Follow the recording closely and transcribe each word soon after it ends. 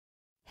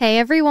Hey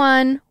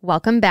everyone,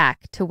 welcome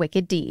back to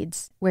Wicked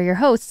Deeds. We're your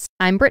hosts.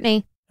 I'm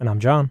Brittany. And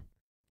I'm John.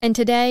 And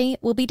today,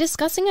 we'll be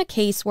discussing a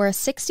case where a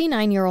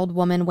 69-year-old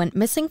woman went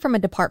missing from a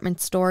department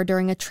store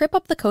during a trip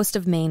up the coast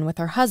of Maine with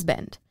her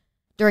husband.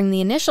 During the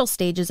initial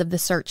stages of the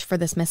search for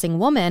this missing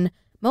woman,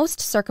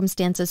 most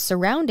circumstances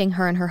surrounding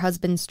her and her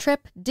husband's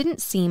trip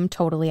didn't seem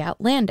totally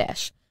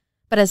outlandish.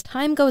 But as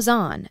time goes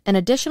on and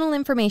additional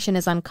information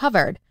is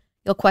uncovered,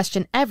 you'll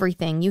question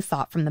everything you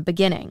thought from the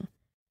beginning.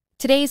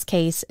 Today's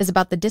case is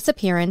about the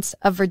disappearance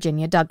of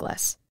Virginia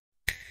Douglas.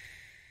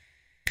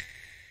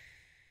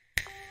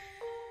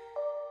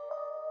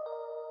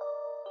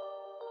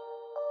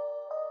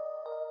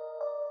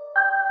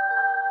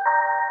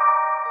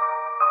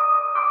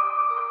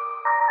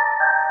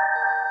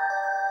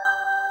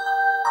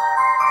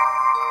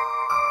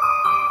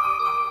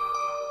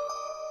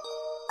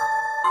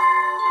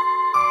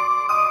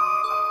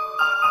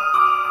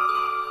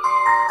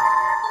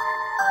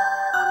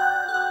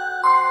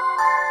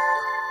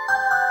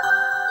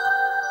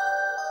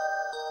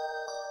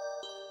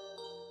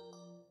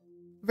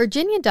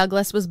 Virginia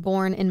Douglas was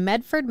born in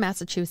Medford,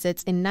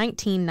 Massachusetts in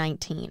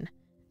 1919.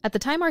 At the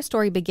time our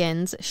story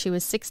begins, she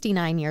was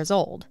 69 years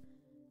old.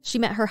 She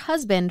met her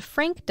husband,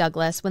 Frank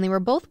Douglas, when they were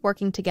both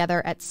working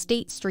together at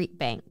State Street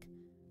Bank.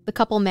 The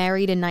couple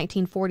married in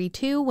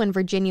 1942 when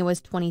Virginia was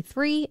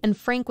 23 and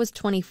Frank was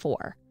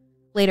 24.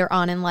 Later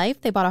on in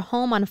life, they bought a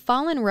home on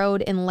Fallen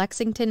Road in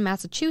Lexington,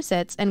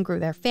 Massachusetts, and grew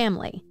their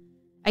family.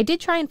 I did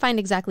try and find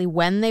exactly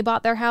when they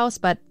bought their house,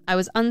 but I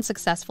was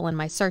unsuccessful in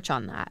my search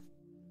on that.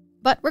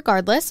 But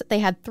regardless, they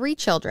had 3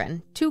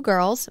 children, 2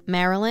 girls,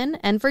 Marilyn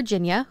and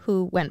Virginia,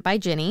 who went by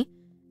Ginny,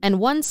 and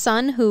 1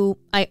 son who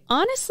I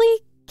honestly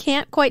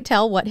can't quite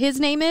tell what his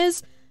name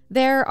is.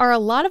 There are a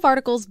lot of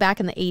articles back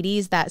in the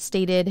 80s that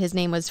stated his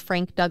name was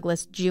Frank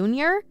Douglas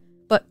Jr.,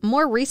 but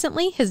more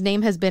recently, his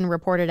name has been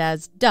reported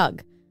as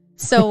Doug.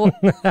 So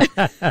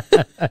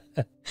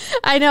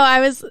I know I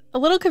was a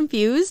little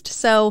confused,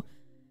 so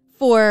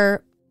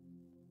for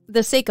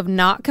the sake of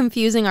not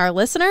confusing our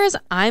listeners,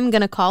 I'm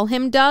going to call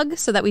him Doug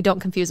so that we don't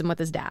confuse him with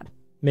his dad.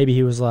 Maybe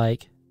he was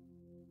like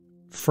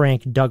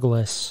Frank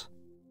Douglas.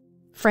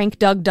 Frank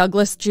Doug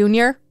Douglas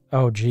Jr.?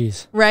 Oh,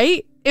 geez.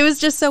 Right? It was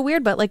just so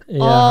weird, but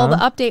all the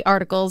update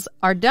articles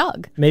are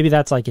Doug. Maybe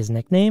that's like his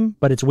nickname,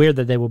 but it's weird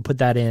that they would put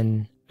that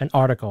in an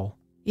article.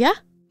 Yeah,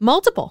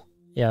 multiple.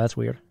 Yeah, that's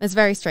weird. It's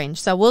very strange.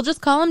 So we'll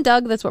just call him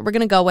Doug. That's what we're going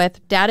to go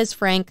with. Dad is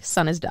Frank,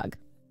 son is Doug.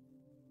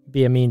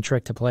 Be a mean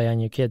trick to play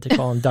on your kid to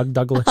call him Doug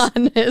Douglas.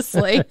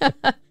 Honestly.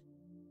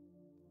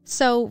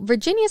 So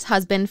Virginia's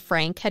husband,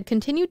 Frank, had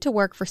continued to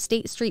work for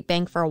State Street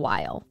Bank for a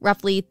while,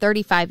 roughly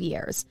 35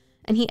 years,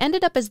 and he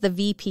ended up as the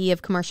VP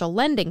of commercial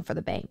lending for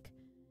the bank.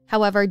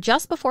 However,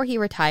 just before he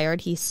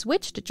retired, he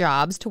switched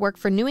jobs to work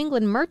for New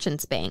England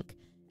Merchants Bank,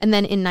 and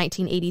then in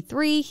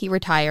 1983, he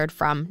retired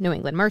from New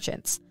England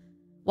Merchants.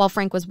 While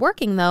Frank was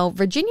working, though,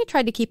 Virginia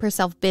tried to keep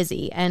herself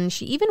busy, and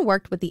she even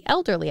worked with the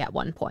elderly at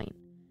one point.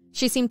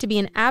 She seemed to be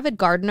an avid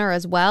gardener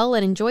as well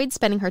and enjoyed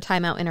spending her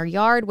time out in her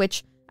yard,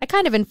 which I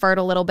kind of inferred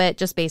a little bit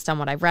just based on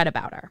what I've read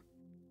about her.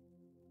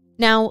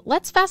 Now,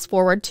 let's fast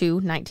forward to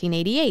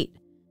 1988.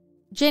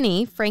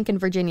 Ginny, Frank and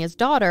Virginia's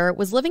daughter,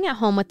 was living at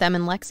home with them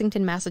in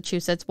Lexington,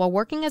 Massachusetts while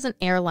working as an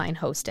airline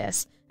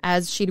hostess,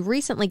 as she'd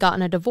recently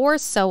gotten a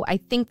divorce, so I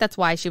think that's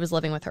why she was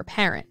living with her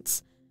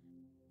parents.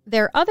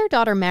 Their other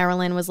daughter,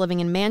 Marilyn, was living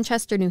in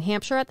Manchester, New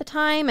Hampshire at the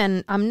time,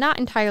 and I'm not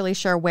entirely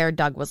sure where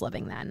Doug was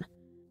living then.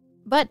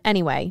 But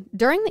anyway,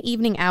 during the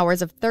evening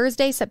hours of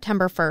Thursday,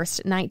 September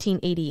 1st,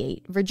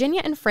 1988, Virginia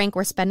and Frank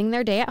were spending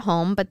their day at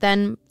home, but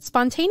then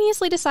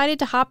spontaneously decided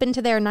to hop into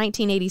their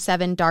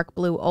 1987 dark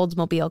blue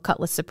Oldsmobile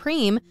Cutlass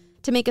Supreme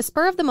to make a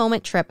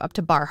spur-of-the-moment trip up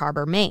to Bar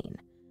Harbor, Maine.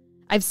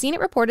 I've seen it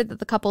reported that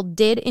the couple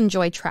did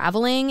enjoy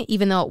traveling,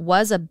 even though it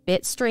was a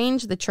bit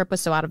strange the trip was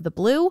so out of the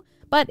blue,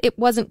 but it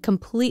wasn't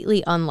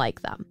completely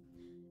unlike them.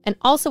 And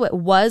also it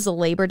was a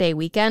Labor Day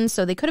weekend,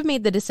 so they could have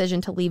made the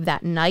decision to leave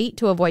that night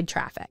to avoid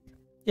traffic.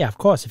 Yeah, of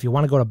course. If you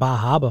want to go to Bar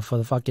Harbor for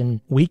the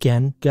fucking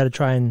weekend, got to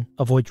try and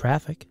avoid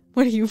traffic.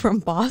 What are you, from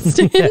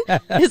Boston? I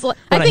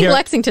think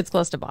Lexington's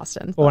close to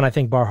Boston. Well, when I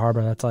think Bar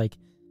Harbor, that's like,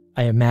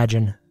 I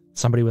imagine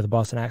somebody with a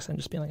Boston accent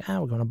just being like,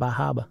 we're going to Bar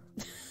Harbor.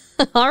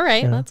 All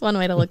right, that's one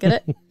way to look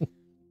at it.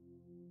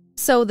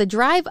 So the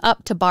drive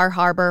up to Bar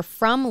Harbor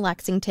from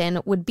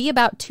Lexington would be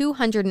about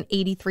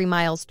 283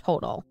 miles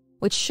total,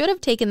 which should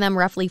have taken them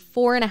roughly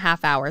 4.5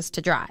 hours to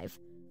drive.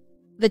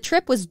 The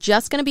trip was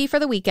just going to be for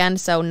the weekend,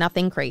 so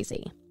nothing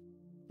crazy.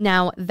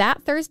 Now,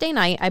 that Thursday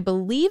night, I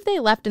believe they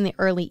left in the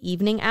early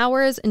evening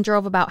hours and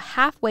drove about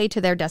halfway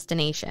to their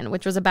destination,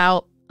 which was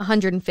about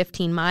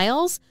 115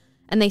 miles,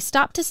 and they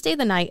stopped to stay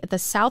the night at the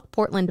South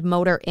Portland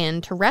Motor Inn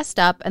to rest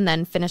up and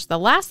then finish the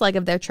last leg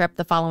of their trip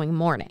the following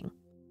morning.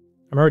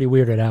 I'm already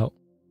weirded out.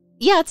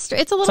 Yeah, it's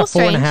a little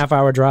strange. It's a 4.5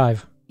 hour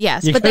drive.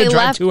 Yes, but they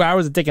left 2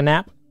 hours to take a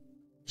nap?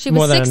 She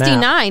was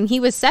 69. He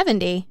was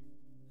 70.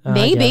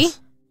 Maybe.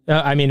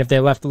 I mean, if they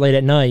left late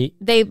at night.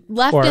 They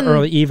left or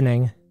early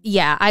evening.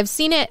 Yeah, I've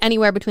seen it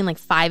anywhere between like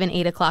 5 and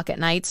 8 o'clock at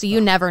night, so you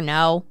never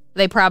know.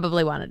 They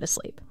probably wanted to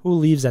sleep. Who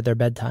leaves at their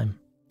bedtime?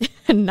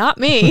 Not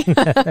me.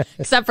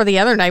 Except for the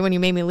other night when you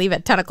made me leave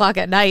at 10 o'clock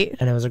at night.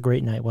 And it was a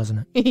great night,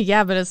 wasn't it?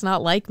 Yeah, but it's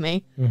not like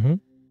me. Mm-hmm.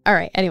 All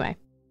right, anyway.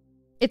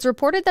 It's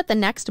reported that the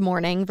next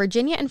morning,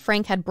 Virginia and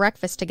Frank had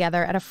breakfast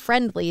together at a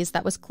Friendly's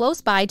that was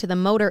close by to the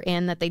motor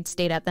inn that they'd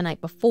stayed at the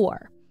night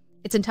before.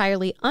 It's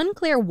entirely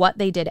unclear what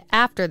they did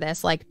after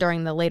this, like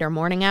during the later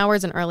morning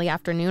hours and early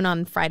afternoon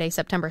on Friday,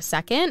 September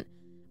 2nd,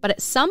 but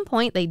at some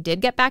point they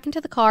did get back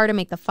into the car to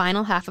make the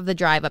final half of the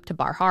drive up to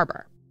Bar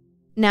Harbor.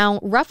 Now,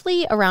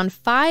 roughly around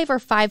 5 or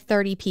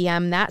 5:30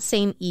 p.m. that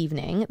same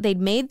evening,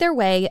 they'd made their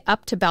way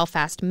up to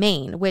Belfast,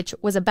 Maine, which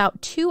was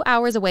about 2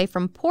 hours away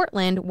from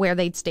Portland, where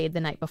they'd stayed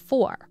the night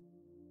before.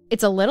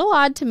 It's a little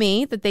odd to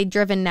me that they'd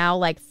driven now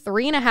like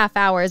 3.5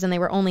 hours and they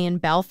were only in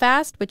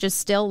Belfast, which is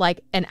still like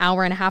an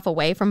hour and a half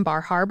away from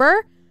Bar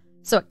Harbor.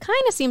 So it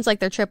kind of seems like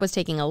their trip was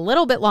taking a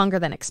little bit longer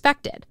than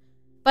expected.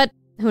 But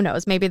who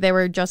knows? Maybe they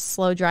were just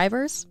slow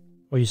drivers.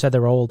 Well, you said they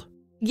were old.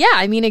 Yeah,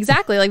 I mean,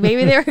 exactly. Like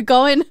maybe they were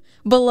going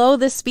below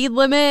the speed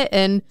limit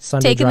and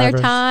Sunday taking drivers.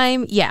 their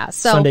time. Yeah.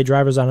 So Sunday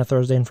drivers on a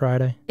Thursday and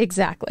Friday.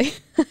 Exactly.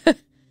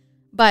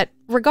 But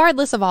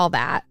regardless of all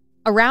that,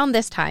 around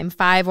this time,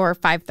 5 or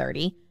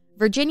 5:30,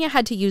 Virginia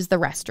had to use the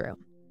restroom.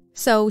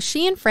 So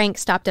she and Frank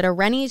stopped at a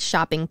Rennie's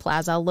shopping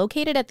plaza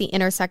located at the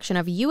intersection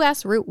of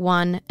US Route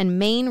 1 and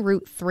Maine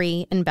Route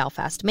 3 in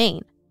Belfast,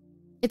 Maine.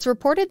 It's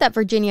reported that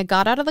Virginia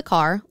got out of the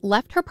car,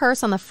 left her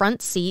purse on the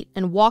front seat,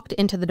 and walked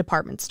into the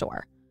department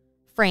store.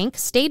 Frank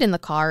stayed in the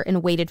car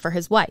and waited for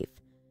his wife.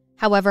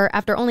 However,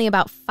 after only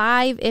about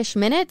 5-ish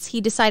minutes,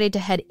 he decided to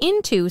head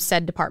into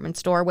said department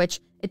store, which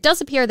it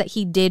does appear that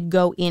he did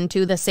go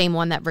into the same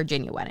one that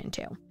Virginia went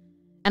into.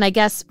 And I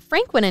guess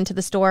Frank went into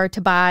the store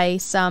to buy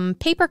some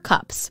paper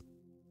cups,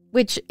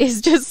 which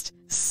is just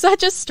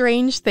such a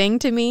strange thing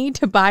to me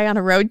to buy on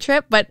a road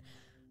trip, but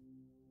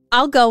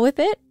I'll go with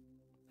it.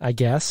 I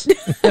guess.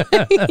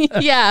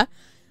 Yeah.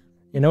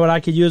 You know what I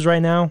could use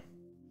right now?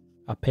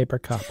 A paper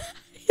cup.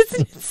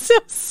 Isn't it so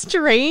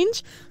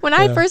strange? When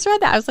I first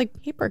read that, I was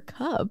like, paper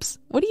cups?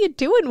 What are you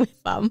doing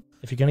with them?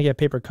 If you're going to get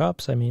paper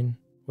cups, I mean,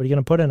 what are you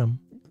going to put in them?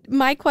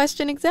 My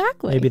question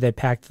exactly. Maybe they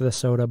packed the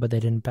soda, but they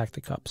didn't pack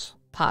the cups.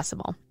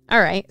 Possible.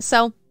 All right,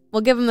 so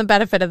we'll give him the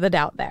benefit of the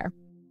doubt there.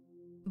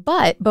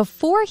 But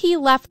before he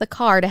left the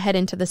car to head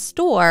into the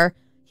store,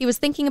 he was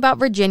thinking about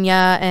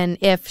Virginia and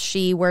if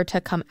she were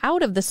to come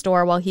out of the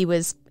store while he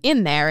was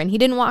in there, and he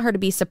didn't want her to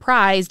be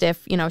surprised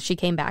if, she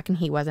came back and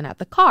he wasn't at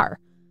the car.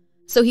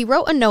 So he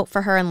wrote a note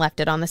for her and left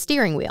it on the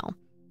steering wheel.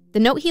 The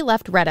note he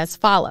left read as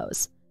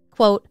follows,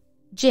 quote,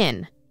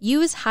 "Jin,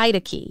 use hide a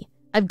key.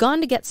 I've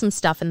gone to get some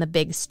stuff in the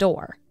big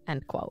store,"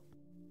 end quote.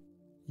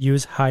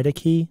 Use hide a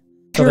key?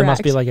 So there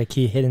must be like a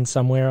key hidden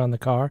somewhere on the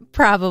car?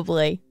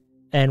 Probably.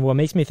 And what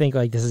makes me think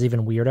like this is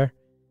even weirder,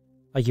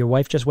 like your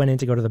wife just went in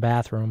to go to the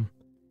bathroom.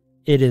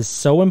 It is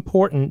so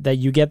important that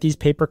you get these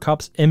paper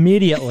cups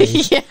immediately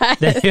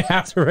that you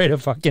have to write a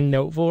fucking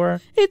note for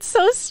her. It's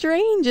so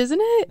strange,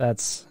 isn't it?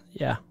 That's,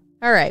 yeah.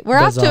 All right, we're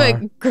off to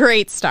a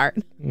great start.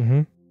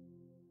 Mm-hmm.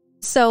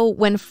 So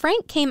when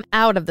Frank came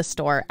out of the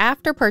store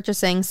after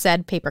purchasing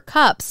said paper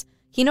cups,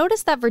 he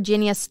noticed that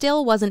Virginia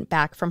still wasn't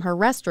back from her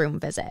restroom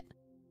visit.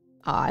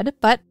 Odd,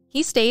 but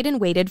he stayed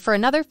and waited for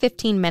another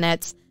 15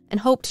 minutes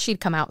and hoped she'd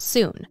come out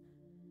soon.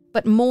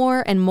 But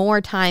more and more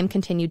time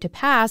continued to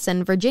pass,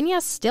 and Virginia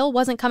still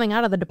wasn't coming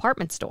out of the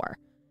department store.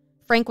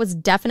 Frank was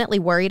definitely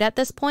worried at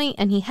this point,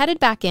 and he headed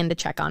back in to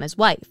check on his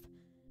wife.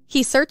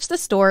 He searched the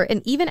store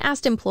and even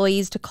asked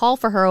employees to call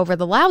for her over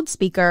the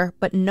loudspeaker,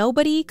 but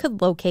nobody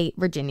could locate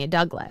Virginia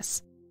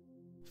Douglas.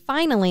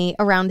 Finally,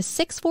 around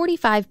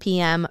 6:45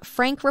 p.m.,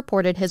 Frank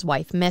reported his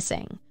wife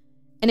missing.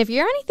 And if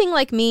you're anything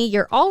like me,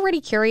 you're already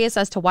curious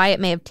as to why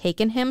it may have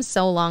taken him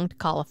so long to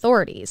call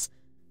authorities.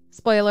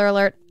 Spoiler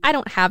alert, I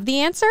don't have the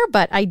answer,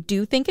 but I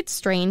do think it's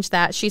strange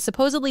that she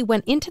supposedly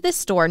went into this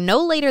store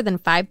no later than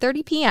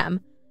 5:30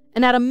 p.m.,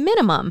 and at a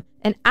minimum,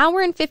 an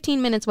hour and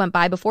 15 minutes went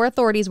by before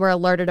authorities were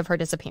alerted of her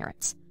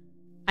disappearance.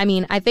 I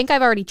mean, I think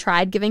I've already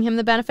tried giving him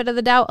the benefit of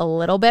the doubt a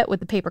little bit with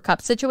the paper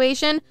cup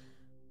situation,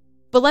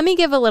 but let me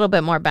give a little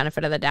bit more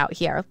benefit of the doubt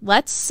here.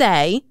 Let's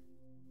say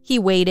he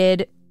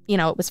waited,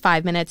 it was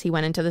 5 minutes, he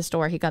went into the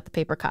store, he got the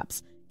paper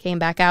cups, came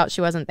back out,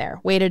 she wasn't there,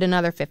 waited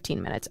another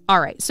 15 minutes.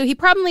 All right, so he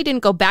probably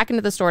didn't go back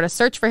into the store to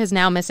search for his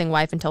now missing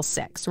wife until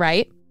 6,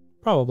 right?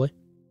 Probably.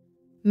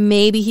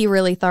 Maybe he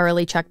really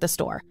thoroughly checked the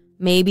store.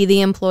 Maybe the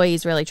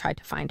employees really tried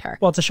to find her.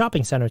 Well, it's a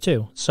shopping center,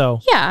 too.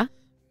 So yeah,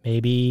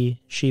 maybe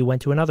she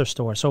went to another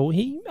store. So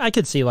I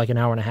could see like an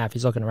hour and a half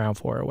he's looking around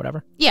for her or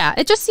whatever. Yeah,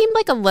 it just seemed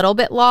like a little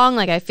bit long.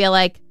 Like, I feel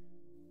like,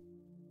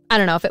 I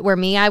don't know, if it were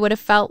me, I would have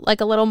felt like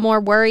a little more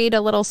worried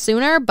a little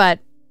sooner, but...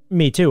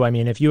 Me too. I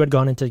mean, if you had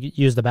gone in to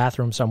use the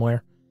bathroom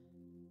somewhere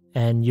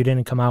and you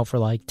didn't come out for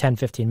like 10,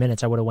 15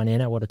 minutes, I would have went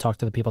in, I would have talked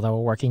to the people that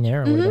were working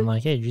there, and would have been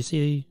like, hey, did you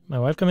see my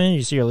wife come in? Did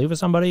you see her leave with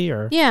somebody?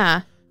 Or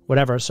yeah.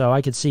 Whatever. So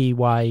I could see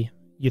why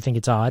you think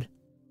it's odd.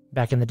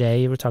 Back in the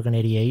day, we're talking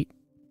 88.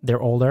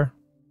 They're older.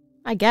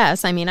 I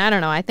guess. I mean, I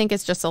don't know. I think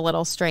it's just a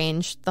little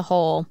strange, the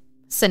whole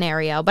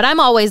scenario. But I'm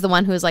always the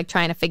one who's like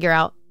trying to figure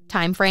out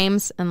time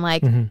frames and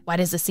like, why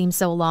does this seem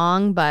so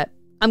long? But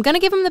I'm going to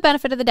give him the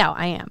benefit of the doubt.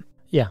 I am.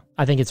 Yeah,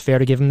 I think it's fair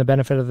to give him the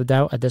benefit of the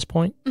doubt at this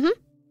point. Mm-hmm.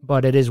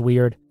 But it is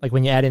weird. Like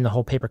when you add in the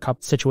whole paper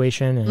cup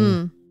situation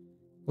and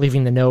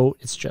leaving the note,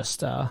 it's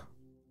just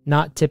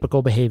not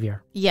typical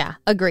behavior. Yeah,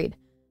 agreed.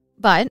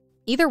 But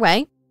either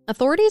way,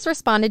 authorities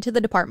responded to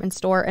the department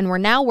store and were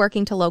now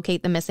working to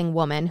locate the missing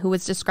woman, who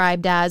was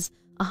described as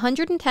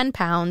 110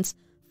 pounds,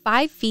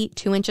 5 feet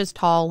 2 inches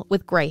tall,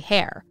 with gray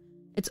hair.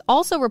 It's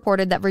also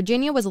reported that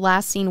Virginia was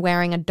last seen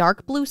wearing a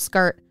dark blue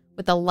skirt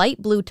with a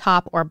light blue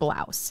top or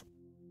blouse.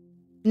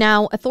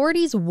 Now,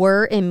 authorities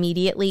were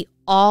immediately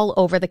all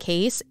over the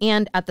case,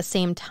 and at the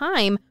same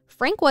time,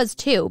 Frank was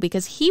too,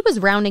 because he was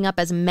rounding up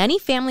as many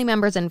family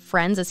members and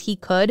friends as he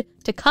could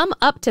to come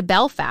up to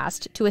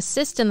Belfast to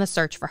assist in the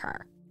search for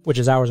her. Which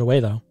is hours away,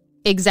 though.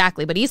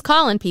 Exactly, but he's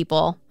calling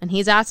people, and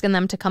he's asking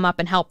them to come up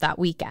and help that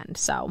weekend,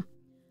 so...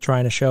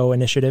 Trying to show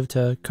initiative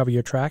to cover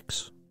your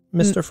tracks,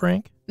 Mr.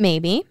 Frank?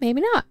 Maybe,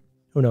 maybe not.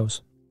 Who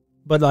knows?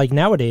 But like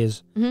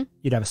nowadays,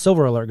 you'd have a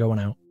silver alert going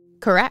out.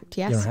 Correct,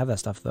 yes. You don't have that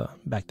stuff though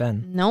back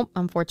then. Nope,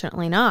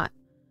 unfortunately not.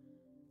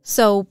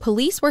 So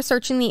police were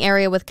searching the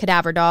area with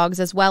cadaver dogs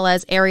as well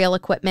as aerial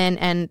equipment,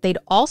 and they'd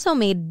also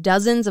made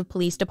dozens of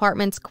police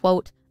departments,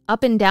 quote,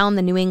 up and down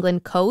the New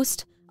England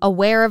coast,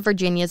 aware of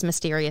Virginia's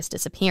mysterious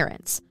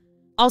disappearance.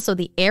 Also,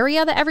 the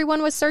area that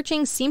everyone was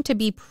searching seemed to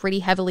be pretty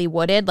heavily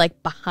wooded,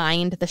 like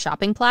behind the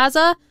shopping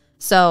plaza.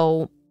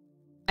 So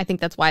I think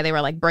that's why they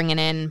were like bringing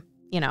in,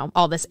 you know,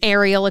 all this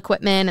aerial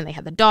equipment, and they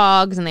had the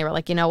dogs, and they were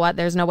like, you know what,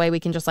 there's no way we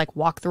can just like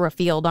walk through a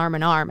field arm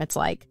in arm. It's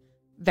like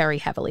very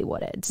heavily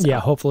wooded. So. Yeah,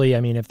 hopefully, I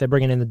mean, if they're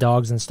bringing in the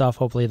dogs and stuff,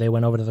 hopefully they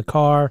went over to the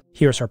car,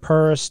 here's her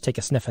purse, take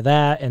a sniff of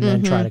that, and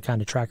then try to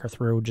kind of track her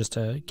through just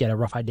to get a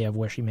rough idea of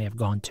where she may have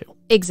gone to.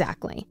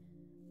 Exactly.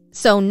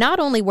 So not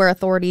only were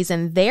authorities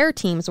and their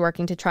teams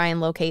working to try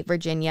and locate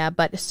Virginia,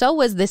 but so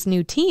was this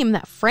new team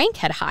that Frank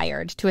had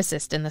hired to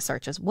assist in the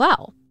search as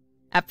well.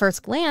 At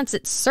first glance,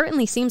 it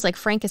certainly seems like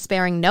Frank is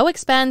sparing no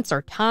expense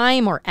or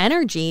time or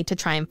energy to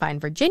try and find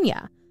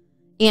Virginia.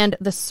 And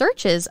the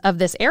searches of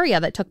this area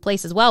that took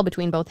place as well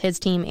between both his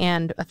team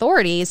and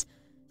authorities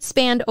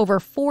spanned over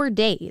 4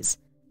 days.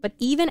 But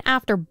even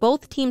after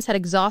both teams had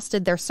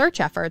exhausted their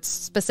search efforts,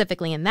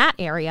 specifically in that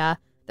area,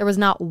 there was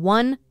not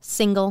one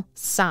single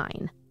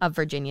sign of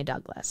Virginia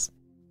Douglas.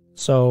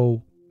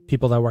 So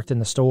people that worked in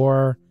the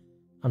store,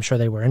 I'm sure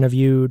they were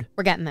interviewed.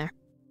 We're getting there.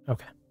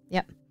 Okay.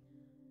 Yep.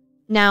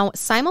 Now,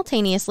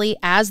 simultaneously,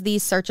 as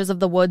these searches of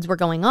the woods were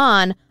going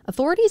on,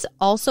 authorities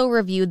also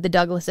reviewed the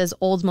Douglases'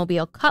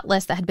 Oldsmobile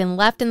Cutlass that had been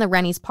left in the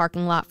Rennie's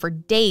parking lot for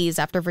days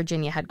after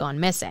Virginia had gone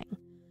missing.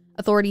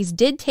 Authorities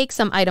did take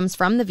some items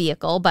from the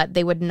vehicle, but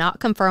they would not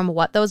confirm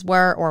what those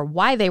were or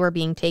why they were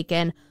being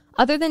taken,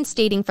 other than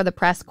stating for the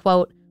press,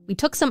 quote, "We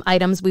took some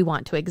items we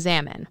want to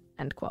examine,"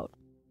 end quote.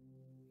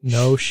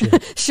 No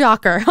shit.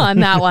 Shocker on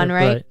that one,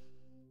 right? Right.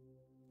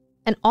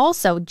 And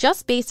also,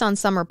 just based on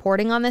some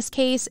reporting on this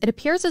case, it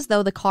appears as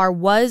though the car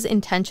was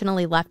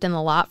intentionally left in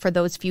the lot for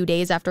those few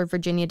days after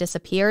Virginia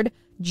disappeared,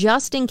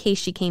 just in case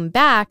she came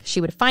back,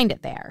 she would find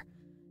it there.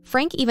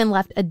 Frank even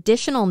left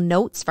additional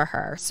notes for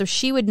her, so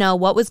she would know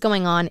what was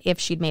going on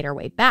if she'd made her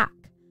way back.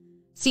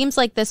 Seems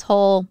like this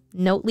whole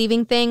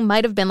note-leaving thing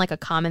might have been like a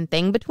common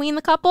thing between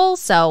the couple,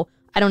 so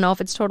I don't know if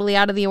it's totally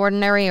out of the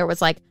ordinary or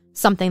was like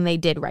something they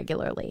did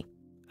regularly.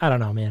 I don't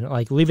know, man.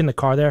 Like leaving the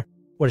car there.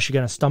 What, is she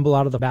going to stumble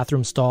out of the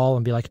bathroom stall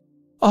and be like,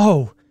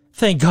 oh,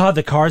 thank God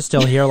the car's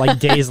still here, like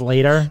days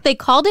later? They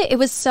called it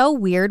was so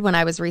weird when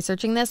I was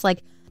researching this.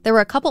 Like, there were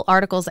a couple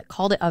articles that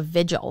called it a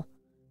vigil.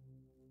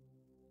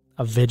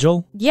 A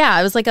vigil? Yeah,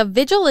 it was like a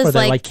vigil is where they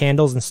like... light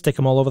candles and stick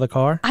them all over the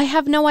car? I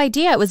have no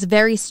idea. It was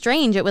very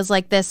strange. It was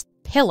like this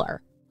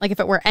pillar. Like, if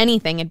it were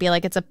anything, it'd be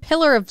like it's a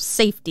pillar of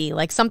safety,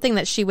 like something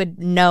that she would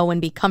know and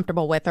be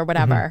comfortable with or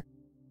whatever.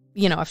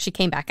 You know, if she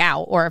came back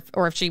out or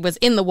if she was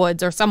in the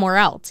woods or somewhere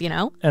else, you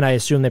know? And I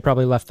assume they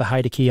probably left the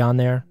hide key on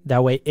there.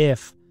 That way,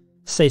 if,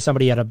 say,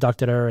 somebody had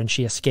abducted her and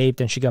she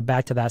escaped and she got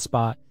back to that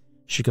spot,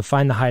 she could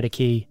find the hide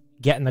key,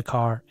 get in the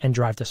car, and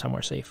drive to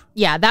somewhere safe.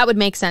 Yeah, that would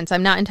make sense.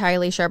 I'm not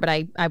entirely sure, but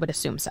I would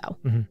assume so.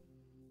 Mm-hmm.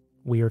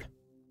 Weird.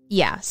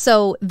 Yeah,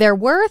 so there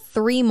were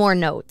 3 more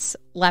notes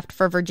left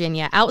for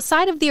Virginia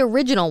outside of the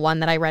original one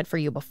that I read for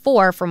you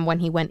before from when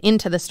he went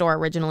into the store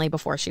originally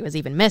before she was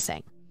even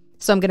missing.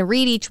 So I'm going to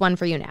read each one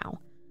for you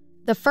now.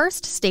 The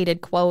first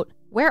stated, quote,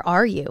 "Where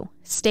are you?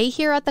 Stay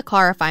here at the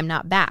car if I'm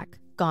not back.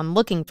 Gone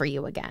looking for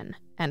you again,"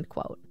 end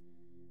quote.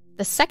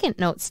 The second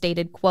note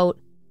stated, quote,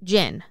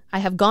 "Jin, I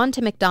have gone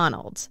to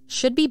McDonald's.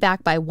 Should be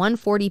back by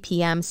 1:40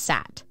 p.m.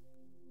 Sat,"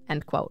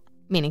 end quote,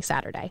 meaning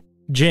Saturday.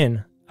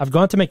 Jin, I've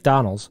gone to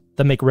McDonald's.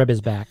 The McRib is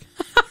back.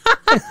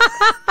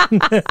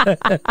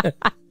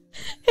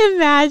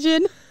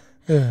 Imagine.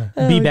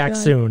 Be back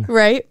soon.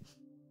 Right?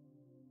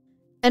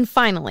 And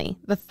finally,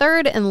 the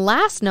third and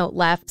last note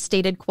left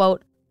stated,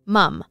 quote,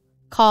 "Mum,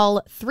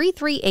 call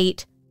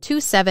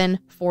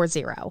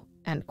 338-2740,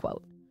 end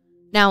quote.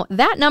 Now,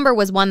 that number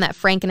was one that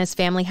Frank and his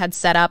family had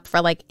set up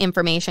for like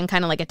information,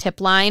 kind of like a tip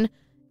line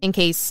in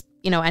case,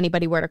 you know,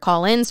 anybody were to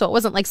call in. So it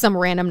wasn't like some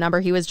random number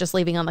he was just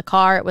leaving on the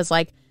car. It was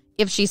like,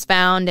 if she's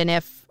found and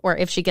if or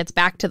if she gets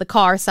back to the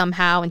car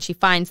somehow and she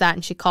finds that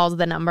and she calls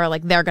the number,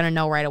 like they're going to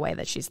know right away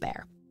that she's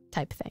there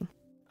type thing,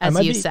 as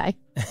you say.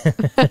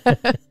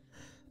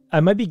 I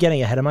might be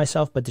getting ahead of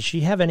myself, but does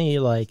she have any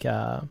like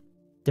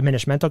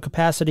diminished mental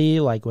capacity?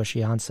 Like was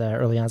she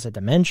early onset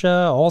dementia,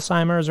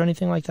 Alzheimer's, or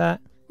anything like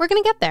that? We're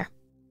going to get there.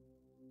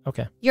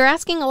 Okay. You're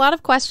asking a lot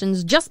of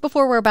questions just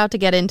before we're about to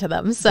get into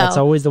them. So that's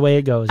always the way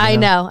it goes. I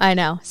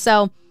know.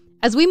 So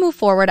as we move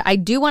forward, I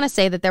do want to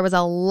say that there was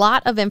a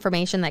lot of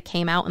information that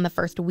came out in the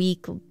first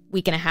week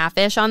and a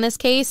half-ish on this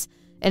case.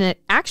 And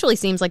it actually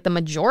seems like the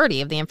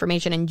majority of the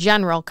information in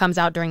general comes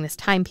out during this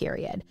time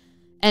period.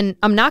 And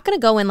I'm not going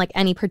to go in like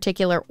any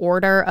particular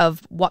order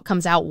of what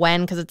comes out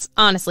when, because it's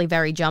honestly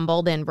very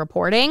jumbled in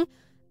reporting.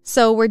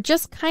 So we're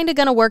just kind of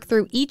going to work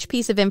through each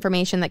piece of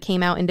information that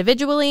came out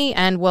individually,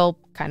 and we'll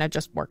kind of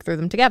just work through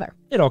them together.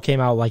 It all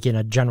came out like in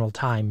a general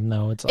time,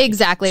 though. It's like,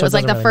 exactly. So it was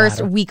like the really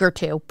first week or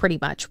two, pretty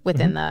much,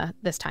 within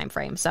this time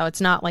frame. So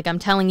it's not like I'm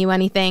telling you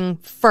anything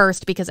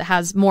first because it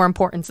has more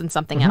importance than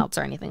something else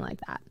or anything like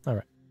that.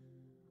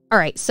 All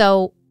right.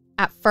 So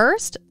at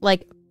first,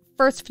 like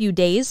first few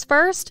days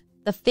first,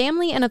 the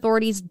family and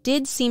authorities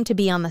did seem to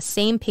be on the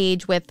same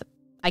page with,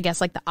 I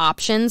guess, like the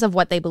options of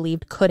what they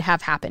believed could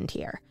have happened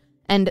here.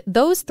 And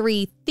those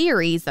three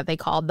theories that they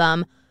called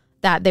them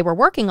that they were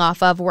working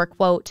off of were,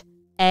 quote,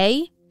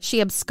 A,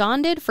 she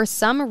absconded for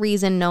some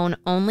reason known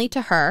only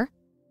to her.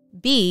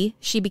 B,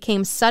 she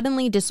became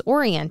suddenly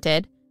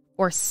disoriented.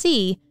 Or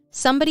C,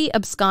 somebody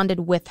absconded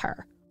with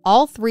her.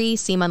 All three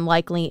seem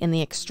unlikely in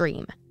the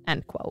extreme,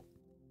 end quote.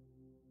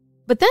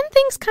 But then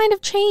things kind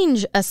of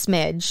change a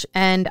smidge,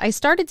 and I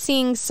started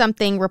seeing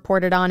something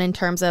reported on in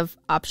terms of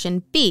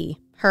option B,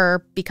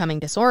 her becoming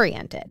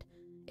disoriented.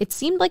 It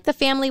seemed like the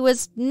family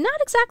was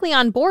not exactly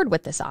on board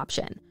with this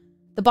option.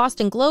 The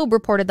Boston Globe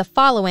reported the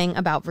following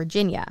about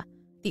Virginia.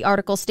 The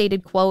article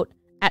stated, quote,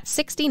 at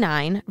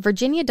 69,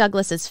 Virginia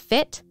Douglas is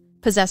fit,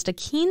 possessed a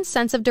keen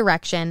sense of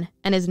direction,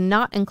 and is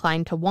not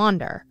inclined to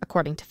wander,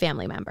 according to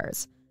family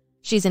members.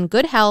 She's in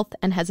good health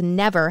and has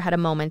never had a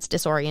moment's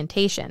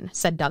disorientation,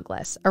 said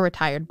Douglas, a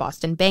retired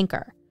Boston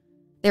banker.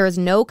 There is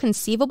no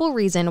conceivable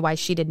reason why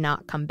she did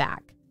not come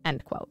back,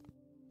 end quote.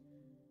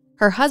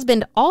 Her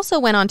husband also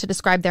went on to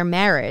describe their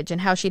marriage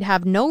and how she'd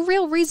have no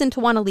real reason to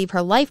want to leave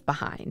her life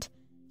behind.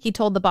 He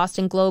told the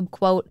Boston Globe,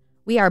 quote,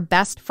 we are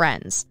best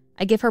friends.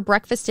 I give her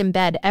breakfast in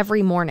bed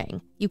every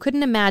morning. You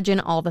couldn't imagine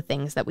all the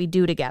things that we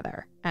do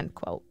together, end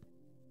quote.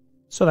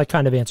 So that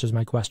kind of answers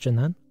my question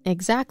then.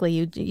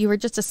 Exactly. You were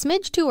just a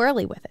smidge too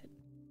early with it.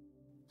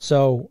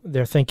 So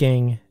they're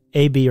thinking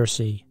A, B, or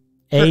C.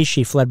 A,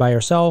 she fled by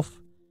herself.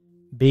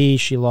 B,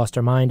 she lost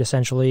her mind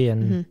essentially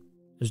and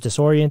was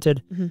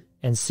disoriented.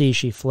 And C,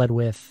 she fled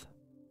with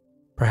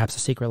perhaps a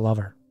secret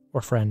lover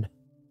or friend.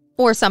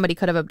 Or somebody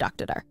could have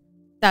abducted her.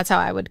 That's how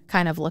I would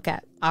kind of look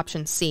at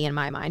option C in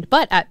my mind.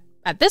 But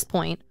at this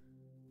point,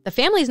 the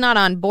family's not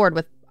on board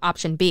with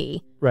option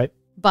B. Right.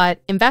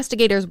 But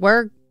investigators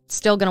were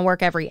still going to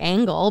work every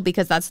angle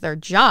because that's their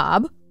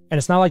job. And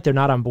it's not like they're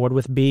not on board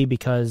with B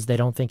because they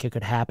don't think it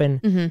could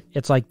happen.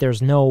 It's like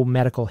there's no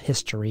medical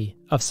history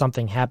of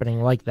something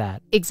happening like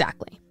that.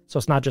 Exactly. So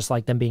it's not just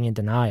like them being in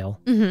denial.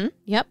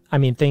 Yep. I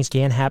mean, things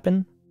can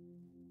happen.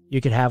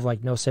 You could have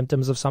like no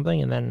symptoms of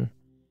something and then,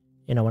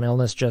 you know, an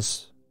illness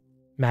just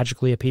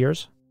magically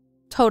appears.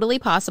 Totally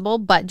possible,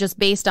 but just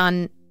based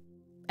on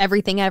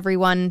everything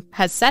everyone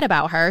has said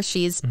about her,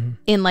 she's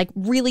in like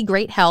really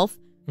great health.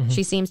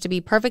 She seems to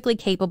be perfectly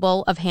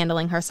capable of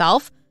handling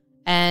herself,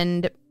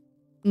 and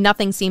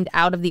nothing seemed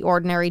out of the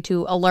ordinary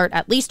to alert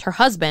at least her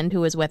husband, who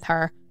was with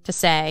her, to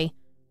say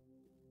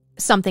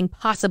something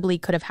possibly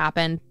could have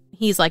happened.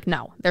 He's like,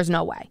 no, there's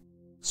no way.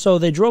 So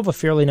they drove a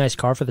fairly nice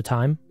car for the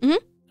time.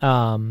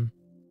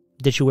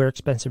 Did she wear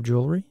expensive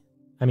jewelry?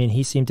 I mean,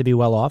 he seemed to be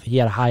well off. He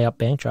had a high up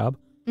bank job.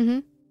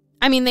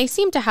 I mean, they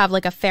seemed to have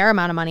like a fair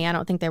amount of money. I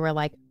don't think they were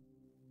like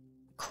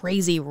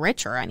crazy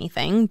rich or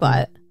anything,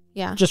 but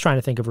yeah. Just trying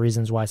to think of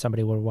reasons why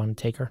somebody would want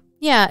to take her.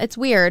 Yeah, it's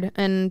weird.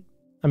 And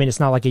I mean, it's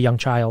not like a young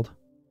child.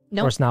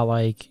 Nope. Or it's not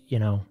like, you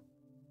know,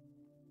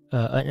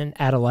 an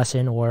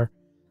adolescent or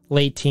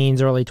late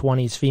teens, early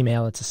 20s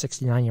female. It's a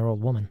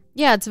 69-year-old woman.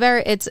 Yeah,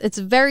 it's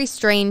very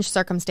strange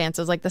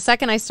circumstances. Like the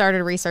second I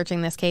started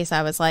researching this case,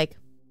 I was like,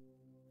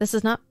 this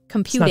is not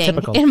computing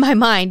in my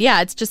mind.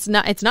 Yeah, it's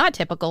not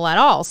typical at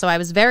all. So I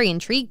was very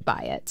intrigued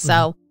by it.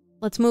 So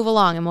let's move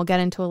along and we'll get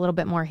into a little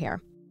bit more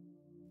here.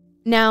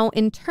 Now,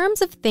 in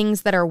terms of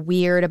things that are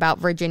weird about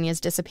Virginia's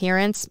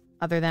disappearance,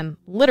 other than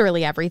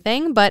literally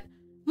everything, but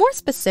more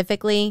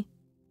specifically,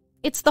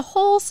 it's the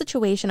whole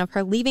situation of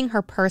her leaving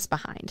her purse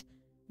behind.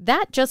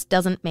 That just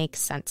doesn't make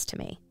sense to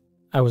me.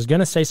 I was going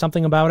to say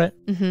something about it,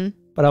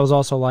 but I was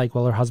also like,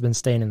 well, her husband's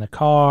staying in the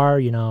car,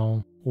 you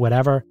know,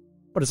 whatever.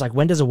 But it's like,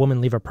 when does a woman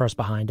leave her purse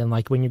behind? And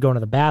like when you're going to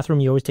the bathroom,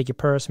 you always take your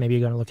purse. Maybe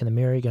you're going to look in the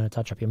mirror, you're going to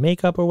touch up your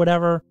makeup or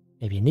whatever.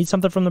 Maybe you need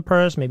something from the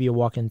purse. Maybe you're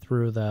walking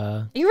through the...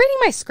 Are you reading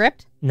my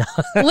script? No.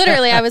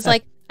 Literally, I was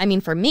like, I mean,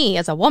 for me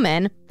as a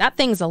woman, that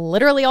thing's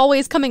literally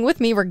always coming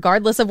with me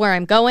regardless of where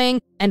I'm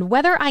going and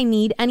whether I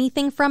need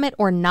anything from it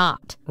or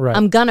not. Right.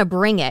 I'm gonna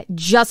bring it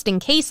just in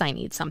case I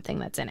need something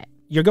that's in it.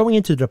 You're going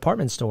into the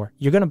department store.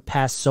 You're going to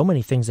pass so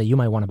many things that you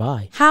might want to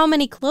buy. How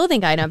many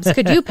clothing items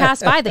could you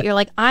pass by that you're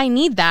like, I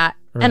need that,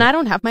 and I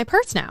don't have my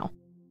purse now?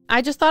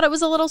 I just thought it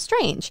was a little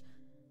strange.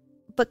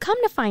 But come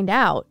to find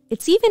out,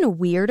 it's even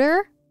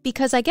weirder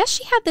because I guess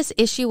she had this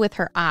issue with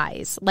her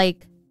eyes.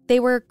 Like, they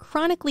were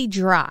chronically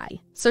dry.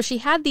 So she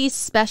had these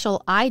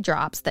special eye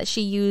drops that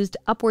she used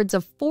upwards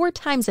of 4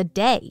 times a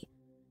day.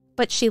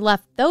 But she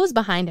left those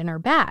behind in her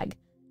bag.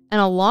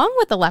 And along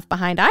with the left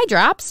behind eye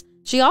drops,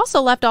 she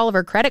also left all of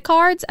her credit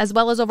cards as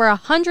well as over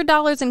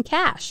 $100 in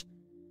cash.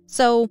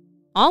 So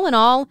all in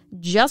all,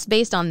 just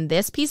based on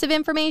this piece of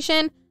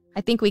information, I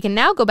think we can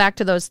now go back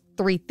to those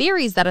 3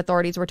 theories that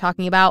authorities were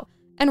talking about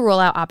and rule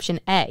out option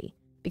A.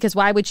 Because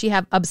why would she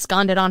have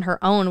absconded on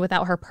her own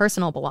without her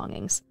personal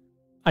belongings?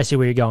 I see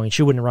where you're going.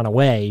 She wouldn't run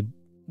away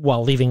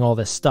while leaving all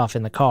this stuff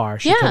in the car.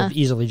 She could have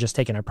easily just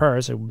taken her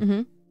purse.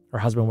 Her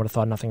husband would have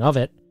thought nothing of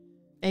it.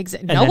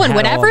 No one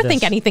would ever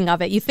think anything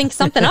of it. You think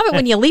something of it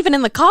when you leave it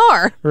in the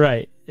car.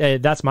 Right.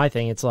 That's my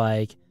thing. It's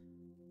like,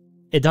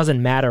 it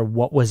doesn't matter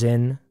what was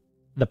in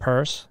the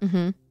purse.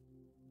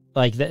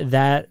 Like,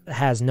 that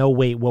has no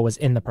weight what was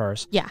in the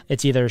purse. Yeah.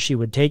 It's either she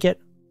would take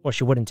it or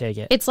she wouldn't take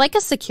it. It's like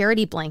a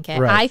security blanket.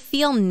 Right. I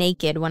feel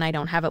naked when I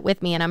don't have it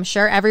with me, and I'm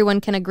sure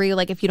everyone can agree,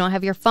 like, if you don't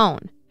have your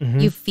phone,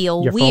 you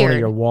feel your weird. Your phone or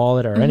your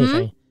wallet or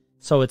anything.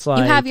 So it's like...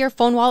 You have your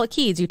phone, wallet,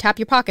 keys. You tap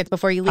your pockets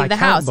before you leave the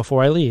house.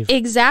 Before I leave.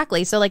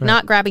 Exactly. So, like,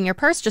 not grabbing your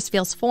purse just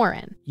feels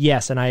foreign.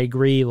 Yes, and I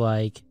agree,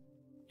 like,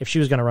 if she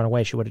was going to run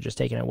away, she would have just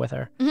taken it with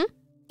her.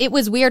 It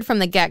was weird from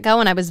the get-go,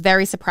 and I was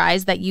very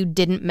surprised that you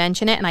didn't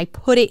mention it, and I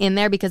put it in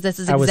there because this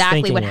is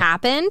exactly what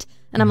happened.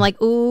 And I'm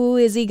like, ooh,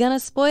 is he going to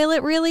spoil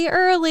it really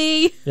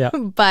early? Yeah.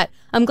 But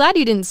I'm glad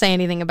you didn't say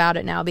anything about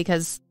it now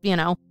because, you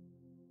know,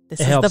 this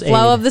is the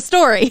flow of the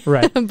story.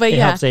 Right. But it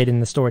helps aid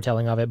in the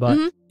storytelling of it, but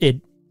it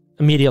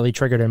immediately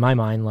triggered in my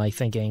mind, like,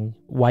 thinking,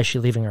 why is she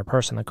leaving her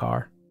purse in the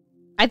car?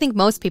 I think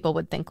most people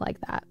would think like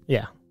that.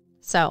 Yeah.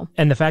 So.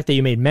 And the fact that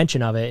you made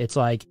mention of it, it's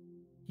like,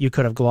 you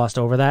could have glossed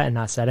over that and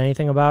not said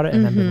anything about it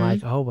and then been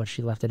like, oh, but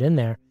she left it in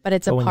there. But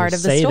it's a part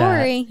of the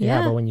story.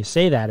 Yeah, but when you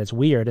say that, it's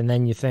weird. And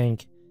then you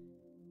think,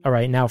 all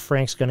right, now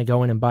Frank's going to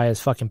go in and buy his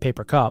fucking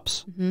paper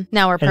cups.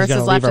 Now her purse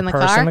is left in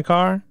the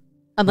car?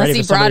 Unless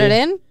he brought it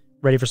in?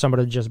 Ready for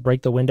somebody to just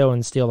break the window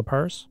and steal the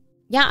purse?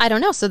 Yeah, I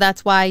don't know. So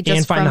that's why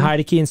and find the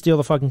hide key and steal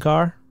the fucking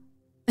car?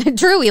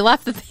 True, he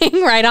left the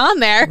thing right on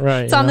there.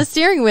 Right, it's on the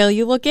steering wheel.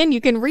 You look in,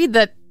 you can read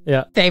that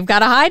they've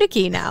got a hide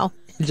key now.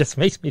 It just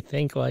makes me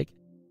think, like,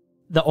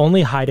 the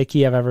only hide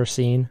key I've ever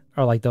seen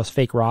are like those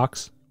fake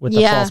rocks with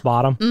the false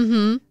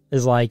bottom.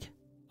 Is like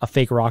a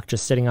fake rock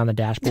just sitting on the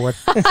dashboard.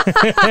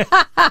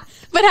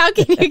 But how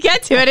can you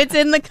get to it? It's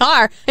in the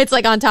car. It's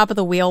like on top of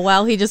the wheel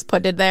well. He just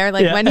put it there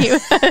like when he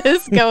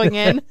was going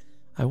in.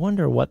 I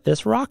wonder what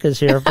this rock is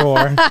here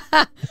for.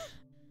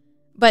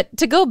 But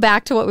to go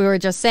back to what we were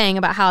just saying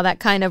about how that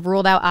kind of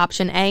ruled out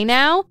option A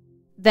now,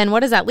 then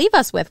what does that leave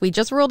us with? We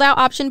just ruled out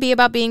option B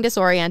about being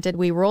disoriented.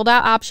 We ruled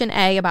out option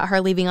A about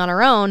her leaving on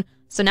her own.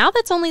 So now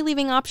that's only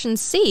leaving option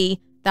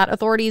C that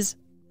authorities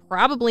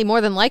probably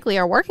more than likely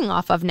are working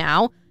off of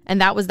now.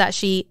 And that was that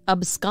she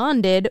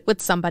absconded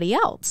with somebody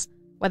else,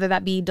 whether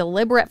that be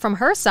deliberate from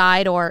her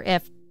side or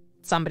if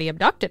somebody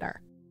abducted her.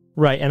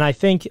 Right. And I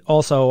think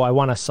also I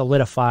want to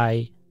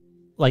solidify,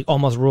 like,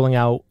 almost ruling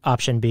out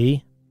option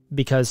B,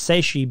 because say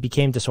she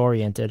became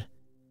disoriented.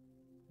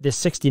 This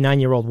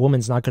 69-year-old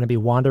woman's not going to be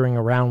wandering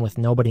around with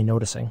nobody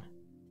noticing.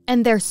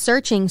 And they're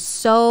searching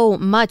so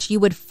much, you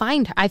would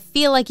find her. I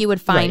feel like you would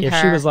find her.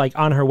 If she was, like,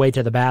 on her way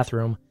to the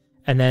bathroom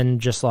and then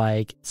just,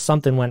 like,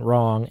 something went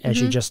wrong and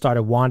she just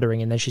started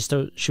wandering and then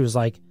she was,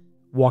 like,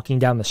 walking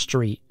down the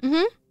street.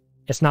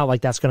 It's not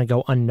like that's going to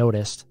go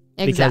unnoticed.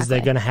 Because they're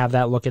going to have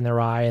that look in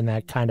their eye and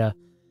that kind of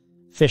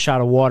fish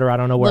out of water, I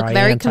don't know where I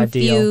am type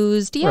deal. Look very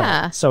confused,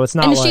 yeah. Right. So it's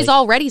not and she's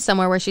already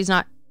somewhere where she's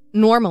not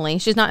normally.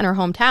 She's not in her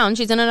hometown.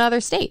 She's in another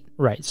state.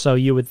 Right. So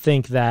you would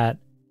think that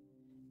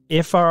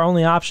if our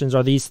only options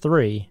are these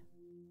 3,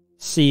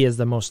 C is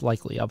the most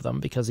likely of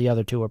them because the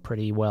other 2 are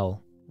pretty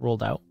well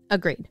ruled out.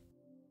 Agreed.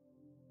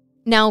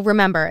 Now,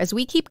 remember, as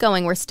we keep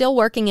going, we're still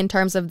working in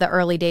terms of the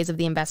early days of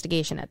the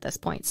investigation at this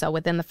point. So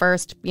within the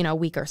first,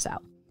 week or so.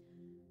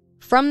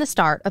 From the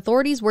start,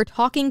 authorities were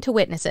talking to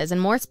witnesses, and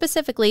more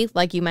specifically,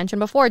 like you mentioned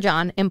before,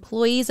 John,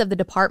 employees of the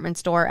department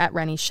store at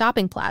Rennie's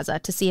Shopping Plaza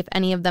to see if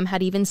any of them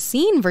had even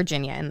seen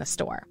Virginia in the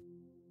store.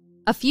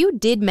 A few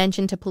did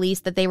mention to police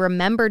that they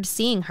remembered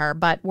seeing her,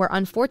 but were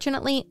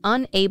unfortunately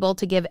unable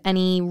to give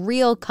any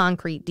real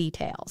concrete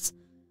details.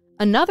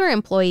 Another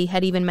employee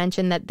had even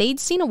mentioned that they'd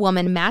seen a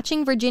woman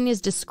matching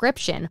Virginia's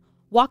description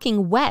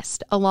walking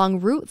west along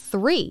Route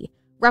 3,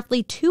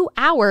 roughly 2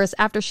 hours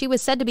after she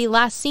was said to be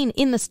last seen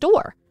in the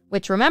store,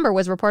 which, remember,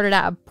 was reported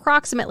at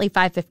approximately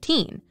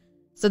 5:15.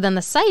 So then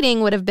the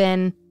sighting would have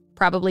been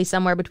probably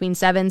somewhere between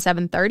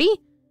 7:30.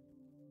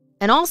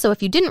 And also,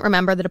 if you didn't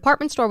remember, the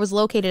department store was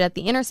located at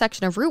the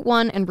intersection of Route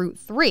 1 and Route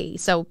 3,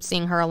 so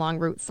seeing her along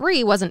Route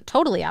 3 wasn't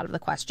totally out of the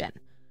question.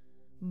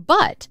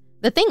 But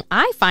the thing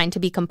I find to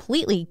be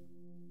completely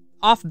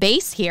off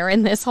base here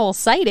in this whole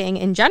sighting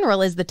in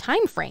general is the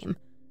time frame.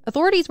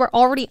 Authorities were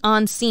already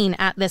on scene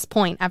at this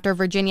point after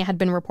Virginia had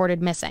been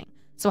reported missing.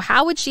 So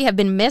how would she have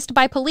been missed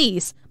by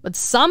police, but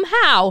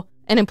somehow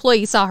an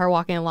employee saw her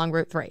walking along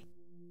Route 3?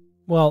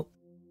 Well,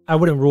 I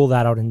wouldn't rule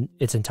that out in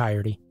its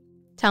entirety.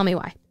 Tell me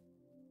why.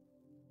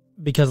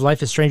 Because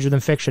life is stranger than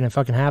fiction. It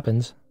fucking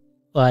happens.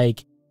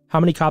 Like,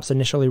 how many cops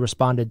initially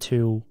responded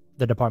to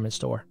the department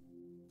store?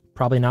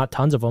 Probably not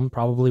tons of them.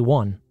 Probably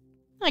one.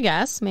 I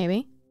guess,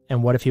 maybe.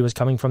 And what if he was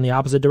coming from the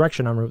opposite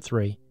direction on Route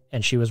 3?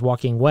 And she was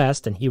walking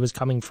west and he was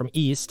coming from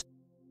east?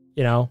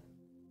 You know,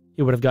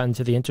 he would have gotten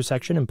to the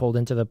intersection and pulled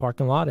into the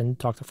parking lot and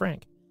talked to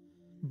Frank.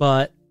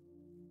 But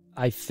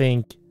I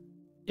think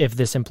if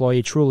this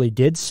employee truly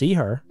did see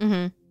her,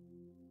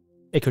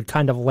 it could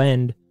kind of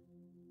lend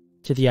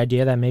to the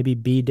idea that maybe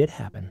B did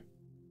happen.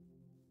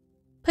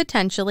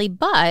 Potentially,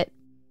 but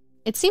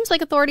it seems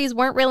like authorities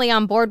weren't really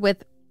on board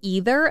with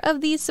either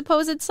of these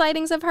supposed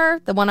sightings of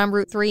her, the one on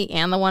Route 3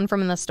 and the one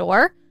from in the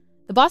store.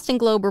 The Boston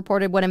Globe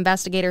reported what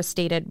investigators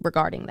stated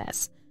regarding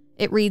this.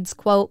 It reads,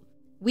 quote,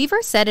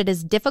 "Weaver said it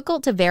is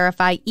difficult to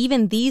verify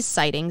even these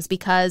sightings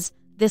because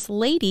this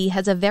lady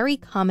has a very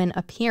common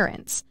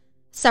appearance.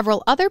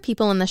 Several other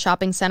people in the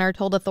shopping center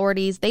told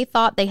authorities they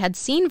thought they had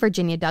seen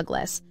Virginia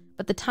Douglas,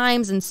 but the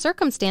times and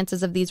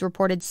circumstances of these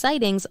reported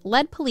sightings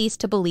led police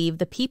to believe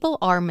the people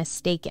are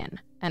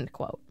mistaken," end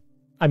quote.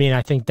 I mean,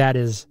 I think that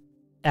is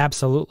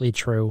absolutely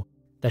true,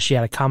 that she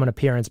had a common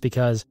appearance,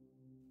 because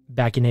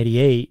back in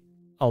 88,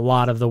 a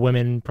lot of the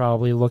women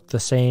probably looked the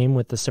same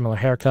with the similar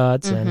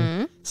haircuts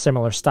and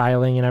similar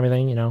styling and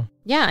everything, you know?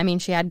 Yeah, I mean,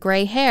 she had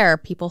gray hair.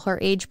 People her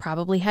age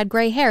probably had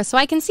gray hair. So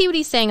I can see what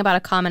he's saying about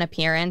a common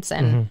appearance,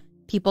 and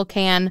people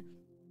can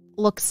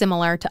look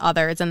similar to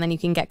others, and then you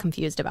can get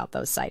confused about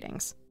those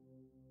sightings.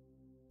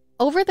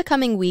 Over the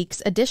coming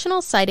weeks,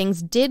 additional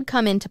sightings did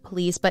come into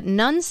police, but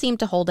none seemed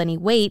to hold any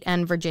weight,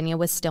 and Virginia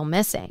was still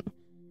missing.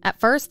 At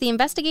first, the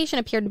investigation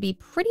appeared to be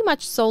pretty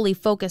much solely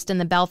focused in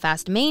the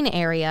Belfast, Maine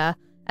area,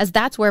 as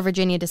that's where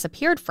Virginia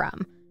disappeared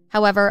from.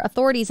 However,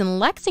 authorities in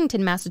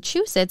Lexington,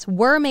 Massachusetts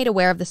were made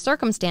aware of the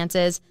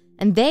circumstances,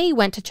 and they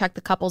went to check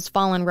the couple's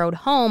Fallen Road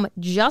home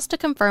just to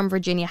confirm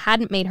Virginia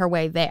hadn't made her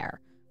way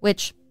there,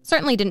 which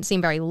certainly didn't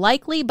seem very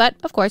likely, but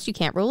of course you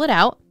can't rule it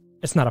out.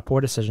 It's not a poor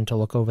decision to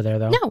look over there,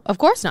 though. No, of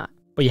course not.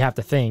 But you have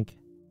to think,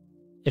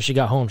 if she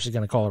got home, she's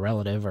going to call a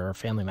relative or a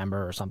family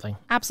member or something.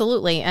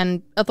 Absolutely,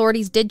 and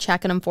authorities did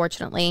check, and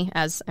unfortunately,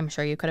 as I'm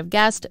sure you could have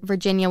guessed,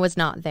 Virginia was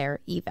not there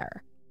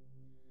either.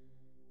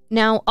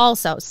 Now,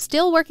 also,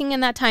 still working in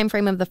that time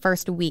frame of the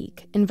first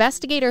week,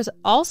 investigators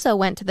also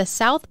went to the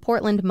South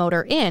Portland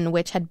Motor Inn,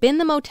 which had been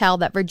the motel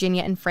that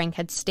Virginia and Frank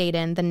had stayed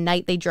in the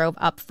night they drove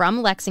up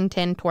from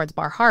Lexington towards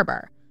Bar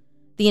Harbor.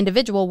 The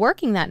individual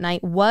working that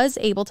night was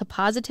able to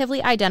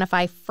positively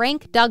identify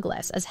Frank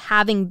Douglas as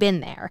having been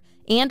there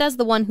and as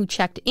the one who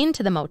checked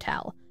into the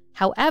motel.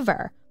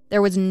 However,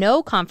 there was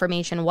no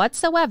confirmation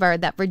whatsoever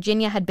that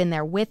Virginia had been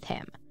there with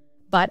him.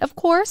 But, of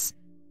course,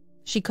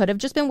 she could have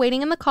just been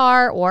waiting in the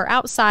car or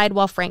outside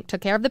while Frank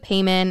took care of the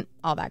payment,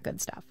 all that good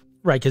stuff.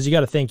 Right, because you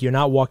got to think, you're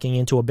not walking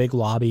into a big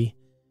lobby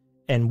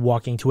and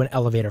walking to an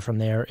elevator from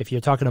there. If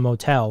you're talking a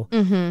motel,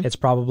 it's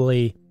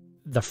probably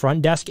the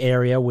front desk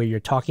area where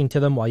you're talking to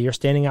them while you're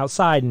standing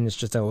outside, and it's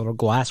just a little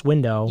glass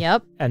window.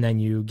 Yep. And then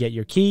you get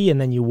your key, and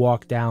then you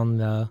walk down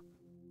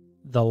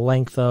the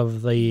length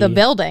of the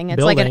building.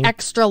 It's like an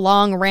extra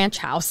long ranch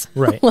house.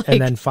 Right, like,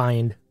 and then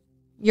find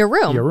your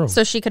room.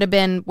 So she could have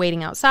been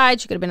waiting outside.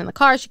 She could have been in the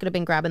car. She could have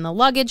been grabbing the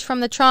luggage from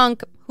the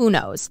trunk. Who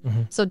knows?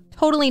 So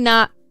totally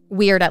not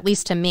weird, at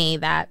least to me,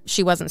 that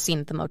she wasn't seen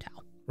at the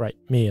motel. Right.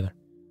 Me either.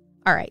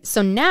 All right.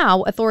 So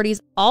now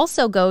authorities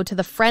also go to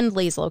the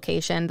Friendly's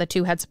location the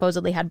two had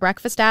supposedly had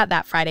breakfast at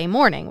that Friday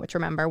morning, which,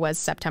 remember, was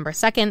September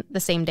 2nd, the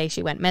same day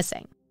she went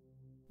missing.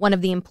 One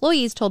of the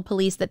employees told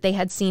police that they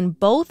had seen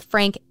both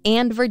Frank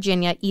and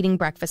Virginia eating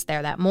breakfast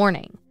there that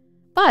morning.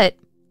 But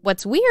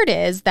what's weird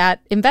is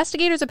that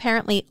investigators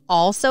apparently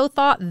also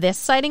thought this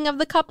sighting of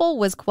the couple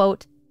was,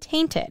 quote,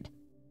 tainted.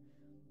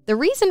 The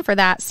reason for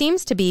that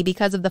seems to be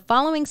because of the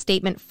following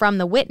statement from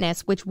the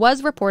witness, which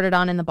was reported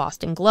on in the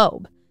Boston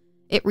Globe.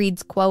 It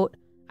reads, quote,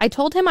 "I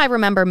told him I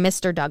remember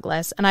Mr.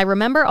 Douglas, and I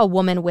remember a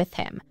woman with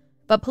him.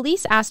 But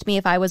police asked me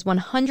if I was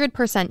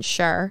 100%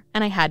 sure,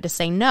 and I had to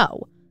say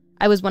no.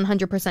 I was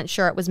 100%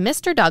 sure it was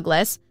Mr.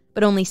 Douglas,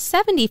 but only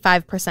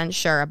 75%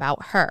 sure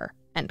about her,"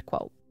 end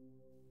quote.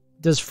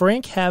 Does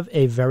Frank have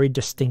a very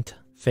distinct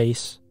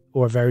face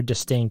or a very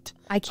distinct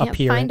appearance? I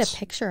can't find a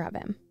picture of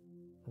him.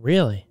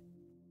 Really?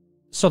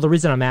 So the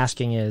reason I'm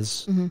asking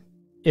is,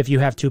 if you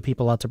have two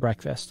people out to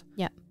breakfast,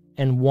 yep,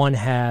 and one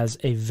has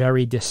a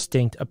very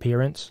distinct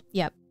appearance,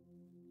 yep,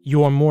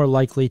 you are more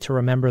likely to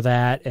remember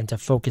that and to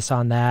focus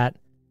on that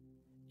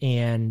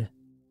and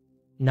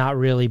not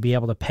really be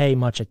able to pay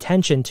much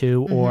attention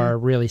to or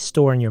really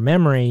store in your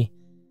memory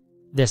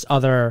this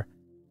other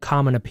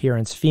common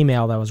appearance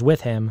female that was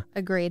with him.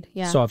 Agreed,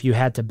 yeah. So if you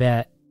had to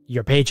bet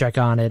your paycheck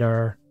on it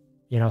or,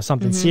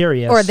 something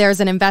serious. Or there's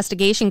an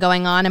investigation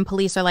going on and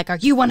police are like, are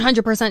you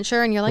 100%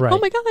 sure? And you're like, right. Oh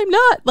my God, I'm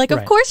not. Like, right.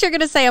 Of course you're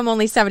going to say I'm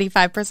only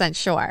 75%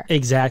 sure.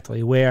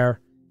 Exactly. Where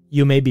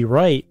you may be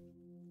right,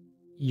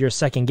 you're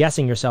second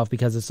guessing yourself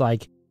because it's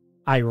like,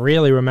 I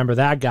really remember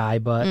that guy,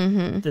 but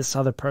this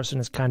other person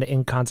is kind of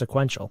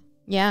inconsequential.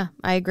 Yeah,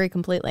 I agree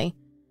completely.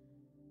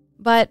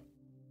 But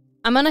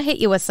I'm going to hit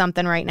you with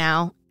something right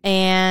now.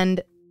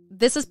 And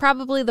this is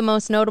probably the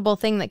most notable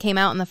thing that came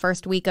out in the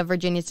first week of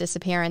Virginia's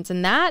disappearance.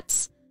 And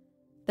that's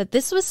that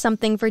this was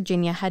something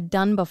Virginia had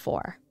done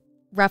before,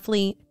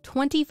 roughly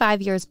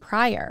 25 years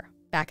prior,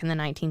 back in the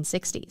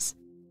 1960s.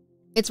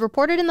 It's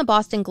reported in the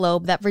Boston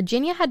Globe that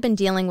Virginia had been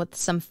dealing with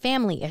some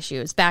family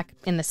issues back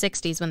in the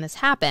 60s when this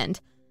happened,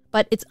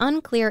 but it's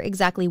unclear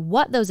exactly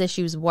what those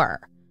issues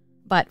were.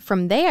 But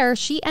from there,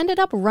 she ended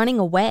up running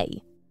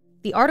away.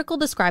 The article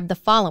described the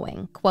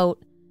following,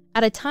 quote,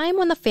 "At a time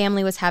when the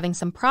family was having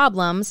some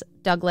problems,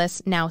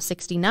 Douglas, now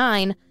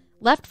 69,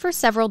 left for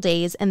several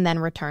days and then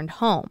returned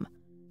home.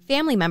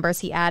 Family members,"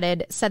 he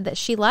added, said that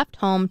she left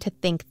home to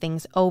think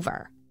things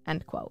over,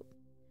 end quote.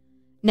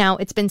 Now,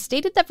 it's been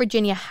stated that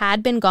Virginia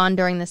had been gone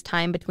during this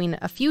time between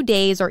a few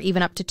days or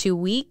even up to 2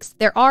 weeks.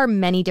 There are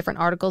many different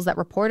articles that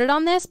reported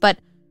on this, but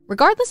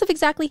regardless of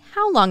exactly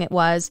how long it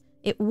was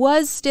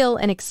still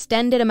an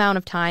extended amount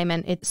of time,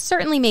 and it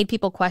certainly made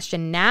people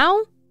question now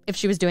if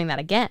she was doing that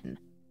again.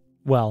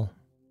 Well,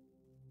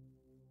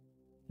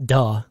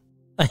 duh.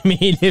 I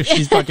mean, if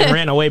she's fucking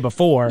ran away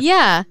before.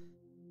 Yeah.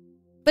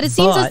 But it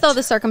seems as though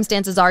the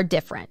circumstances are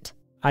different.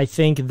 I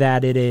think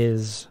that it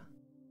is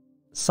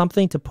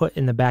something to put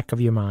in the back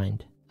of your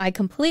mind. I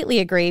completely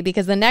agree,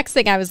 because the next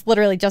thing I was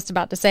literally just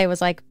about to say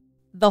was like,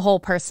 the whole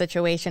purse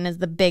situation is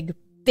the big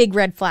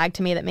red flag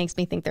to me that makes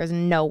me think there's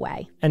no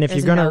way. And if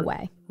you're gonna, no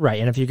way. Right,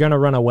 and if you're gonna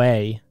run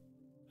away,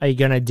 are you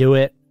gonna do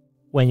it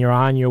when you're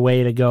on your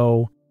way to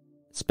go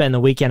spend the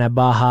weekend at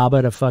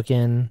Bahaba to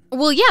fucking...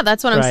 Well, yeah,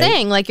 that's what I'm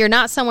saying. Like, you're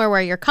not somewhere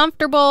where you're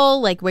comfortable,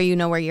 like where you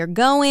know where you're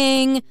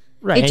going.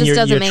 Right, it and just you're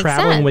doesn't make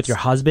traveling sense. with your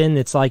husband.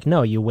 It's like,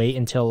 no, you wait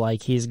until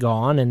like he's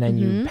gone and then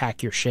you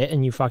pack your shit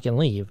and you fucking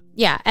leave.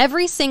 Yeah,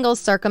 every single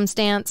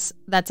circumstance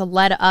that's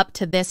led up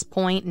to this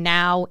point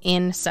now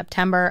in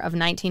September of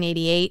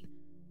 1988,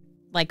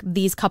 like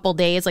these couple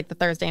days, like the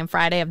Thursday and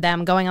Friday of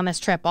them going on this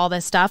trip, all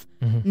this stuff,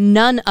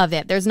 none of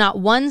it. There's not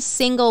one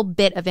single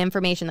bit of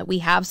information that we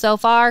have so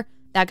far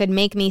that could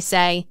make me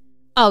say,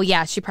 oh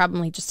yeah, she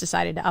probably just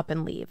decided to up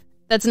and leave.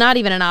 That's not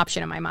even an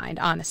option in my mind,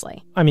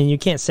 honestly. I mean, you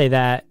can't say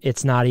that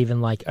it's not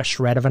even like a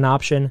shred of an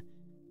option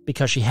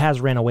because she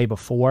has ran away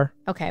before.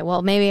 Okay,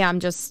 well, maybe I'm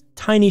just...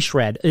 Tiny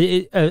shred.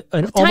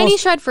 Tiny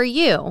shred for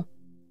you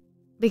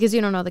because you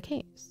don't know the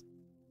case.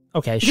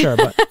 Okay, sure,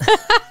 but...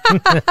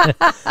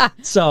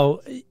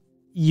 So,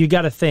 you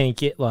got to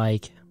think, it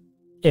like,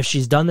 if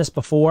she's done this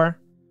before,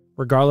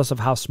 regardless of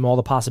how small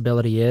the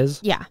possibility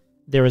is, yeah,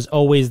 there is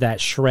always that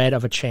shred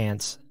of a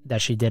chance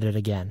that she did it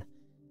again.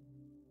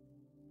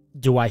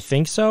 Do I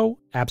think so?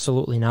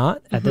 Absolutely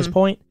not at this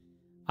point.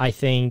 I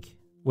think,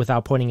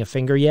 without pointing a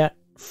finger yet,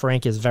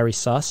 Frank is very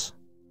sus.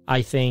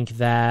 I think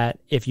that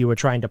if you were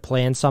trying to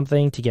plan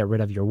something to get rid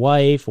of your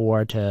wife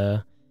or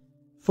to,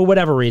 for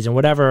whatever reason,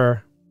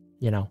 whatever,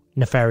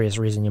 nefarious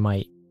reason you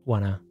might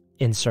want to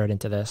insert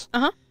into this,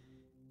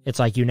 it's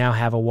like you now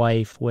have a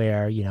wife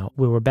where,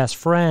 we were best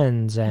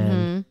friends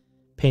and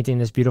painting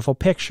this beautiful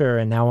picture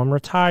and now I'm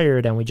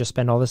retired and we just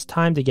spend all this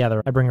time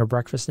together. I bring her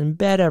breakfast in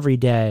bed every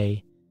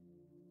day.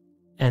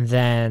 And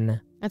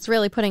then... That's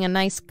really putting a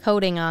nice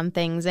coating on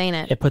things, ain't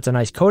it? It puts a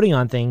nice coating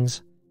on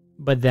things,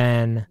 but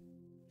then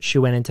she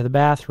went into the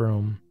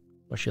bathroom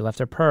where she left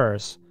her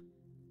purse.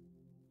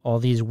 All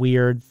these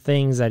weird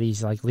things that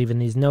he's like leaving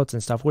these notes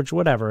and stuff, which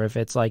whatever, if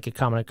it's like a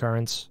common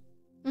occurrence,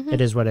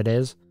 it is what it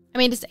is. I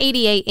mean, it's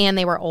 88 and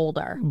they were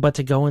older. But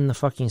to go in the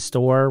fucking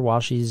store while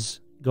she's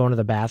going to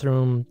the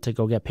bathroom to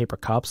go get paper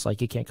cups,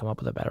 like you can't come up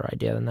with a better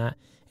idea than that.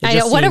 I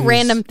know, what a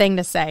random thing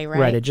to say, right?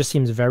 Right, it just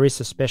seems very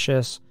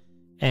suspicious.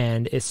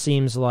 And it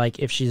seems like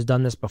if she's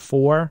done this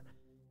before,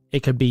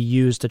 it could be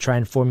used to try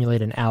and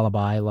formulate an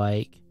alibi.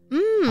 Like,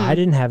 I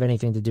didn't have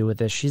anything to do with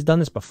this. She's done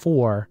this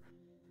before.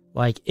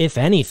 Like, if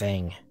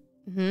anything,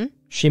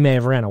 she may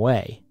have ran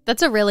away.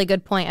 That's a really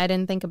good point. I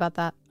didn't think about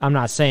that. I'm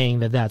not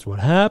saying that that's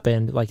what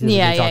happened. Like, this is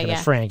me talking to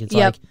Frank. It's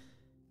like,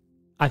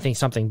 I think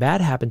something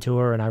bad happened to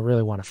her and I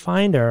really want to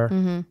find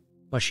her.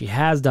 But she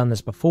has done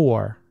this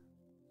before.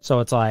 So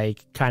it's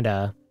like kind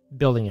of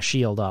building a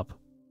shield up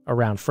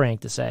around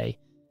Frank to say,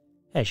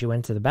 hey, she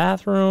went to the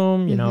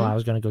bathroom, I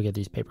was going to go get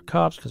these paper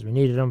cups because we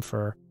needed them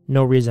for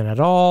no reason at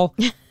all.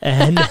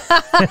 And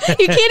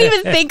you can't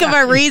even think of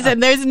a reason.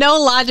 There's no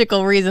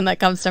logical reason that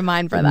comes to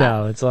mind for that.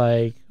 No, it's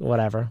like,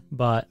 whatever.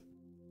 But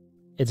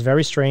it's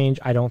very strange.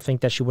 I don't think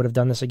that she would have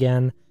done this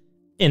again,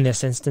 in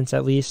this instance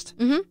at least.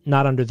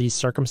 Not under these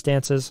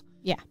circumstances.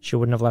 Yeah. She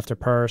wouldn't have left her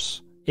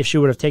purse. If she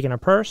would have taken her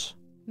purse,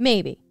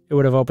 maybe. It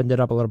would have opened it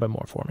up a little bit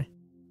more for me.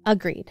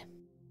 Agreed.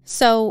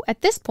 So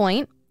at this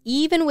point,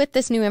 even with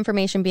this new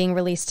information being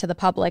released to the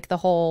public, the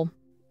whole,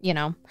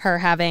 her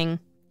having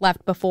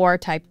left before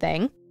type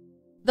thing,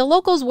 the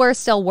locals were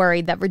still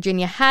worried that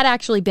Virginia had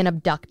actually been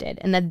abducted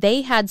and that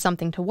they had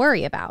something to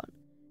worry about.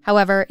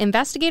 However,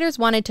 investigators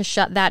wanted to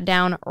shut that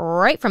down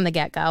right from the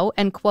get-go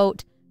and,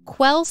 quote,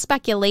 quell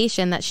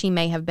speculation that she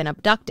may have been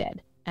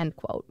abducted, end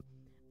quote.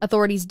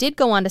 Authorities did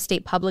go on to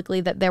state publicly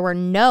that there were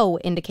no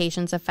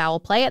indications of foul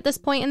play at this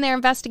point in their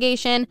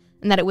investigation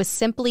and that it was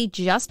simply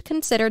just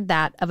considered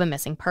that of a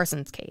missing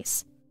persons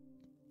case.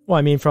 Well,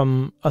 I mean,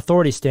 from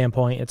authority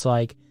standpoint, it's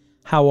like,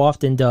 how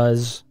often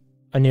does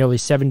a nearly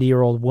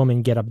 70-year-old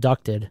woman get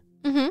abducted?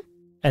 Mm-hmm.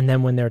 And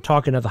then when they're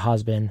talking to the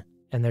husband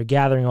and they're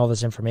gathering all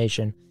this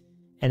information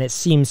and it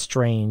seems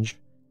strange,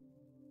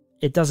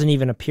 it doesn't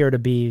even appear to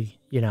be,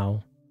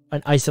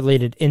 an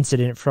isolated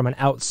incident from an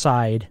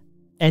outside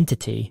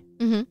entity.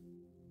 Mm-hmm.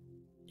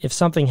 If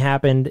something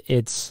happened,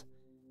 it's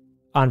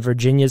on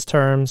Virginia's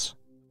terms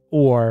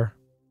or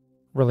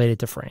related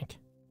to Frank.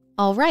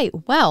 All right,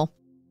 well,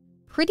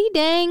 pretty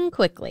dang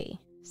quickly,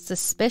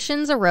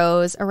 suspicions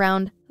arose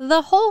around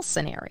the whole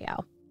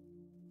scenario.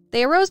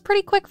 They arose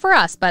pretty quick for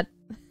us, but,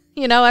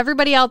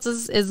 everybody else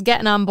is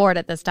getting on board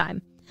at this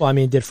time. Well, I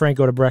mean, did Frank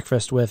go to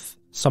breakfast with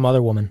some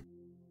other woman?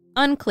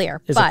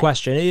 Unclear. Is a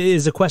question. It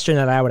is a question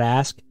that I would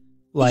ask.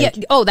 Like,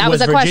 yeah, that was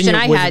a question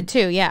I had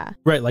too, yeah.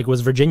 Right, like, was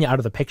Virginia out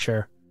of the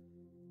picture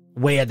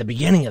way at the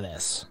beginning of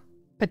this?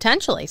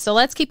 Potentially. So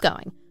let's keep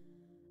going.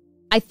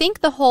 I think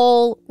the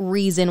whole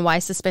reason why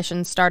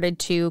suspicions started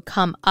to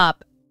come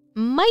up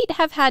might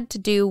have had to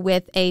do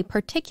with a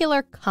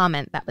particular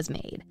comment that was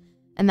made.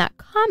 And that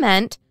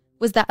comment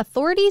was that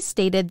authorities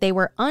stated they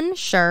were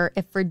unsure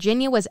if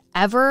Virginia was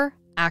ever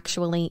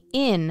actually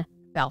in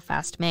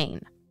Belfast,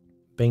 Maine.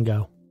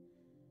 Bingo.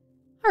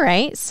 All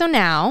right, so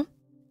now,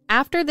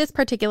 after this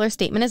particular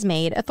statement is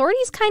made,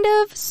 authorities kind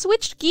of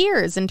switched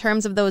gears in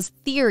terms of those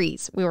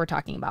theories we were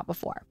talking about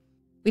before.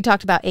 We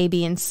talked about A,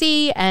 B, and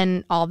C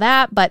and all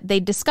that, but they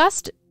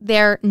discussed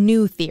their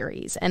new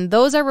theories, and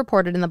those are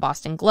reported in the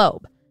Boston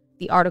Globe.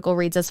 The article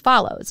reads as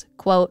follows,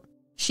 quote,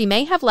 she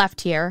may have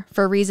left here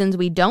for reasons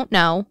we don't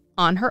know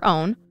on her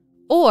own,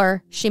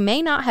 or she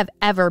may not have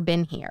ever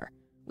been here.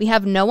 We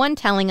have no one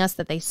telling us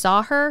that they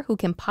saw her who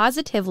can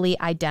positively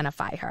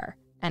identify her,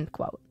 end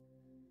quote.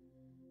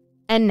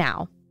 And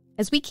now,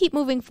 as we keep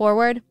moving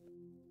forward,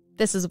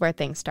 this is where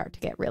things start to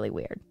get really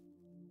weird.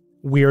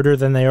 Weirder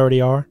than they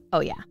already are? Oh,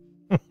 yeah.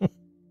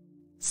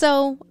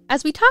 So,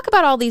 as we talk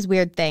about all these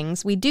weird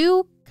things, we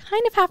do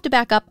kind of have to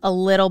back up a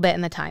little bit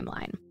in the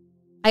timeline.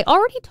 I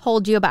already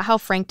told you about how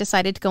Frank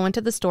decided to go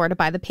into the store to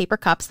buy the paper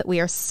cups that we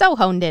are so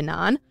honed in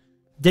on.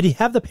 Did he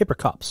have the paper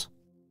cups?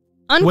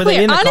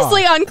 Unclear.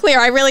 Honestly, unclear.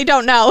 I really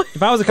don't know.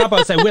 If I was a cop, I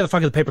would say, where the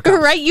fuck are the paper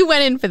cups? Right, you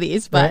went in for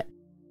these, but right.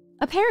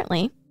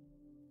 Apparently,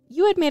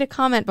 you had made a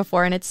comment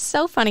before, and it's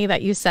so funny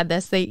that you said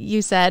this, that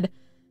you said,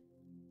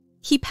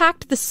 he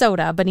packed the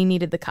soda, but he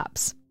needed the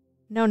cups.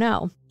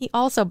 No. He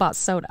also bought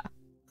soda.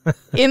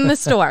 In the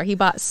store. He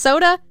bought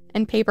soda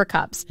and paper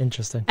cups.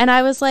 Interesting. And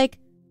I was like,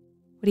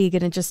 what are you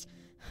going to just...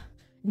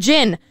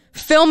 Jin,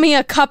 fill me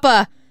a cup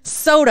of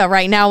soda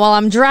right now while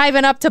I'm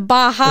driving up to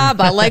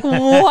Bahaba. Like,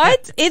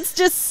 what? It's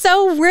just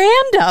so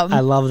random. I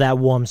love that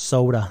warm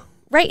soda.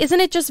 Right? Isn't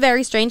it just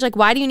very strange? Like,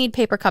 why do you need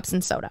paper cups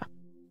and soda?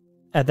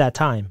 At that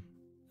time.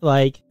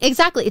 Like...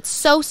 Exactly. It's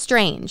so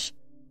strange.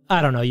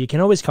 I don't know. You can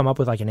always come up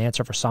with, like, an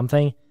answer for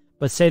something.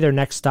 But say their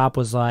next stop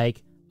was,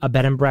 like, a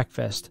bed and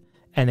breakfast.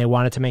 And they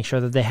wanted to make sure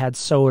that they had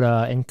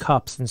soda and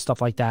cups and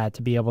stuff like that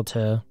to be able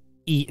to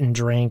eat and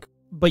drink.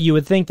 But you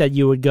would think that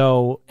you would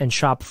go and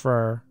shop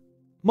for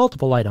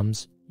multiple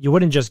items. You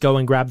wouldn't just go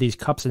and grab these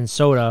cups and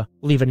soda,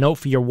 leave a note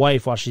for your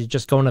wife while she's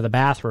just going to the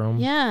bathroom.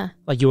 Yeah.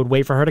 Like, you would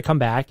wait for her to come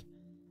back,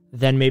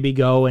 then maybe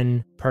go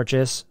and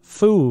purchase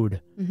food,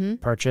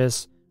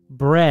 purchase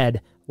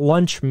bread,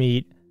 lunch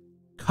meat,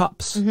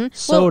 cups,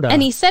 soda. Well,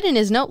 and he said in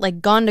his note,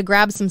 like, gone to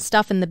grab some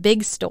stuff in the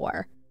big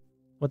store.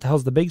 What the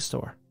hell's the big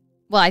store?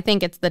 Well, I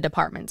think it's the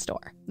department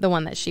store, the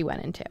one that she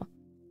went into.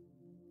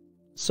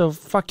 So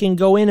fucking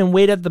go in and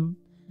wait at the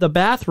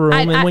bathroom,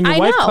 and when your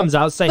wife comes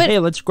out, say, hey,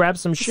 let's grab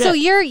some shit. So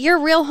you're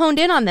real honed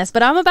in on this,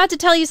 but I'm about to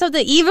tell you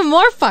something even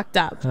more fucked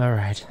up. All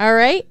right. All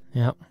right?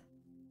 Yep.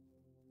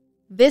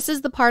 This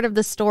is the part of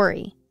the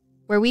story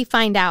where we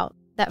find out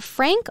that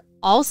Frank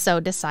also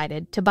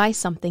decided to buy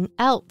something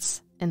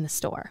else in the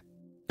store.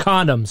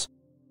 Condoms.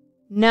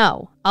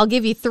 No. I'll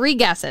give you 3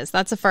 guesses.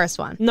 That's the first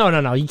one.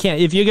 No. You can't.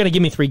 If you're going to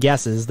give me 3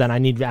 guesses, then I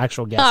need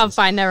actual guesses. Oh,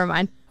 fine. Never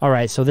mind. All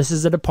right. So this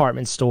is a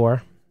department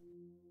store.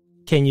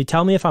 Can you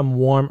tell me if I'm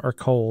warm or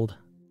cold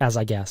as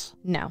I guess?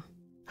 No.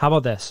 How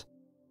about this?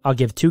 I'll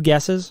give 2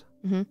 guesses.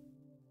 Mm-hmm.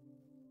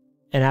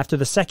 And after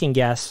the second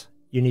guess,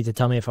 you need to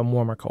tell me if I'm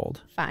warm or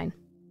cold. Fine.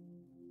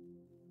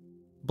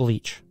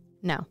 Bleach.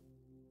 No.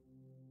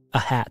 A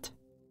hat.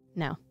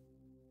 No.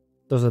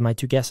 Those are my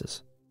 2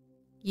 guesses.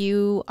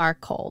 You are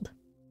cold.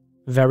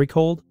 Very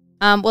cold?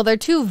 Well, they're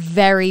 2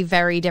 very,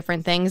 very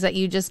different things that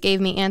you just gave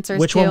me answers to.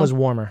 Which one was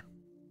warmer?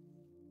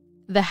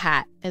 The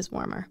hat is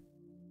warmer.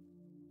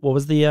 What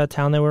was the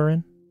town they were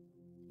in?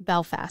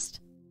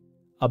 Belfast.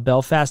 A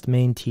Belfast,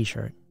 Maine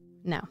t-shirt.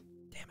 No.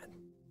 Damn it.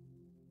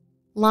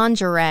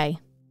 Lingerie.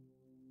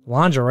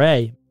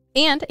 Lingerie?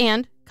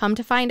 And come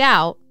to find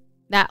out,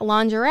 that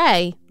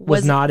lingerie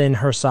was not in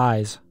her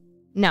size.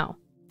 No.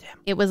 Damn.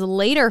 It was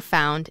later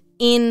found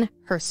in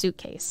her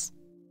suitcase.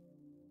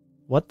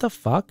 What the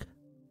fuck?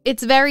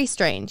 It's very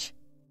strange,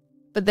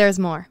 but there's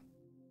more.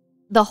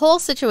 The whole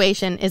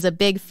situation is a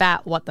big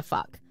fat what the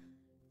fuck.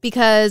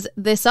 Because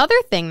this other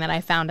thing that I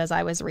found as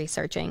I was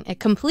researching, it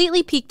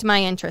completely piqued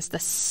my interest the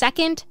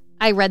second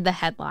I read the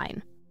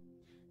headline.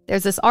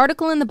 There's this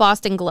article in the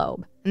Boston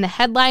Globe, and the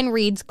headline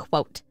reads,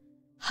 quote,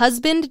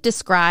 "Husband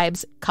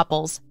describes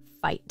couple's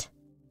fight,"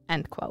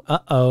 end quote.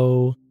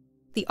 Uh-oh.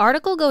 The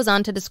article goes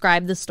on to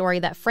describe the story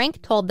that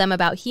Frank told them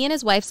about he and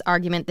his wife's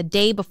argument the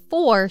day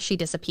before she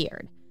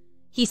disappeared.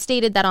 He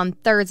stated that on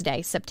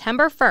Thursday,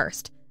 September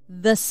 1st,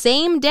 the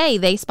same day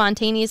they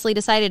spontaneously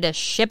decided to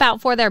ship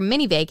out for their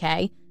mini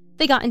vacay,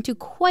 they got into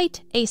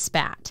quite a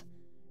spat.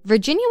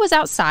 Virginia was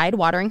outside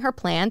watering her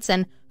plants,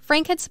 and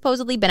Frank had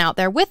supposedly been out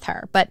there with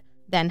her, but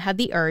then had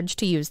the urge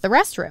to use the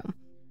restroom.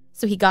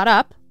 So he got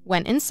up,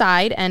 went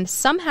inside, and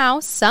somehow,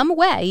 some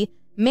way,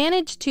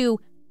 managed to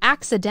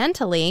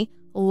accidentally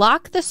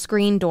lock the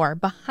screen door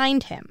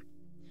behind him.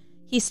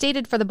 He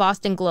stated for the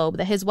Boston Globe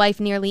that his wife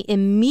nearly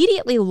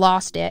immediately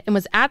lost it and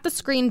was at the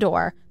screen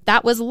door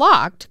that was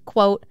locked,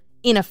 quote,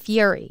 in a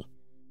fury.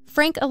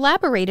 Frank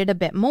elaborated a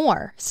bit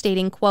more,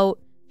 stating,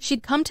 quote,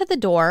 "She'd come to the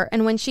door,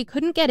 and when she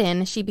couldn't get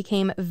in, she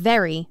became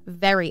very,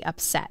 very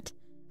upset.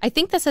 I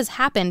think this has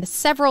happened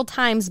several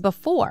times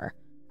before.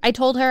 I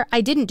told her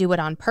I didn't do it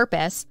on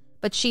purpose,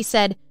 but she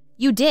said,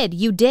 'You did,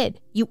 you did.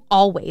 You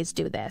always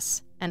do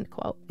this,'" end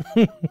quote.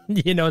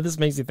 You know what this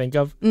makes me think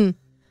of?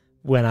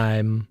 When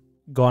I'm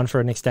gone for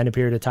an extended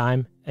period of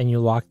time, and you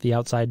lock the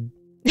outside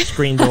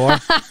screen door,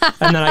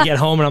 and then I get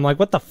home, and I'm like,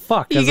 what the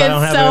fuck? You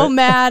get so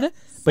mad.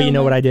 But you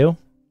know what I do?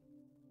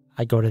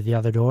 I go to the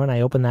other door and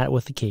I open that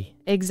with the key.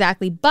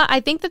 Exactly. But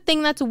I think the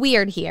thing that's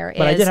weird here is...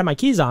 But I did have my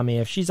keys on me.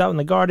 If she's out in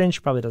the garden, she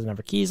probably doesn't have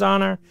her keys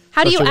on her.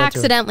 How do you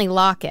accidentally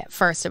lock it,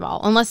 first of all?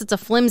 Unless it's a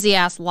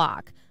flimsy-ass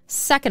lock.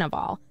 Second of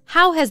all,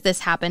 how has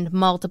this happened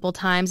multiple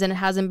times and it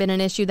hasn't been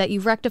an issue that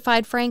you've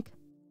rectified, Frank?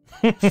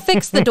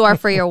 Fix the door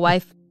for your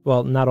wife.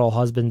 Well, not all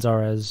husbands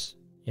are as,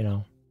 you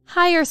know...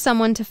 Hire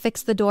someone to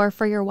fix the door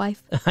for your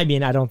wife. I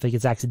mean, I don't think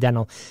it's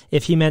accidental.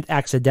 If he meant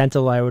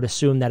accidental, I would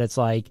assume that it's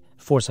like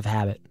force of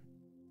habit.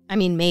 I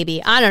mean,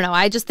 maybe. I don't know.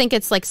 I just think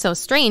it's like so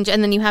strange.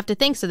 And then you have to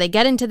think, so they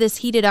get into this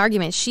heated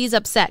argument. She's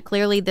upset.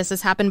 Clearly, this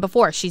has happened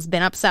before. She's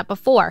been upset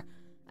before.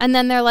 And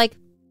then they're like,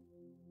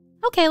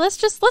 okay, let's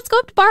go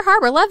up to Bar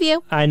Harbor. Love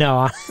you. I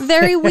know.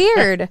 Very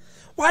weird.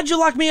 Why'd you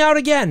lock me out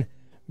again?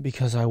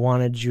 Because I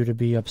wanted you to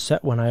be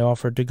upset when I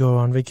offered to go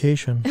on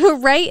vacation.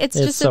 Right? It's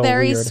just so a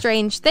very weird.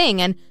 strange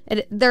thing. And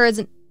there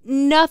is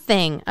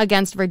nothing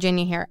against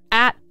Virginia here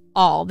at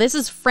all. This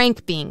is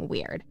Frank being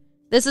weird.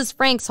 This is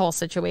Frank's whole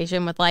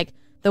situation with like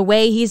the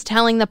way he's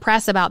telling the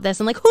press about this.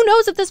 And like, who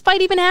knows if this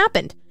fight even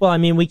happened? Well, I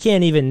mean,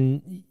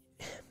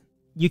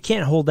 you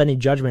can't hold any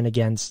judgment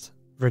against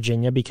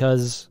Virginia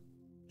because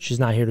she's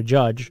not here to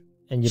judge.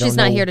 And she's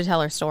not here to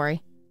tell her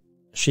story.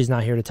 She's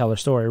not here to tell her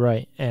story,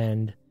 right?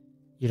 And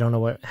you don't know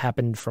what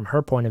happened from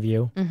her point of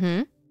view.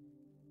 Mm-hmm.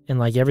 And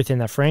like everything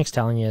that Frank's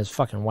telling you is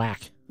fucking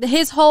whack.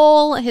 His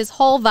whole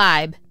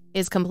vibe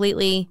is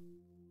completely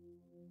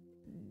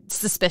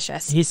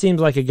suspicious. He seems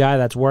like a guy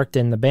that's worked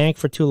in the bank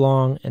for too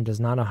long and does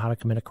not know how to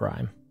commit a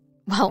crime.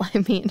 Well,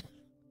 I mean...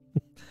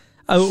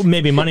 Oh,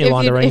 maybe money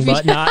laundering,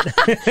 but not...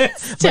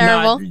 It's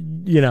terrible. But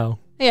not, you know.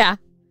 Yeah.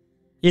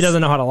 He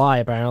doesn't know how to lie,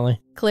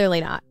 apparently.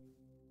 Clearly not.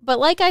 But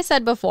like I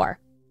said before,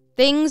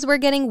 things were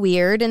getting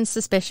weird and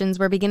suspicions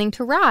were beginning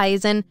to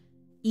rise, and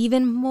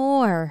even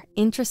more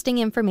interesting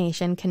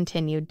information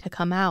continued to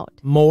come out.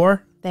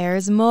 More?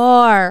 There's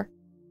more.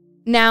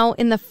 Now,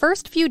 in the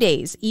first few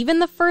days, even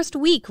the first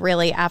week,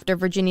 really, after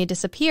Virginia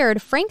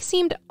disappeared, Frank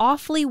seemed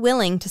awfully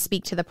willing to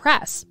speak to the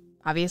press.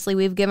 Obviously,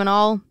 we've given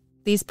all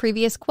these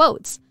previous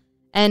quotes.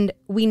 And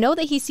we know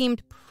that he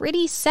seemed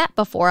pretty set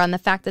before on the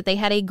fact that they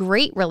had a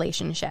great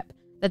relationship,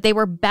 that they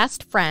were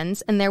best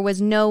friends, and there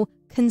was no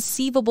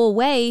conceivable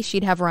way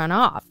she'd have run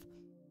off.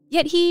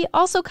 Yet he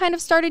also kind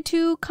of started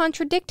to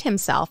contradict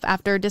himself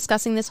after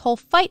discussing this whole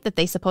fight that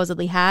they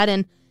supposedly had,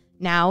 and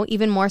now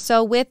even more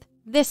so with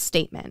this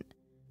statement.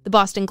 The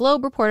Boston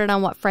Globe reported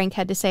on what Frank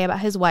had to say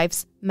about his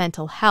wife's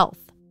mental health.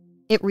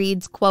 It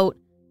reads, quote,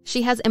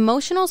 "She has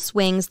emotional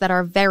swings that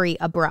are very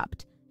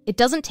abrupt. It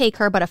doesn't take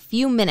her but a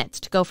few minutes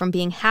to go from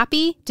being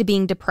happy to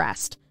being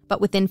depressed,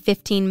 but within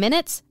 15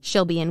 minutes,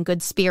 she'll be in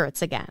good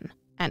spirits again,"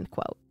 end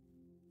quote.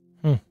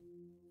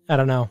 I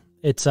don't know.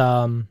 It's,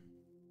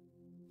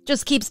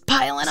 just keeps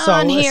piling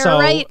on here,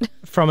 right?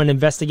 From an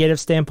investigative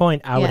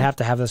standpoint, I would have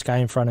to have this guy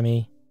in front of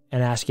me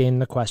and asking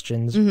the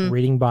questions,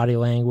 reading body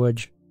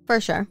language.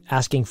 For sure.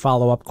 Asking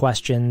follow-up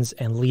questions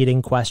and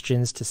leading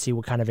questions to see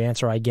what kind of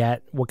answer I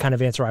get, what kind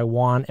of answer I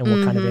want, and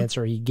what kind of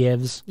answer he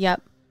gives.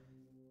 Yep.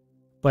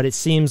 But it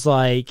seems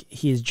like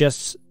he's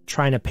just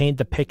trying to paint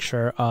the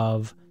picture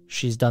of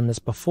she's done this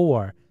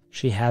before.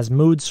 She has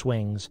mood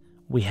swings.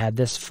 we had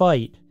this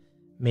fight.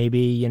 Maybe,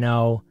 you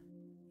know,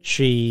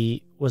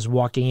 she was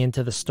walking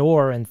into the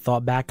store and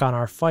thought back on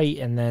our fight,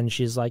 and then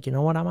she's like, you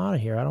know what, I'm out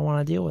of here. I don't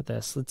want to deal with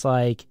this. It's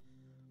like,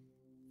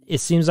 it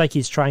seems like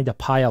he's trying to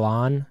pile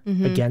on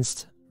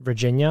against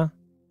Virginia,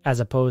 as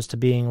opposed to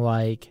being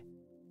like,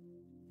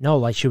 no,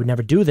 like she would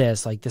never do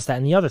this, like this, that,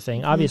 and the other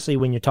thing. Obviously,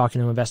 when you're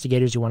talking to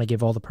investigators, you want to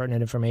give all the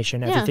pertinent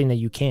information, everything that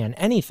you can,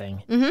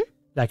 anything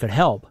that could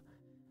help.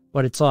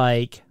 But it's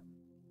like,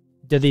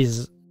 do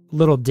these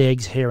little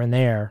digs here and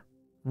there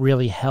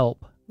really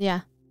help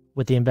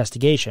with the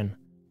investigation?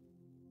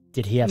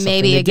 Did he have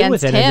something to do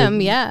with it?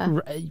 Maybe against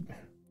him,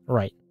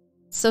 Right.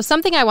 So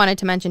something I wanted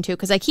to mention too,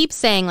 because I keep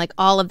saying like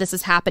all of this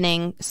is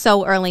happening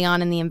so early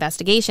on in the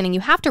investigation, and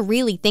you have to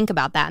really think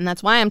about that. And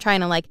that's why I'm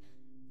trying to like,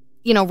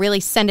 you know, really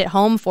send it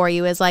home for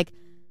you, is like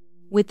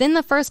within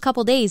the first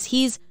couple days,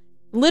 he's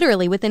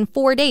literally within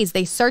 4 days,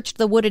 they searched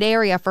the wooded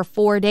area for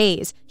 4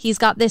 days. He's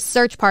got this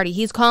search party.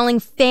 He's calling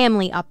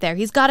family up there.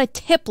 He's got a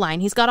tip line.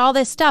 He's got all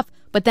this stuff.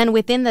 But then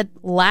within the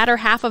latter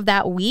half of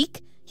that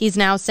week, he's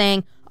now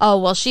saying, oh,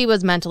 well, she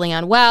was mentally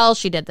unwell.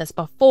 She did this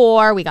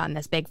before. We got in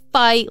this big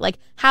fight. Like,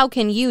 how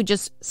can you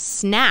just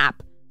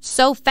snap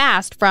so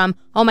fast from,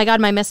 oh my God,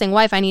 my missing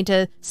wife, I need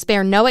to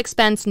spare no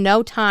expense,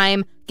 no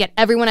time, get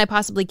everyone I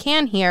possibly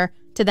can here,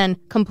 to then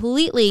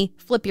completely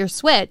flip your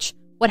switch?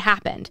 What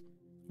happened?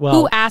 Well,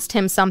 who asked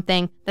him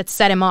something that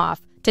set him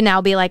off to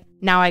now be like,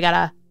 now I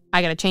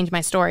gotta change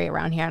my story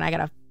around here and I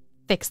gotta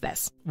fix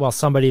this? Well,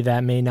 somebody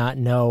that may not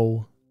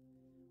know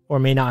or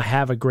may not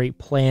have a great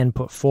plan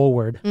put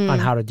forward on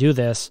how to do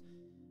this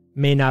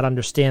may not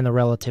understand the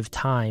relative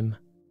time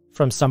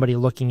from somebody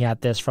looking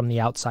at this from the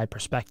outside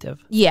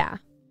perspective. Yeah.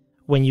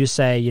 When you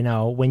say, you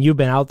know, when you've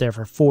been out there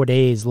for 4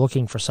 days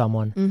looking for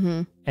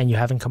someone and you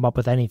haven't come up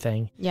with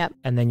anything,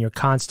 and then you're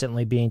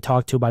constantly being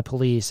talked to by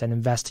police and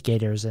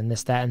investigators and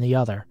this, that, and the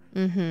other,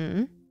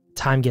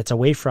 time gets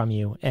away from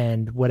you,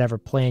 and whatever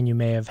plan you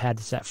may have had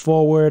to set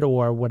forward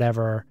or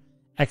whatever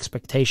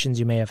expectations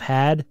you may have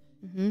had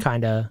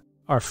kind of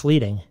are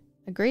fleeting.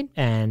 Agreed.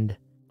 And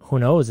who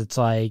knows, it's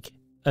like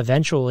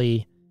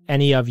eventually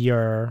any of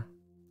your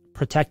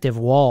protective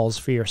walls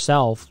for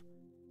yourself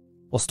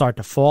will start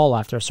to fall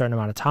after a certain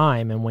amount of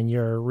time. And when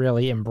you're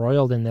really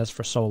embroiled in this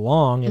for so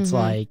long, it's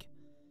like,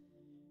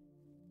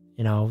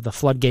 you know, the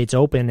floodgates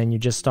open and you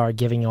just start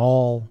giving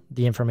all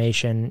the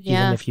information,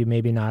 even if you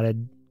maybe not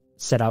had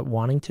set out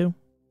wanting to.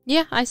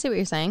 Yeah, I see what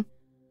you're saying.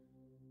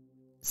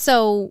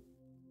 So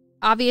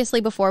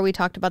obviously before we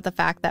talked about the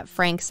fact that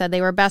Frank said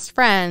they were best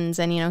friends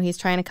and, you know, he's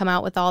trying to come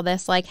out with all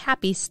this like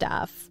happy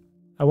stuff.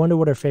 I wonder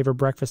what her favorite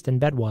breakfast in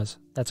bed was.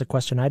 That's a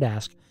question I'd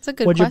ask. It's a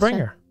good What'd question. you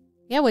bring her?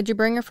 Yeah, what'd you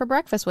bring her for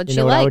breakfast? What'd you she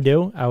know what like? I would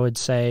do? I would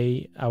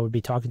say, I would be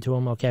talking to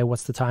him. Okay,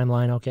 what's the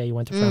timeline? Okay, you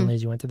went to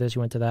Friendly's, you went to this, you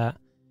went to that.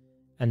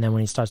 And then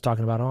when he starts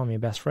talking about, oh, I'm your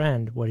best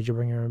friend, what did you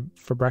bring her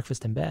for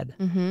breakfast in bed?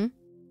 Well,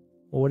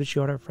 what did she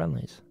order at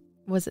Friendly's?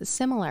 Was it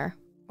similar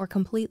or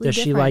completely different?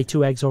 Does she like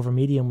 2 eggs over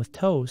medium with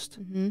toast?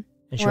 And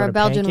she or a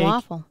Belgian pancake?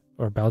 Waffle.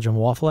 Or a Belgian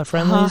waffle at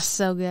Friendly's? Oh,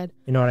 so good.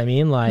 You know what I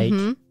mean? Like,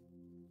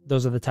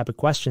 those are the type of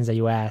questions that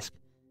you ask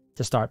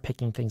to start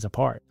picking things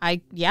apart.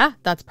 Yeah,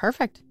 that's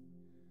perfect.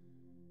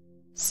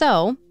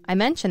 So, I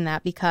mention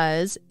that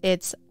because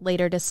it's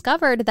later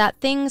discovered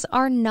that things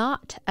are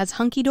not as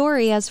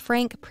hunky-dory as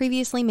Frank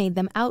previously made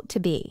them out to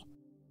be.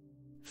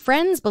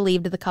 Friends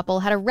believed the couple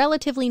had a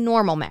relatively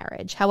normal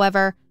marriage.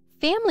 However,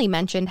 family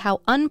mentioned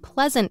how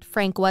unpleasant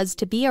Frank was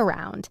to be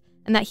around,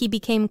 and that he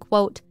became,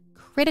 quote,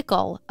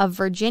 critical of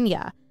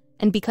Virginia,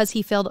 and because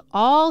he filled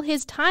all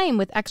his time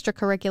with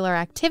extracurricular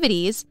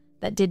activities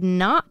that did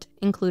not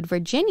include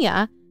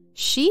Virginia,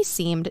 she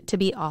seemed to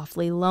be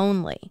awfully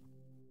lonely.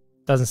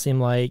 Doesn't seem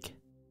like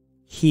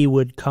he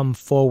would come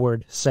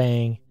forward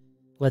saying,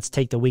 let's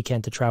take the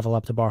weekend to travel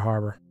up to Bar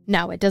Harbor.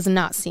 No, it does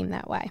not seem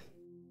that way.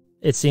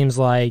 It seems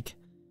like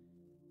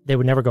they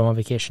would never go on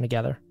vacation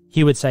together.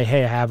 He would say,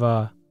 hey, I have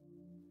a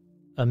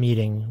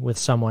meeting with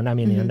someone. I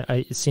mean,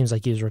 it seems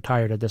like he was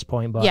retired at this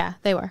point, but... Yeah,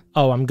 they were.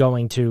 Oh, I'm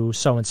going to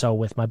so-and-so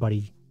with my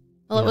buddy.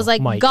 Well, it was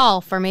like Mike.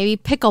 Golf or maybe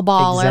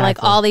pickleball or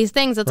like all these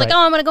things. It's like, oh,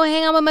 I'm going to go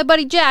hang out with my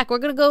buddy Jack. We're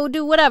going to go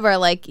do whatever.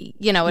 Like,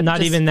 you know.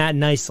 Not even that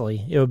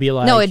nicely. It would be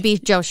like. No, it'd be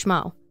Joe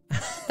Schmo.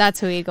 That's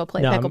who he'd go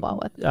play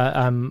pickleball with.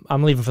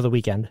 I'm leaving for the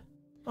weekend.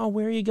 Oh,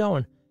 where are you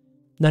going?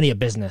 None of your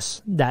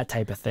business. That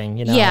type of thing,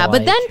 you know. Yeah,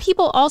 but then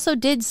people also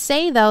did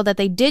say, though, that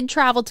they did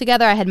travel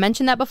together. I had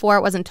mentioned that before.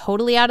 It wasn't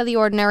totally out of the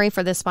ordinary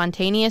for this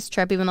spontaneous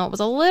trip, even though it was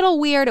a little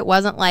weird. It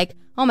wasn't like,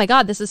 oh my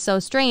God, this is so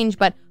strange.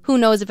 But who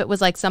knows if it was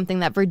like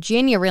something that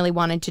Virginia really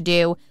wanted to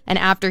do. And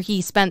after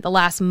he spent the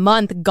last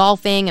month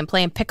golfing and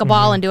playing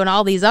pickleball and doing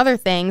all these other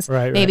things,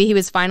 maybe he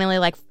was finally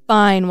like,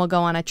 fine, we'll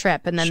go on a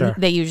trip. And then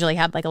they usually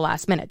had like a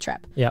last minute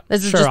trip. Yeah,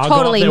 this is just totally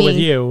I'll go up there me. with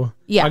you.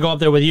 Yeah, I'll go up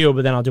there with you,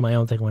 but then I'll do my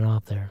own thing when I'm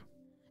up there.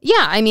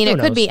 Yeah, I mean, it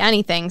could be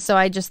anything. So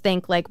I just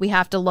think, like, we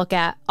have to look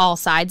at all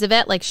sides of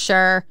it. Like,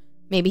 sure,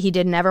 maybe he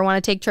didn't ever want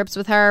to take trips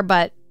with her,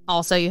 but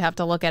also you have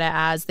to look at it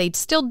as they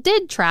still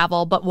did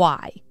travel, but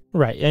why?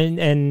 Right,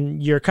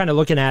 and you're kind of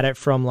looking at it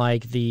from,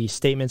 like, the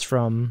statements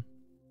from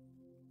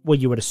what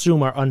you would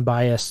assume are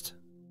unbiased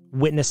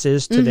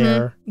witnesses to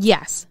their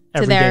yes,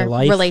 to everyday their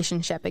life.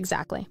 relationship,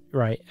 exactly.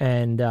 Right.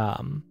 And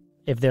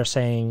if they're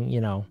saying,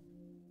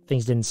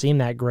 things didn't seem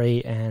that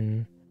great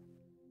and,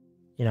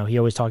 he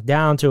always talked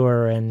down to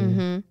her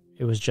and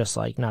it was just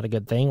like not a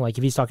good thing. Like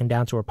if he's talking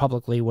down to her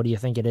publicly, what do you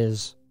think it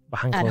is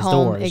behind At closed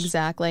home, doors?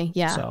 exactly.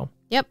 Yeah. So.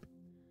 Yep.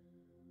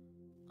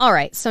 All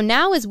right. So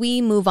now as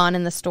we move on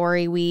in the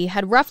story, we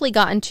had roughly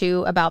gotten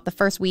to about the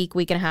first week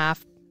and a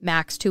half,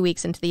 max 2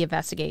 weeks into the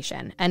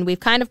investigation. And we've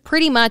kind of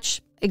pretty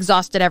much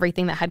exhausted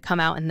everything that had come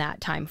out in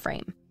that time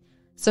frame.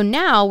 So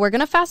now we're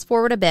going to fast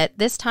forward a bit,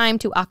 this time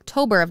to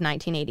October of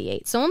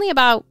 1988. So only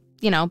about,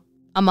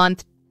 a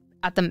month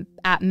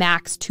at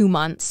max 2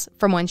 months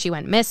from when she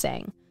went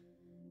missing.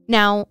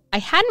 Now, I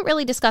hadn't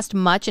really discussed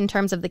much in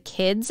terms of the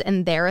kids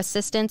and their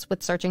assistance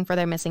with searching for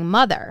their missing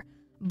mother.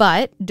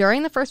 But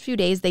during the first few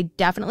days, they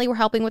definitely were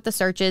helping with the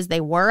searches. They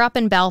were up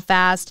in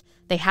Belfast.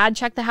 They had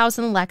checked the house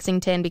in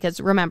Lexington because,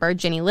 remember,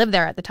 Ginny lived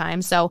there at the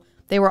time. So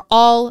they were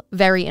all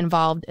very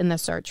involved in the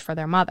search for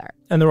their mother.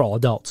 And they're all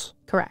adults.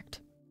 Correct.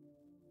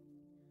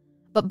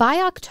 But by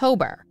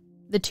October,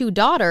 the two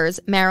daughters,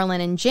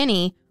 Marilyn and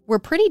Ginny, were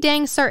pretty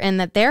dang certain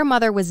that their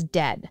mother was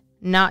dead,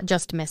 not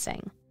just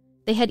missing.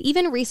 They had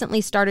even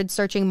recently started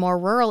searching more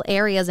rural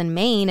areas in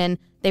Maine, and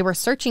they were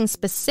searching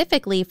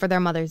specifically for their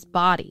mother's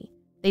body.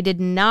 They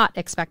did not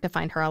expect to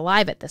find her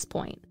alive at this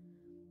point.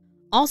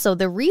 Also,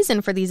 the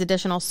reason for these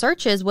additional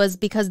searches was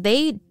because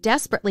they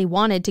desperately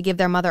wanted to give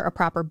their mother a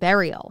proper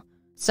burial.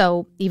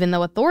 So, even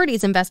though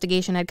authorities'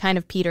 investigation had kind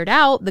of petered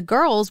out, the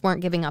girls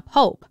weren't giving up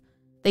hope.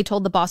 They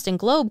told the Boston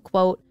Globe,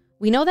 quote,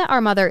 "We know that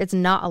our mother is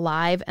not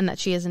alive and that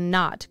she is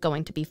not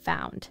going to be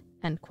found,"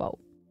 end quote.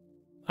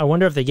 I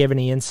wonder if they gave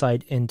any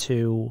insight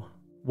into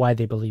why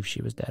they believe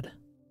she was dead.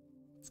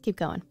 Let's keep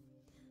going.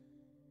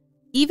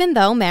 Even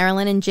though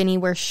Marilyn and Ginny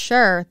were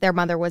sure their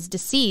mother was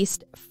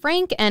deceased,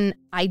 Frank and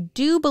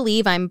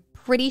I'm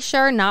pretty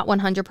sure, not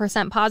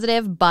 100%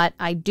 positive, but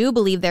I do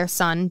believe their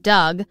son,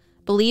 Doug,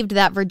 believed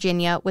that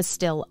Virginia was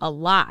still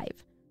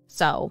alive.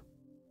 So,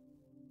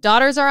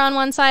 daughters are on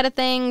one side of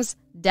things,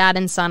 dad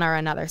and son are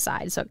another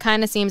side. So it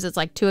kind of seems it's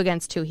like 2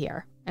 against 2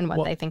 here and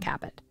what they think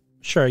happened.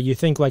 Sure, you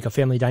think like a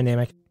family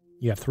dynamic.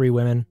 You have 3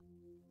 women,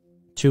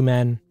 2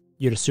 men.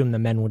 You'd assume the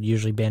men would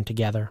usually band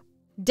together.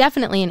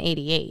 Definitely in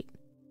 88.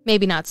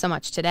 Maybe not so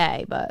much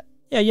today, but...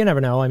 Yeah, you never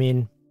know. I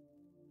mean,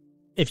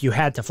 if you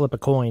had to flip a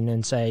coin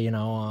and say,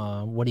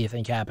 what do you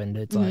think happened?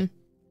 It's like,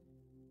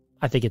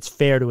 I think it's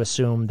fair to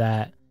assume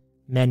that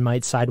men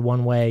might side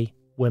one way,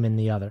 women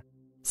the other.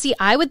 See,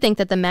 I would think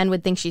that the men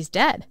would think she's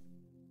dead.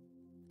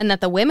 And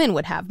that the women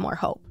would have more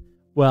hope.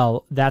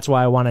 Well, that's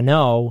why I want to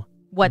know,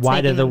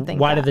 why do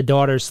the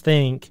daughters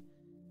think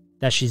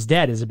that she's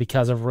dead? Is it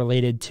because of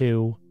related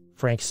to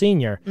Frank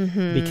Sr.?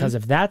 Because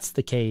if that's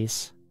the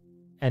case,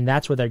 and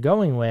that's what they're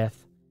going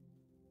with,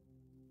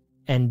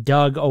 and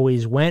Doug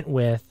always went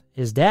with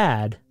his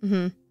dad,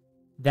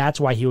 that's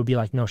why he would be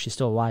like, no, she's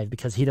still alive,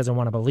 because he doesn't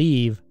want to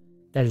believe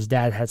that his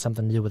dad had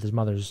something to do with his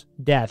mother's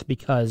death,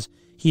 because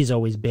he's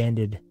always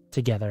banded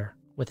together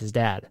with his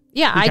dad.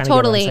 Yeah, I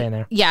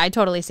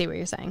totally see what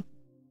you're saying.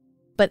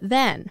 But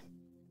then,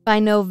 by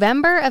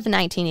November of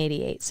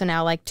 1988, so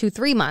now like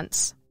 2-3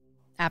 months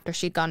after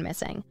she'd gone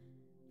missing,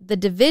 the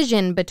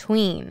division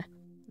between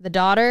the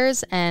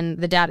daughters and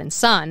the dad and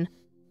son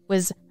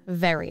was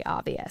very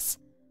obvious.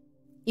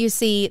 You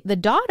see, the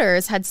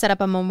daughters had set up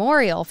a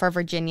memorial for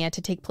Virginia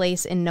to take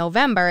place in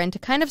November and to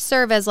kind of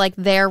serve as like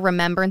their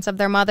remembrance of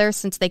their mother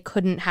since they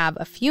couldn't have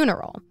a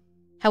funeral.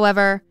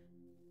 However,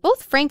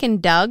 both Frank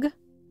and Doug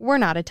were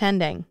not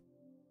attending.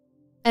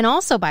 And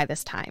also by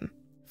this time,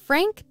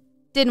 Frank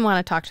didn't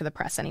want to talk to the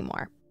press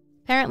anymore.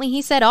 Apparently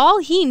he said all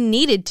he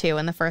needed to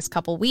in the first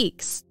couple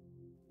weeks.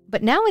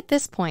 But now at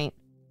this point,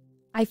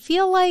 I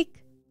feel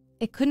like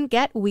it couldn't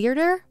get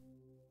weirder,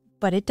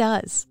 but it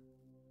does.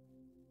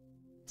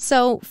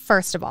 So,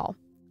 first of all,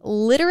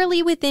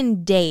 literally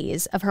within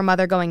days of her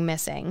mother going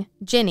missing,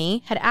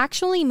 Ginny had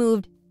actually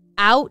moved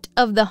out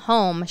of the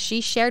home she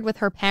shared with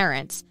her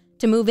parents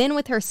to move in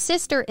with her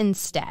sister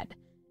instead.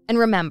 And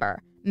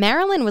remember,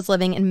 Marilyn was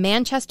living in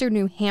Manchester,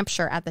 New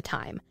Hampshire at the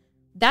time.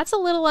 That's a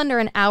little under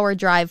an hour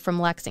drive from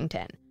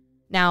Lexington.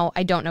 Now,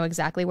 I don't know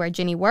exactly where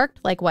Ginny worked,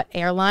 like what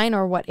airline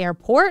or what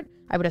airport.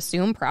 I would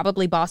assume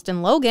probably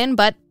Boston Logan,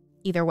 but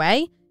either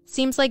way,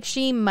 seems like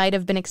she might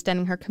have been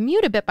extending her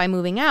commute a bit by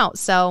moving out,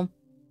 so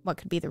what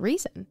could be the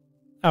reason?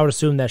 I would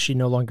assume that she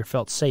no longer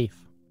felt safe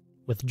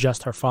with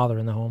just her father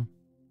in the home.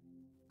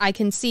 I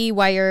can see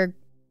why you're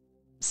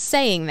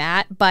saying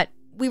that, but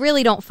we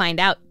really don't find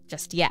out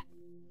just yet.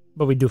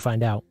 But we do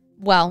find out.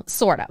 Well,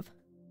 sort of.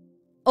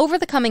 Over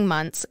the coming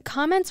months,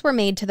 comments were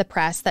made to the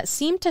press that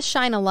seemed to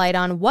shine a light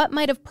on what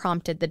might have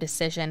prompted the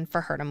decision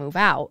for her to move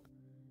out.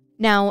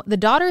 Now, the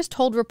daughters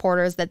told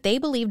reporters that they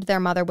believed their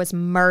mother was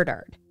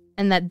murdered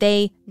and that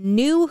they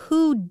knew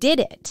who did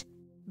it,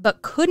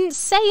 but couldn't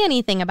say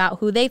anything about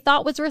who they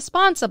thought was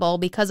responsible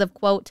because of,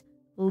 quote,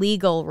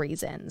 legal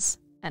reasons,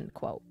 end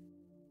quote.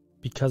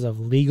 Because of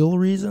legal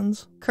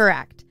reasons?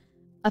 Correct.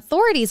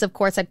 Authorities, of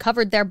course, had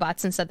covered their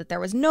butts and said that there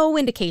was no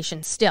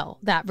indication still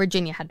that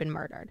Virginia had been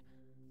murdered.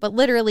 But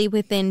literally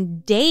within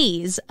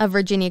days of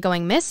Virginia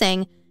going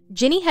missing,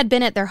 Ginny had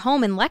been at their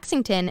home in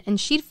Lexington and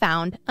she'd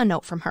found a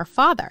note from her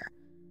father.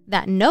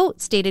 That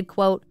note stated,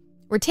 quote,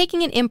 "We're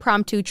taking an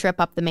impromptu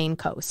trip up the Maine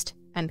coast,"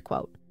 end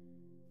quote.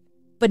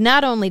 But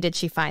not only did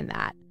she find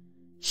that,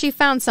 she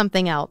found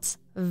something else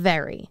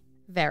very,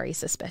 very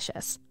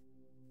suspicious.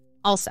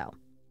 Also,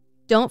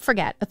 don't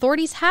forget,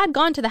 authorities had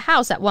gone to the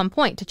house at one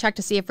point to check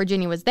to see if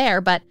Virginia was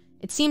there, but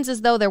it seems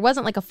as though there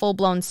wasn't like a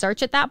full-blown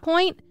search at that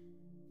point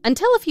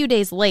until a few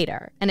days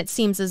later, and it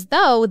seems as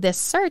though this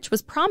search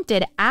was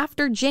prompted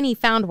after Ginny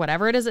found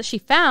whatever it is that she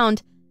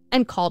found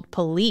and called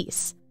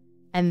police,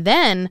 and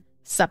then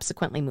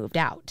subsequently moved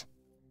out.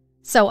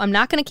 So I'm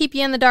not going to keep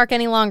you in the dark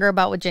any longer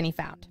about what Ginny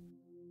found.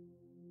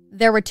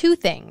 There were two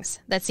things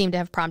that seemed to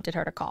have prompted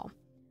her to call.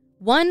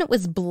 One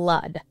was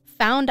blood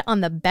found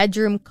on the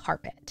bedroom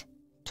carpet.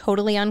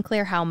 Totally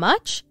unclear how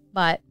much,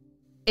 but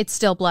it's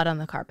still blood on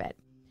the carpet.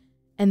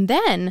 And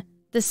then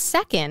the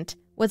second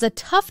was a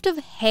tuft of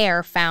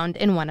hair found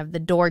in one of the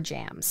door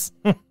jambs.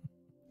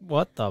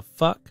 What the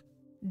fuck?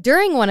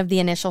 During one of the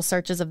initial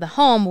searches of the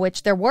home,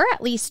 which there were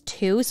at least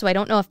two, so I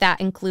don't know if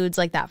that includes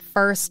like that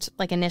first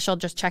like initial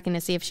just checking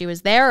to see if she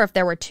was there or if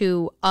there were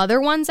two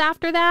other ones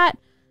after that,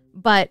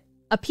 but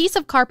a piece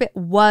of carpet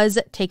was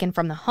taken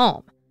from the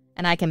home.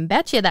 And I can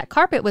bet you that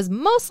carpet was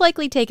most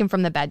likely taken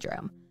from the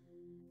bedroom.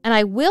 And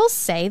I will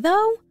say,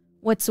 though,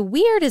 what's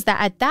weird is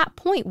that at that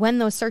point when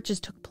those searches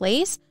took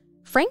place,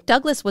 Frank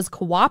Douglas was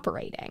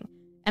cooperating.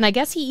 And I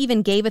guess he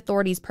even gave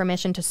authorities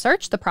permission to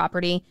search the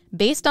property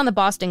based on the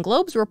Boston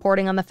Globe's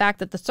reporting on the fact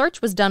that the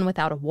search was done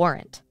without a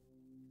warrant.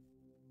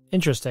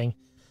 Interesting.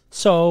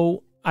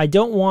 So I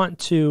don't want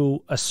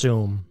to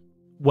assume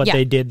what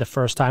they did the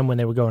first time when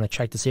they were going to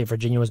check to see if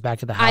Virginia was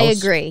back at the house. I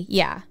agree,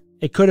 yeah.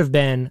 It could have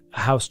been a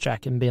house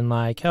check and been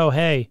like, oh,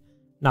 hey,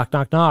 knock,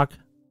 knock, knock.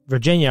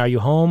 Virginia, are you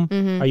home?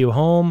 Mm-hmm. Are you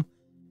home?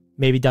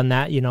 Maybe done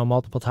that,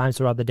 multiple times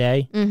throughout the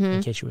day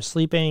in case she was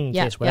sleeping, in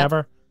case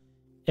whatever.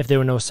 If there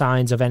were no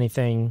signs of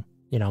anything,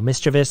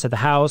 mischievous at the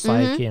house,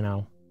 like,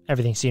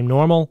 everything seemed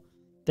normal,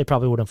 they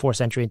probably wouldn't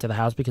force entry into the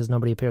house because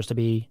nobody appears to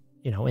be,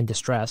 in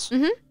distress.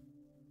 Mm-hmm.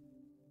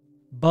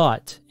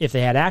 But if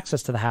they had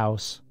access to the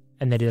house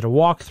and they did a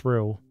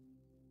walkthrough,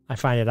 I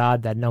find it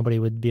odd that nobody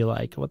would be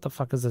like, what the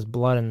fuck is this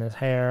blood in this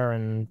hair?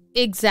 And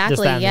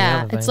exactly,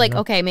 yeah. It's like,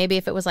 okay, maybe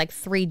if it was like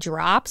 3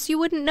 drops, you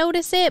wouldn't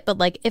notice it. But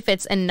like if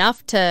it's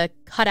enough to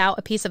cut out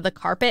a piece of the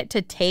carpet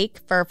to take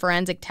for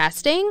forensic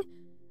testing,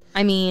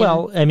 I mean...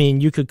 Well,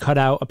 you could cut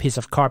out a piece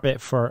of carpet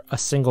for a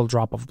single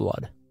drop of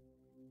blood.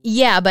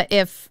 Yeah, but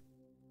if...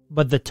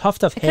 But the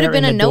tuft of hair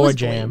in the door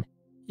jamb,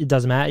 it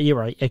doesn't matter. You're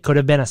right. It could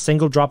have been a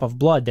single drop of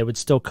blood. They would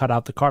still cut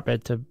out the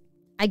carpet to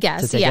take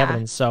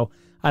evidence. So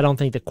I don't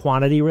think the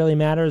quantity really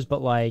matters,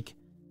 but like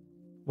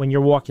when you're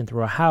walking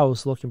through a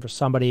house looking for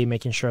somebody,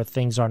 making sure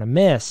things aren't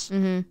amiss,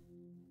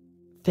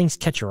 things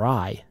catch your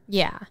eye.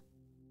 Yeah.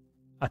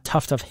 A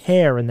tuft of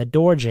hair in the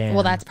door jamb.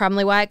 Well, that's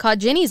probably why it caught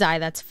Ginny's eye.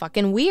 That's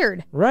fucking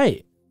weird.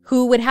 Right.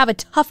 Who would have a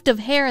tuft of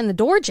hair in the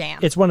door jamb?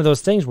 It's one of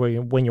those things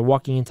where when you're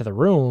walking into the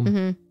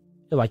room,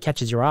 it like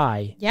catches your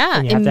eye. Yeah,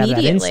 and you have to have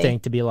that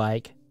instinct to be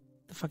like,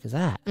 the fuck is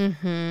that?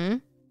 Mm-hmm.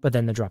 But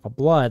then the drop of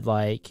blood,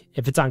 like,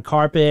 if it's on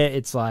carpet,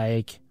 it's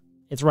like,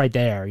 it's right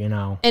there,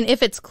 And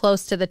if it's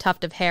close to the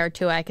tuft of hair,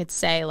 too, I could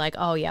say, like,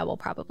 oh, yeah, we'll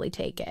probably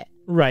take it.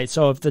 Right.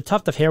 So if the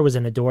tuft of hair was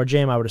in a door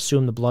jamb, I would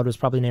assume the blood was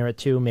probably near it,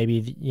 too.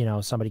 Maybe,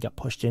 somebody got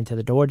pushed into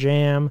the door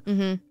jamb,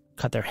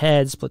 cut their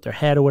head, split their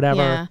head or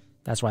whatever. Yeah.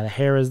 That's why the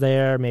hair is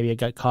there. Maybe it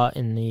got caught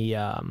in the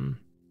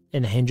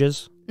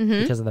hinges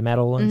because of the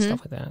metal and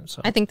stuff like that.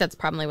 So I think that's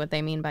probably what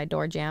they mean by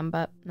door jamb,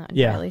 but not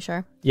entirely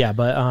sure. Yeah,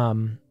 but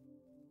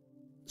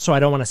so I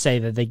don't want to say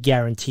that they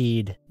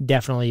guaranteed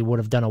definitely would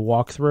have done a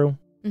walkthrough.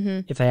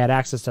 If they had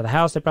access to the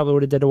house, they probably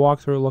would have did a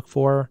walkthrough, look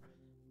for her.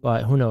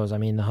 But who knows? I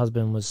mean, the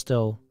husband was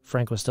still,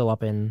 Frank was still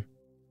up in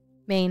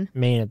Maine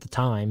at the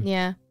time.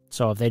 Yeah.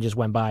 So if they just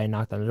went by and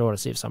knocked on the door to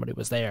see if somebody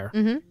was there,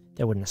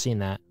 they wouldn't have seen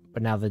that.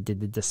 But now they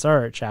did the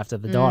search after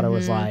the daughter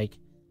was like,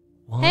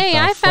 hey,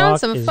 I found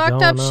some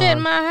fucked up shit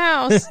in my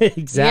house.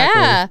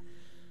 Exactly. Yeah.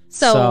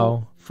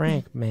 So,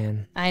 Frank,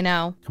 man. I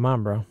know. Come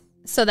on, bro.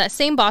 So that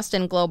same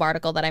Boston Globe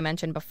article that I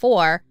mentioned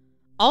before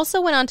also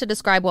went on to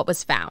describe what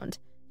was found.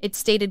 It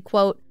stated,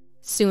 quote,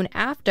 soon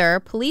after,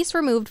 police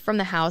removed from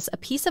the house a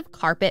piece of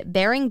carpet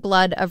bearing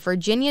blood of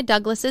Virginia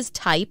Douglas's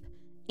type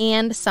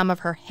and some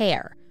of her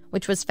hair,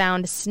 which was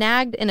found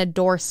snagged in a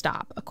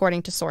doorstop,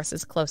 according to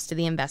sources close to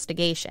the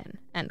investigation,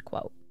 end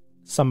quote.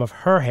 Some of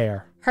her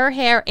hair. Her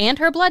hair and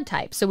her blood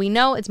type, so we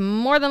know it's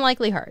more than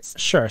likely hers.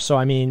 Sure,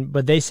 so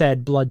but they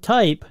said blood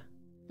type,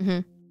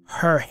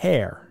 her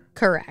hair.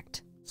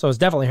 Correct. So it's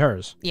definitely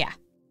hers. Yeah.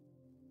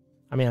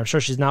 I'm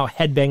sure she's now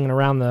headbanging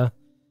around the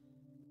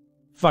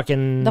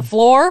fucking... The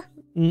floor?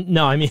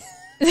 No,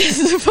 This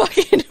is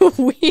fucking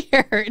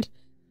weird.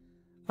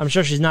 I'm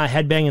sure she's not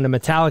headbanging the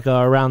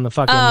Metallica around the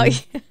fucking,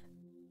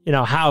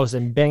 house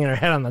and banging her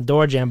head on the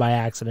door jamb by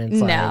accident.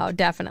 No,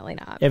 definitely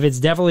not. If it's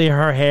definitely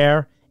her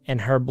hair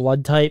and her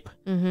blood type,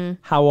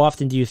 how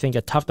often do you think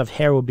a tuft of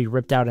hair would be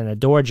ripped out in a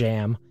door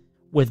jamb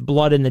with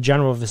blood in the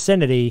general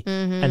vicinity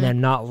and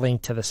then not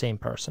linked to the same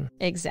person?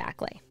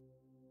 Exactly.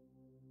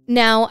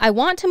 Now, I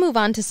want to move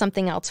on to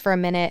something else for a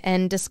minute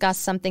and discuss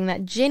something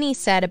that Ginny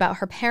said about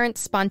her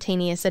parents'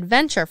 spontaneous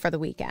adventure for the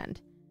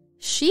weekend.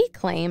 She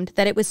claimed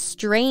that it was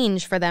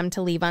strange for them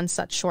to leave on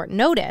such short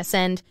notice,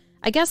 and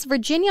I guess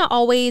Virginia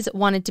always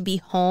wanted to be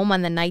home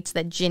on the nights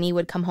that Ginny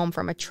would come home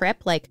from a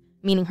trip, like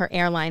meaning her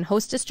airline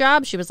hostess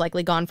job. She was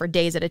likely gone for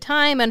days at a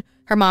time, and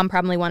her mom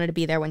probably wanted to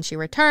be there when she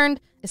returned,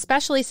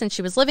 especially since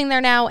she was living there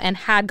now and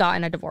had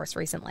gotten a divorce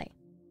recently.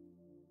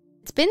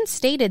 It's been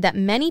stated that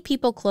many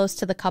people close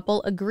to the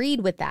couple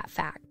agreed with that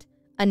fact.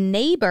 A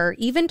neighbor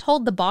even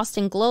told the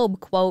Boston Globe,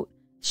 quote,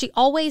 "She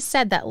always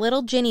said that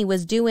little Ginny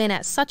was due in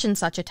at such and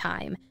such a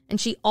time, and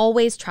she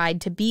always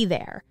tried to be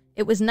there.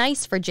 It was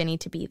nice for Ginny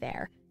to be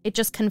there. It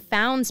just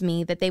confounds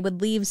me that they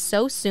would leave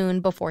so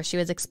soon before she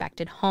was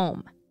expected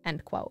home,"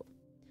 end quote.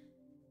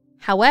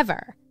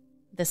 However,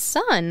 the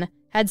son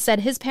had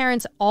said his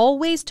parents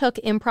always took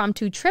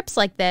impromptu trips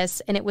like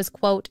this, and it was,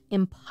 quote,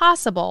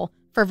 "impossible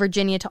for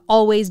Virginia to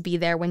always be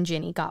there when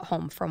Ginny got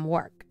home from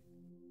work."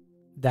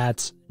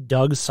 That's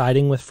Doug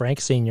siding with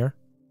Frank Sr.,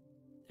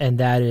 and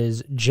that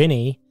is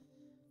Ginny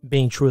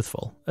being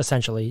truthful,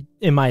 essentially,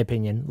 in my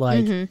opinion.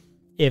 Like,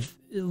 if,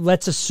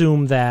 let's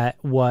assume that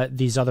what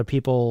these other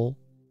people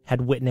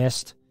had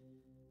witnessed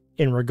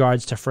in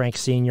regards to Frank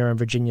Sr. and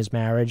Virginia's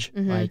marriage,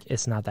 like,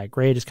 it's not that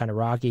great, it's kind of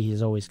rocky,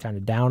 he's always kind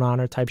of down on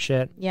her type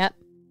shit. Yep.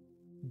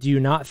 Do you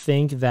not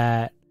think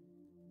that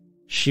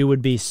she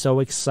would be so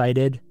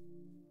excited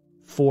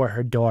for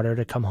her daughter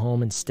to come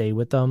home and stay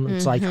with them?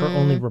 It's like her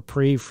only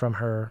reprieve from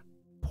her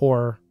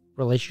poor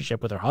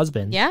relationship with her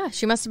husband. Yeah,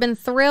 she must have been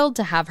thrilled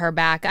to have her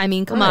back. I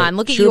mean, come on,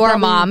 look at your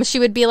mom. She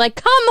would be like,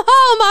 "Come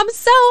home, I'm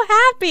so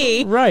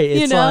happy." Right.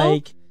 It's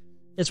like,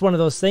 it's one of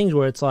those things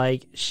where it's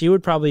like, she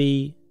would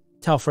probably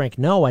tell Frank,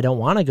 "No, I don't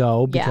want to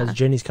go because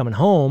Ginny's coming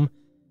home."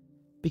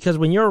 Because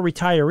when you're a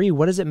retiree,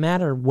 what does it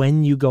matter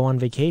when you go on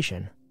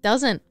vacation?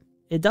 Doesn't.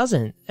 It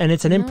doesn't. And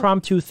it's an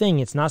impromptu thing.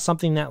 It's not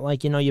something that,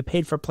 like, you know, you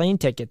paid for plane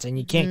tickets and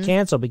you can't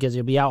cancel because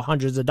you'll be out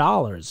hundreds of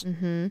dollars.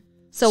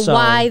 So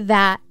why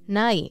that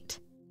night?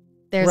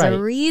 There's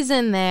a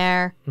reason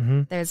there.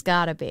 There's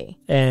gotta be.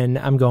 And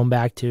I'm going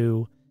back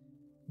to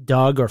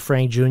Doug or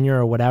Frank Jr.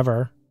 or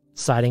whatever,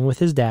 siding with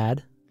his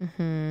dad.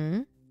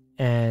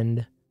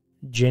 And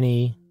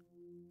Ginny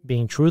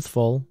being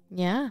truthful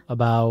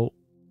about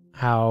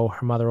how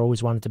her mother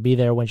always wanted to be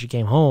there when she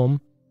came home.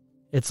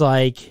 It's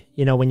like,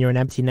 you know, when you're an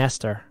empty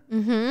nester,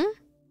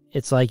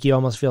 it's like you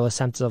almost feel a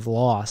sense of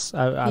loss.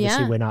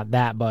 Obviously, we're not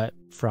that, but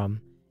from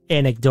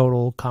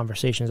anecdotal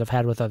conversations I've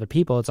had with other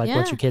people, it's like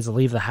once your kids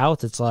leave the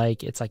house, it's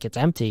like it's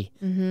empty.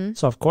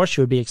 So of course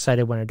she would be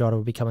excited when her daughter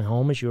would be coming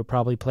home, and she would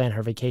probably plan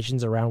her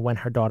vacations around when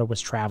her daughter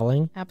was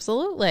traveling.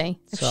 Absolutely.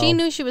 If she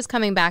knew she was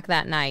coming back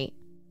that night,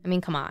 I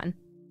mean, come on.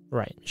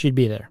 Right. She'd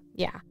be there.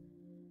 Yeah.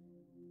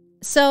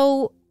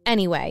 So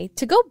anyway,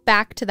 to go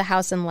back to the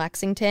house in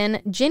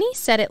Lexington, Ginny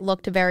said it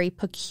looked very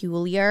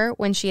peculiar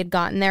when she had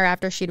gotten there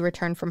after she'd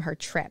returned from her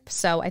trip.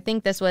 So I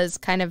think this was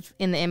kind of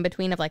in the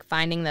in-between of like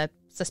finding the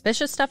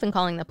suspicious stuff and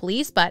calling the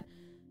police, but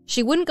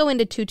she wouldn't go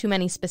into too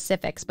many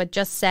specifics, but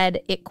just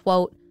said it,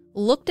 quote,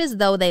 "looked as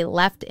though they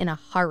left in a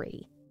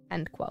hurry,"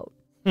 end quote.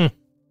 And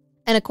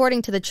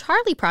according to the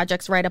Charlie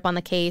Project's write-up on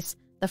the case,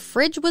 the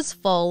fridge was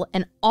full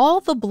and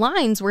all the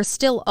blinds were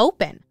still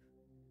open.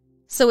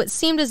 So it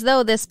seemed as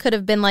though this could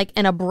have been like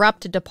an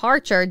abrupt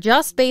departure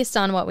just based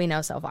on what we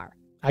know so far.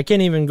 I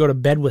can't even go to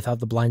bed without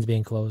the blinds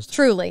being closed.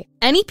 Truly.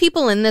 Any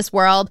people in this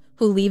world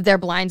who leave their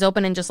blinds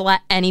open and just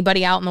let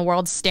anybody out in the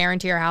world stare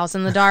into your house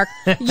in the dark,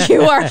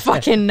 you are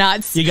fucking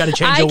nuts. You got to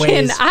change your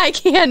ways. I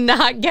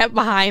cannot get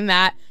behind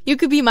that. You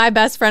could be my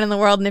best friend in the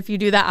world, and if you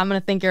do that, I'm going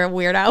to think you're a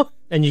weirdo.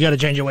 And you got to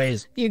change your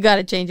ways. You got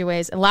to change your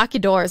ways. And lock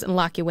your doors and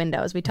lock your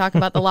windows. We talk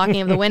about the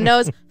locking of the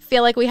windows.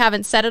 Feel like we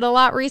haven't said it a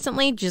lot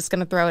recently. Just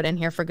going to throw it in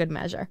here for good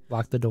measure.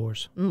 Lock the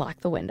doors. And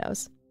lock the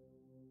windows.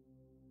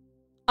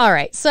 All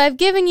right, so I've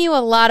given you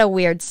a lot of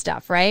weird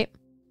stuff, right?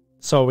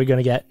 So are we going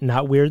to get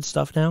not weird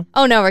stuff now?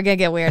 Oh, no, we're going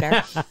to get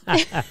weirder.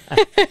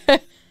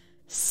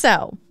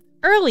 So,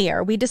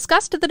 earlier we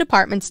discussed the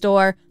department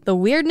store, the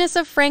weirdness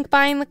of Frank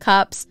buying the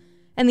cups,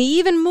 and the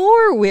even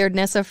more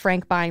weirdness of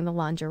Frank buying the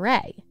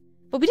lingerie.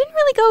 But we didn't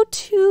really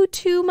go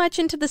too much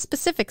into the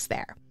specifics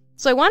there.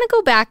 So I want to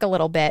go back a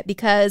little bit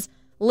because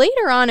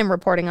later on in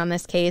reporting on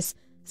this case,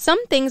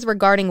 some things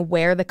regarding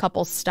where the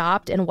couple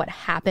stopped and what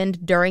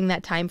happened during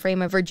that time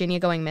frame of Virginia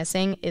going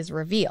missing is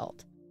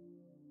revealed.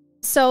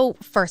 So,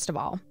 first of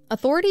all,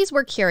 authorities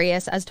were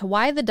curious as to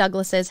why the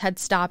Douglases had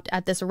stopped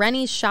at this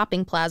Rennie's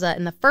shopping plaza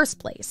in the first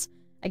place.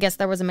 I guess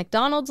there was a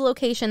McDonald's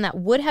location that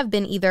would have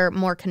been either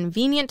more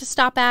convenient to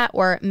stop at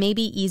or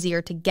maybe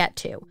easier to get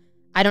to.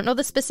 I don't know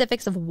the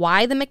specifics of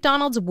why the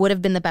McDonald's would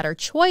have been the better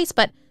choice,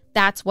 but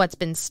that's what's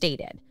been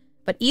stated.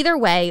 But either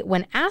way,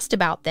 when asked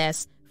about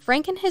this,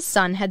 Frank and his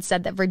son had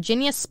said that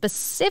Virginia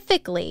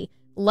specifically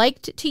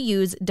liked to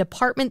use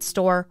department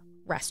store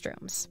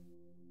restrooms.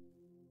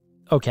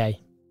 Okay.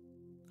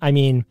 I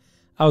mean,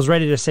 I was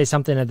ready to say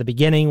something at the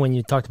beginning when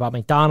you talked about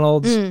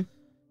McDonald's.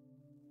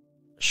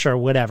 Sure,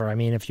 whatever. I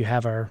mean, if you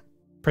have a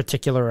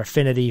particular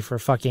affinity for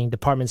fucking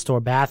department store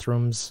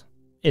bathrooms,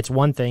 it's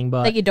one thing,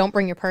 but... That you don't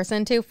bring your purse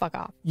into? Fuck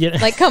off. Yeah.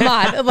 Like, come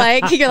on.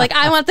 Like, you're like,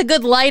 I want the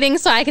good lighting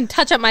so I can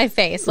touch up my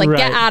face. Like,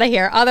 get out of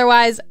here.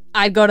 Otherwise,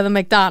 I'd go to the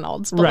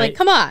McDonald's. But, like,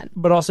 come on.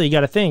 But also, you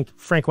got to think,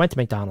 Frank went to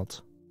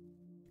McDonald's.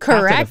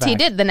 Correct. He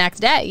did the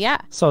next day, yeah.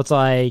 So it's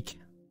like,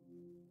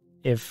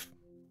 if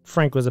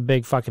Frank was a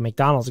big fucking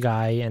McDonald's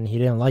guy and he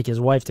didn't like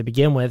his wife to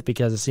begin with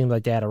because it seemed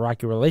like they had a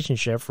rocky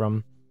relationship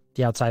from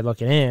the outside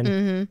looking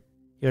in,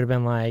 he would have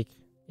been like,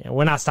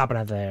 we're not stopping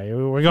at there.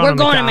 We're going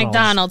to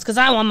McDonald's because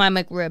I want my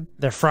McRib.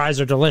 Their fries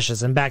are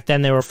delicious. And back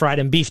then they were fried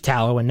in beef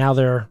tallow and now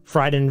they're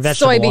fried in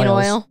vegetable soybean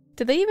oils. oil.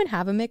 Did they even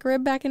have a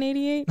McRib back in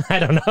 88? I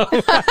don't know.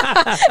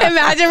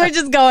 Imagine we're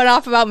just going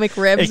off about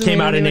McRibs. It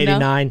came out in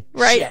 89.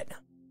 Right. Shit.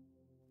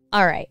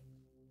 All right.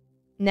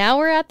 Now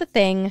we're at the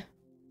thing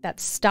that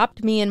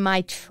stopped me in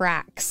my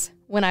tracks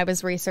when I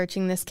was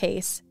researching this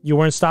case. You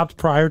weren't stopped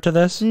prior to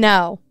this?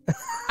 No.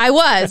 I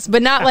was,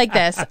 but not like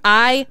this.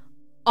 I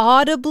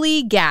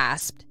audibly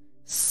gasped,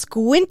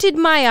 squinted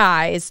my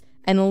eyes,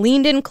 and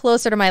leaned in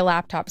closer to my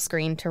laptop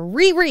screen to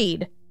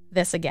reread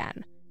this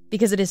again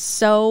because it is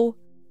so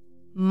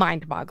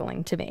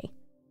mind-boggling to me.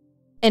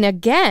 And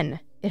again,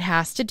 it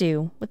has to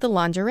do with the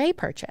lingerie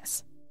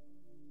purchase.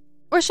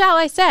 Or shall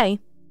I say,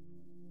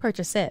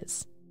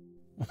 purchases.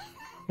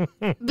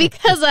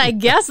 Because I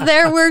guess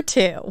there were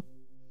two.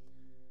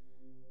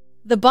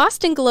 The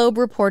Boston Globe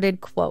reported,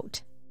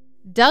 quote,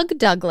 Doug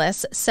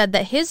Douglas said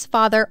that his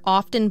father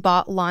often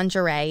bought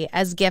lingerie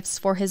as gifts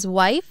for his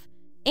wife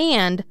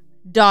and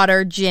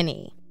daughter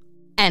Ginny.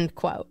 End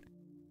quote.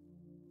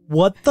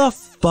 What the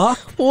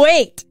fuck?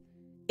 Wait.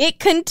 It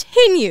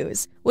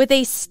continues with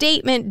a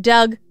statement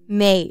Doug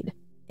made.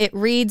 It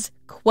reads,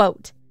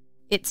 quote,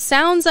 It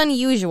sounds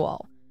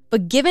unusual,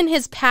 but given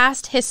his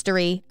past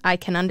history, I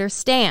can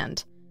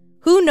understand.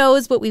 Who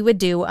knows what we would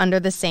do under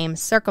the same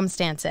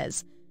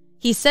circumstances?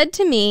 He said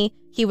to me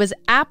he was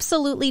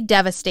absolutely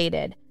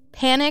devastated,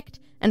 panicked,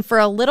 and for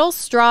a little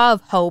straw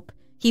of hope,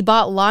 he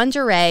bought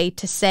lingerie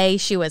to say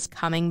she was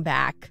coming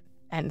back.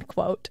 End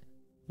quote.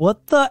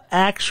 What the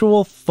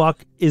actual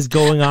fuck is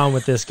going on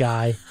with this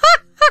guy?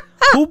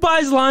 Who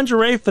buys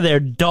lingerie for their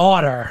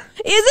daughter?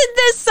 Isn't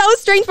this so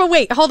strange? But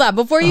wait, hold on.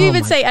 Before you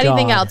even say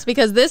anything else,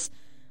 because this,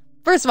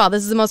 first of all,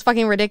 this is the most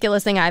fucking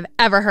ridiculous thing I've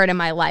ever heard in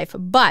my life.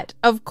 But,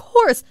 of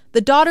course,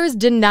 the daughters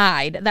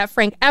denied that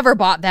Frank ever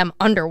bought them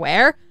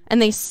underwear,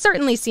 and they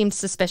certainly seemed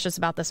suspicious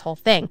about this whole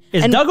thing.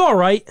 Is Doug all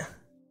right?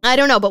 I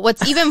don't know, but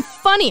what's even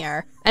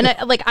funnier, and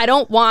I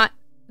don't want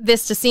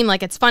this to seem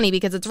like it's funny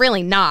because it's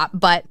really not,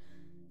 but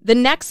the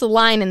next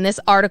line in this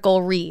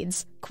article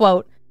reads,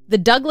 quote, the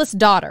Douglas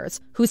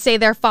daughters who say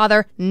their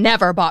father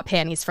never bought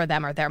panties for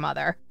them or their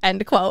mother,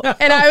 end quote.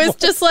 And I was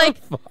just like,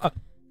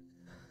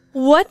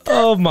 what the?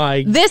 Oh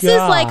my God. This is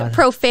like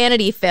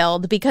profanity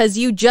filled because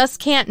you just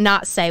can't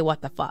not say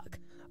what the fuck.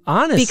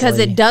 Honestly. Because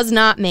it does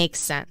not make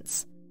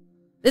sense.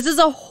 This is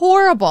a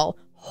horrible,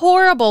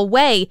 horrible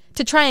way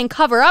to try and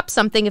cover up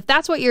something. If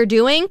that's what you're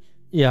doing,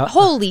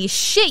 holy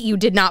shit, you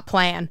did not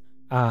plan.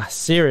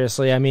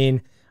 Seriously, I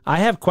mean, I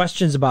have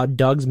questions about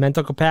Doug's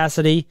mental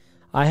capacity.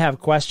 I have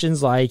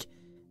questions like,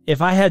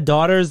 if I had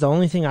daughters, the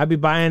only thing I'd be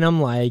buying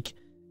them, like,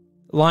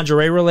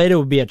 lingerie related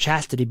would be a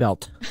chastity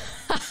belt.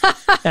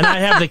 And I'd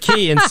have the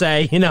key and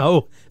say,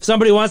 if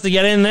somebody wants to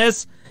get in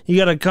this, you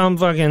gotta come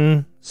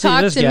fucking see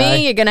this guy. Talk to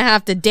me, you're gonna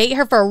have to date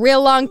her for a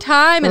real long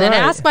time and then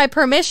ask my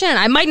permission.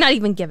 I might not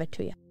even give it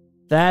to you.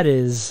 That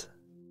is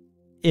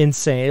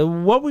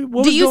insane. What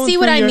do you see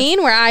what I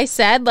mean? Where I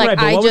said, like,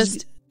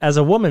 as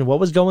a woman, what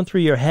was going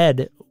through your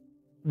head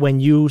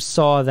when you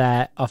saw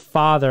that a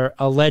father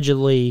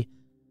allegedly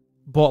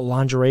bought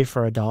lingerie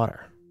for a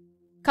daughter?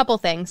 Couple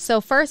things.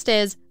 So first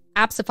is,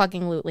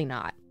 abso-fucking-lutely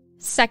not.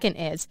 Second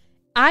is,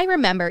 I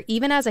remember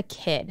even as a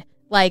kid,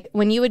 like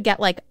when you would get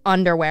like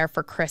underwear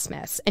for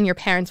Christmas and your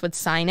parents would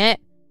sign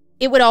it,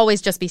 it would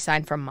always just be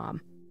signed from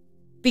mom.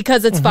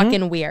 Because it's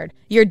fucking weird.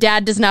 Your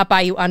dad does not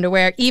buy you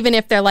underwear, even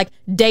if they're like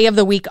day of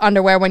the week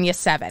underwear when you're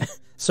 7.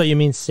 So you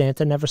mean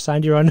Santa never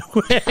signed your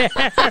underwear?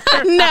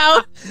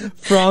 No.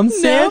 From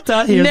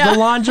Santa, here's the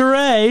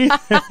lingerie.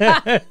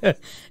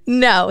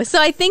 No.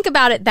 So I think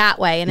about it that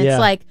way. And it's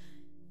like,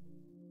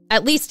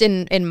 at least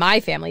in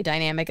my family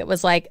dynamic, it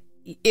was like,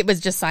 it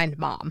was just signed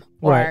mom.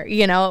 Or,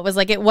 it was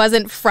like, it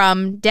wasn't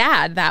from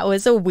dad. That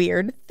was a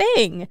weird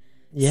thing.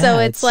 Yeah, so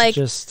it's like,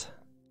 just...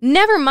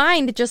 Never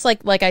mind, just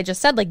like I just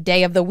said, like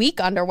day of the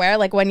week underwear.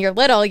 Like when you're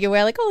little, you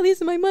wear like, oh,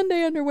 these are my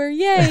Monday underwear,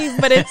 yay.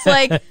 But it's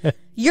like,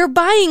 you're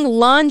buying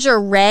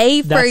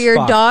lingerie for your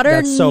daughter?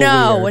 That's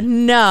so weird.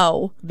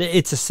 No.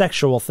 It's a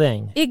sexual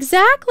thing.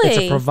 Exactly. It's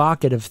a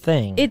provocative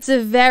thing. It's a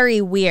very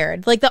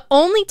weird. Like the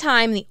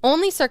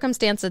only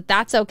circumstance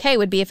that's okay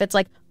would be if it's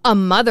like a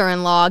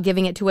mother-in-law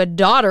giving it to a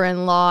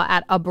daughter-in-law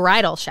at a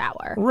bridal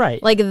shower.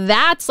 Right. Like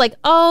that's like,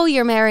 oh,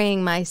 you're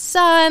marrying my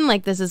son.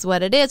 Like this is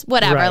what it is.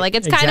 Whatever. Right. Like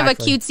it's kind of a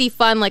cutesy,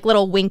 fun, like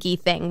little winky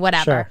thing.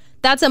 Whatever. Sure.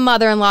 That's a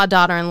mother-in-law,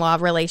 daughter-in-law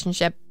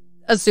relationship.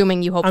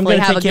 assuming you I'm hopefully going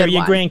to have a take care good of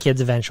your one. grandkids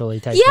eventually.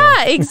 Type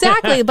Yeah, thing.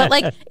 exactly. But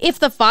like, if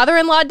the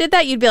father-in-law did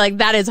that, you'd be like,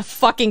 that is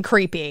fucking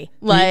creepy.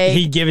 Like,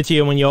 he'd give it to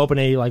you when you open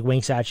it. He like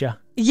winks at you.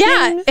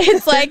 Yeah,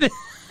 it's like,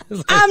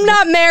 I'm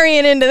not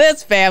marrying into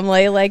this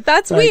family. Like,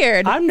 that's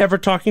weird. I'm never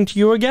talking to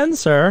you again,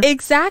 sir.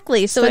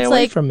 Exactly. So Stay it's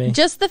away like from me.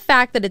 just the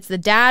fact that it's the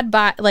dad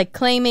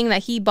claiming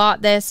that he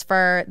bought this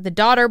for the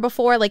daughter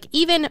before, like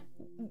even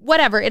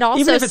whatever. It also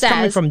Even if it's says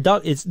coming from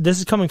Doug, this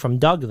is coming from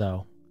Doug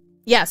though.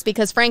 Yes,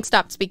 because Frank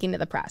stopped speaking to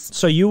the press.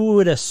 So you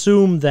would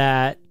assume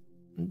that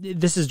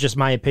this is just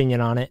my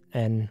opinion on it,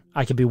 and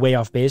I could be way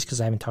off base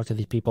because I haven't talked to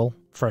these people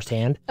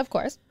firsthand. Of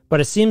course. But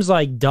it seems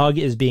like Doug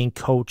is being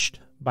coached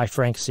by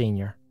Frank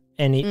Sr.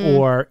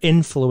 or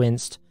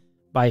influenced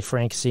by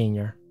Frank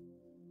Sr.,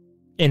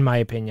 in my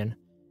opinion.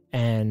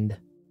 And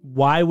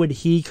why would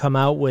he come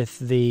out with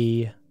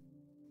the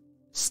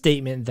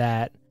statement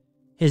that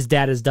his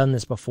dad has done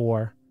this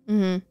before,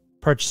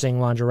 purchasing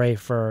lingerie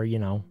for,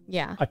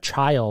 a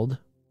child?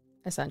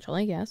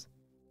 Essentially, yes.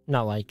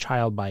 Not like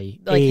child by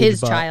like age,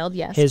 his but child,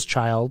 yes. his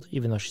child,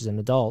 even though she's an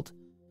adult.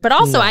 But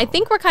also, No. I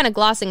think we're kind of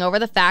glossing over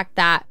the fact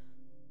that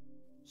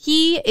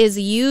he is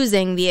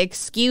using the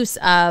excuse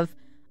of,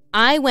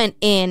 I went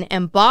in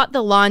and bought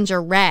the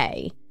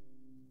lingerie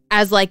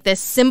as like this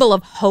symbol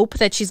of hope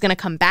that she's going to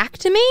come back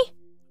to me.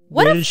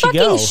 What Where a did she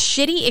fucking go?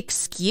 shitty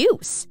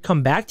excuse.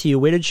 Come back to you.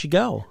 Where did she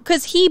go?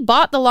 Because he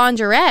bought the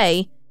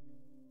lingerie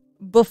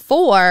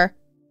before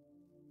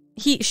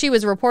she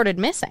was reported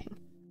missing.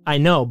 I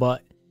know,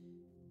 but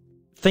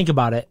think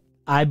about it.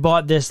 I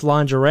bought this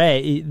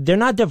lingerie. They're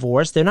not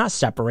divorced. They're not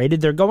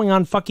separated. They're going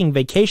on fucking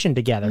vacation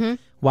together.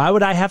 Why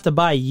would I have to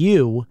buy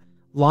you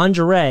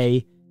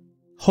lingerie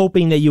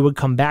hoping that you would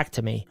come back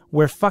to me?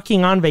 We're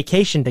fucking on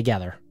vacation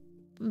together.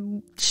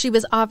 She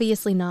was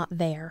obviously not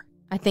there.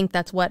 I think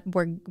that's what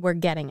we're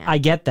getting at. I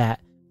get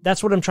that.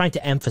 That's what I'm trying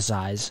to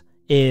emphasize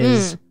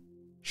is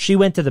she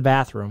went to the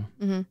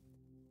bathroom.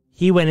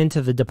 He went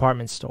into the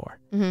department store.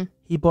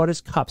 He bought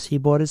his cups. He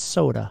bought his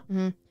soda.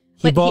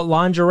 He bought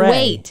lingerie.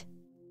 Wait.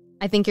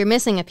 I think you're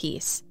missing a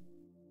piece.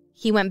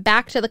 He went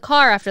back to the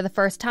car after the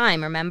first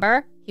time,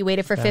 remember? He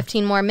waited for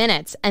 15 more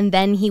minutes, and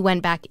then he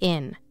went back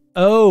in.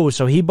 Oh,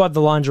 so he bought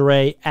the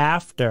lingerie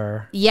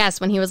after. Yes,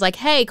 when he was like,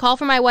 hey, call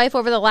for my wife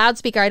over the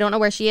loudspeaker. I don't know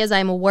where she is.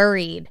 I'm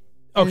worried.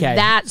 And Okay.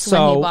 that's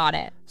when he bought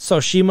it. So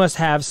she must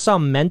have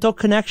some mental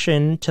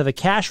connection to the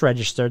cash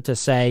register to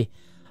say,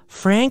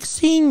 Frank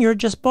Sr.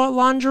 just bought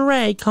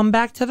lingerie. Come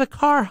back to the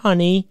car,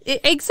 honey.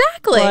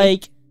 Exactly.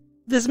 Like,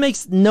 this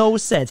makes no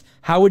sense.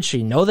 How would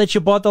she know that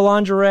you bought the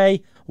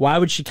lingerie? Why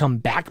would she come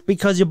back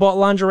because you bought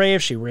lingerie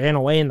if she ran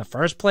away in the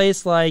first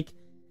place? Like,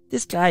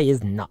 this guy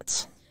is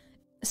nuts.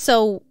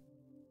 So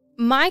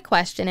my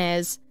question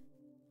is,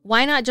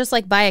 why not just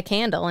like buy a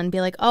candle and be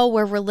like, oh,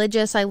 we're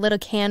religious. I lit a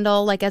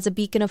candle like as a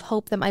beacon of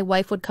hope that my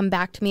wife would come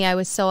back to me. I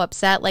was so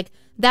upset. Like,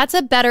 that's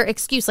a better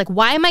excuse. Like,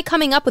 why am I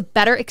coming up with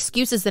better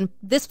excuses than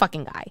this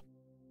fucking guy?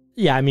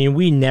 Yeah, I mean,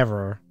 we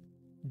never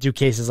do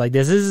cases like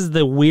this. This is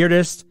the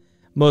weirdest,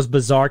 most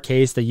bizarre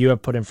case that you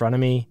have put in front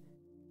of me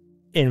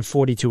in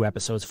 42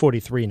 episodes,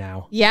 43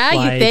 now. Yeah,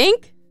 Like, you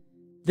think?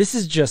 This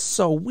is just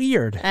so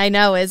weird. I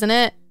know, isn't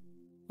it?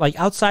 Like,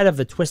 outside of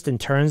the twists and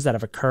turns that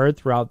have occurred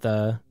throughout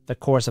the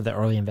course of the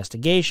early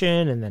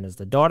investigation, and then as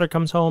the daughter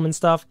comes home and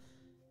stuff,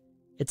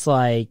 it's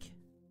like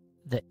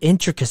the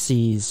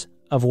intricacies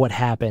of what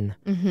happened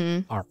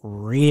are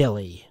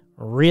really,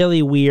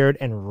 really weird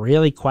and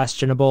really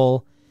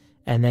questionable.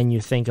 And then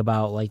you think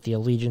about, like, the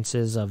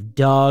allegiances of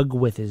Doug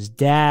with his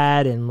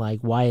dad, and,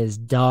 like, why is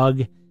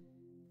Doug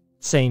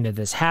saying that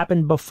this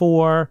happened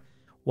before,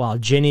 while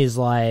Ginny's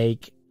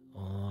like,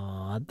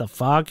 what the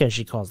fuck? And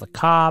she calls the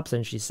cops,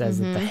 and she says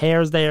that the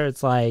hair's there.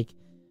 It's like,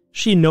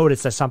 she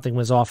noticed that something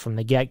was off from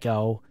the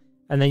get-go,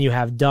 and then you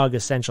have Doug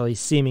essentially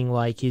seeming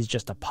like he's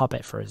just a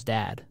puppet for his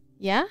dad.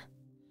 Yeah?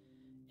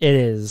 It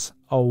is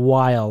a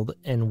wild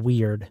and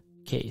weird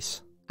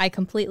case. I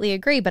completely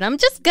agree, but I'm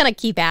just going to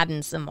keep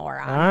adding some more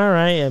on. All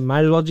right, I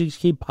might as well just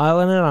keep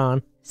piling it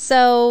on.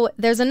 So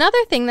there's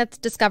another thing that's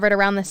discovered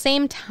around the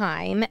same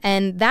time,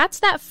 and that's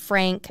that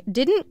Frank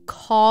didn't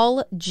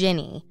call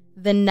Ginny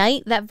the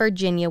night that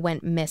Virginia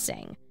went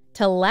missing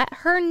to let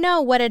her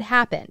know what had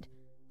happened.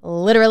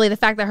 Literally the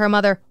fact that her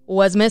mother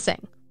was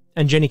missing.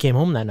 And Ginny came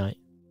home that night,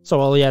 so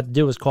all he had to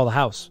do was call the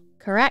house.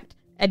 Correct.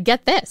 And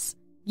get this,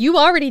 you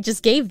already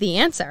just gave the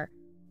answer.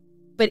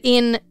 But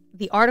in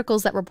the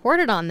articles that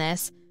reported on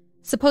this,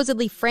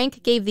 supposedly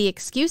Frank gave the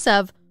excuse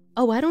of,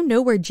 oh, I don't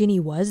know where Ginny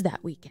was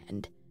that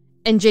weekend.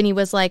 And Ginny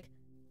was like,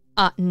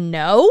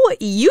 no,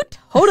 you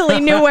totally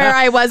knew where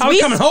I was. I was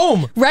coming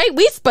home. Right?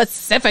 We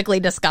specifically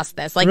discussed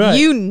this. Like, Right.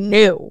 You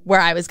knew where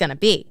I was going to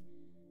be.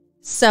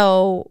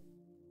 So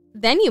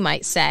then you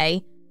might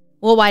say,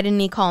 well, why didn't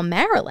he call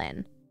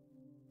Marilyn?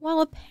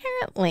 Well,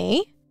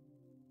 apparently,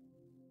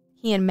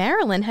 he and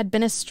Marilyn had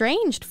been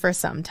estranged for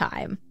some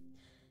time.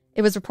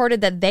 It was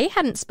reported that they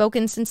hadn't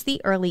spoken since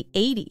the early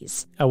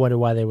 80s. I wonder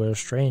why they were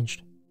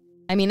estranged.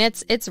 I mean,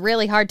 it's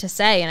really hard to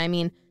say. And I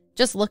mean,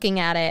 just looking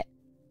at it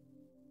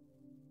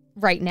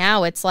right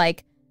now, it's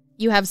like,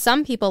 You have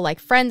some people, like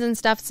friends and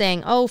stuff,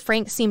 saying, oh,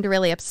 Frank seemed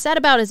really upset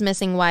about his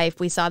missing wife.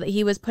 We saw that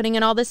he was putting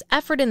in all this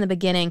effort in the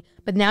beginning,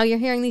 but now you're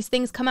hearing these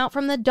things come out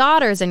from the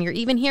daughters, and you're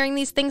even hearing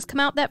these things come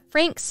out that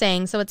Frank's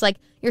saying. So it's like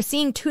you're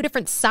seeing two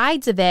different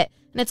sides of it,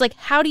 and it's like,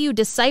 how do you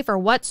decipher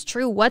what's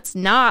true, what's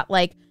not?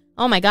 Like,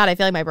 oh my God, I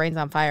feel like my brain's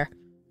on fire.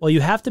 Well,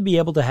 you have to be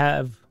able to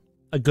have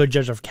a good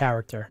judge of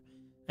character,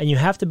 and you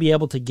have to be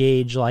able to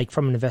gauge, like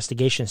from an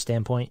investigation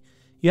standpoint,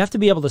 you have to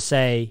be able to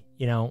say,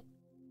 you know,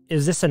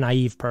 is this a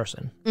naive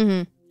person?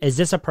 Mm-hmm. Is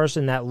this a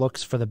person that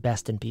looks for the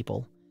best in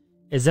people?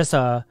 Is this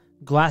a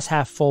glass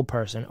half full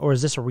person, or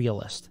is this a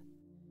realist?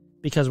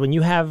 Because when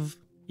you have,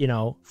 you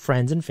know,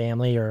 friends and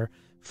family or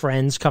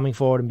friends coming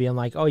forward and being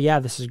like, oh yeah,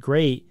 this is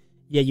great,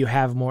 yet you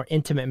have more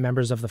intimate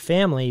members of the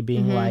family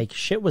being like,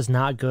 shit was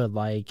not good,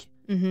 like,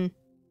 you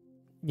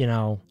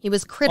know, he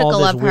was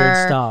critical of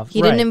her stuff.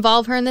 He didn't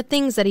involve her in the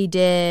things that he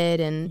did,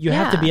 and you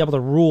have to be able to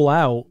rule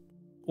out,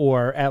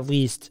 or at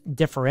least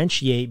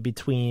differentiate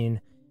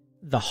between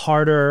the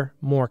harder,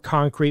 more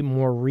concrete,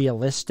 more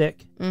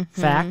realistic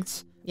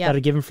facts that are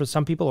given from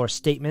some people, or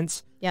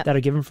statements that are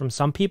given from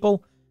some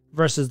people,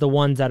 versus the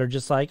ones that are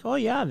just like, oh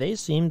yeah, they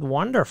seemed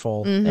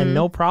wonderful and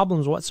no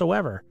problems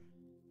whatsoever.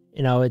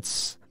 You know,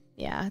 it's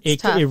tough.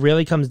 It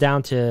really comes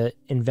down to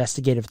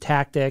investigative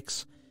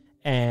tactics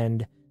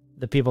and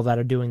the people that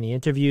are doing the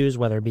interviews,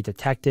 whether it be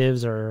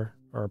detectives or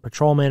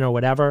patrolmen or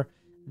whatever,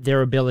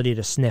 their ability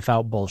to sniff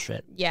out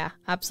bullshit. Yeah,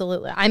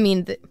 absolutely. I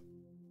mean,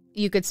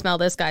 you could smell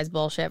this guy's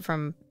bullshit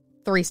from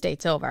 3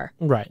 states over.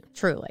 Right.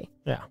 Truly.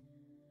 Yeah.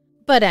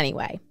 But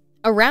anyway,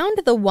 around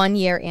the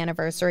 1-year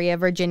anniversary of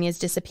Virginia's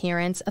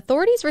disappearance,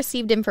 authorities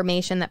received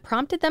information that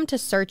prompted them to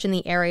search in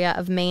the area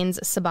of Maine's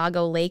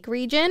Sebago Lake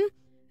region.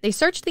 They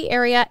searched the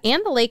area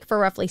and the lake for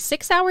roughly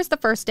 6 hours the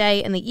first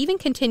day, and they even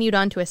continued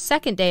on to a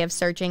second day of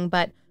searching,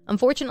 but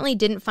unfortunately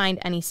didn't find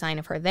any sign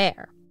of her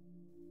there.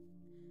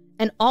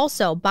 And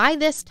also, by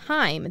this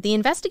time, the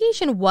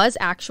investigation was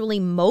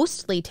actually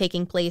mostly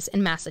taking place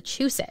in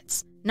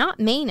Massachusetts, not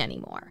Maine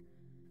anymore.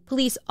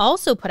 Police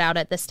also put out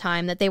at this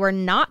time that they were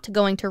not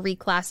going to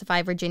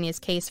reclassify Virginia's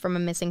case from a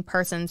missing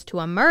persons to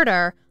a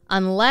murder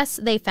unless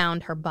they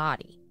found her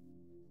body.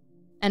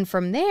 And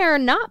from there,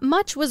 not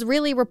much was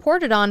really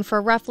reported on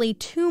for roughly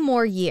 2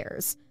 more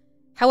years.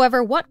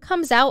 However, what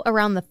comes out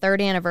around the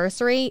 3rd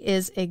anniversary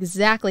is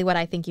exactly what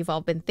I think you've all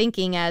been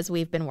thinking as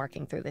we've been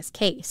working through this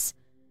case.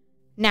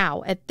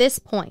 Now, at this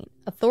point,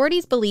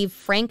 authorities believe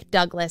Frank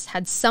Douglas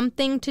had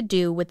something to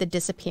do with the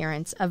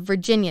disappearance of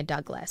Virginia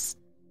Douglas.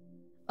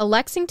 A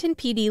Lexington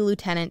PD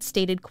lieutenant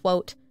stated,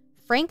 quote,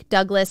 Frank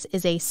Douglas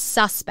is a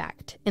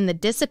suspect in the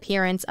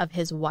disappearance of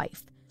his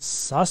wife.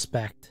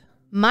 Suspect?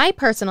 My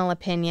personal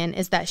opinion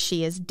is that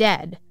she is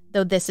dead,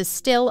 though this is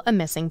still a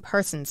missing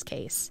persons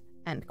case,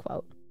 end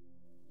quote.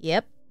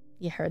 Yep,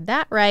 you heard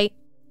that right.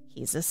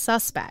 He's a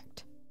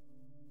suspect.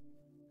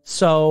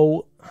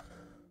 So,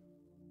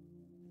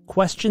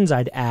 questions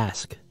I'd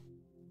ask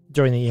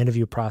during the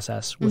interview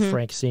process with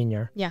Frank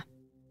Sr. Yeah.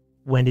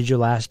 When did you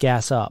last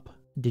gas up?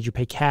 Did you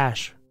pay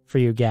cash for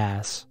your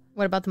gas?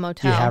 What about the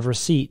motel? Do you have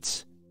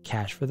receipts?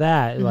 Cash for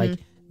that? Like,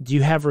 do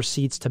you have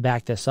receipts to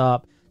back this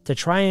up? To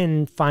try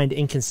and find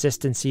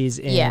inconsistencies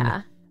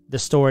in the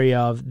story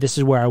of, this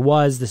is where I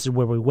was, this is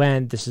where we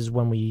went, this is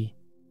when we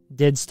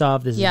did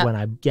stuff, this is when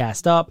I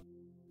gassed up.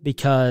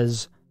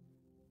 Because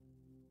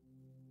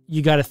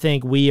you got to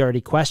think, we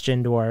already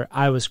questioned, or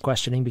I was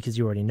questioning, because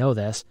you already know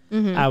this,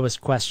 I was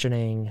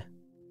questioning,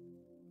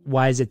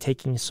 why is it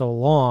taking so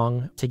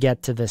long to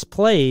get to this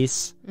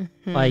place?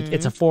 Like,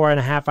 it's a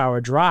 4.5 hour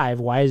drive.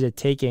 Why is it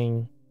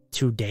taking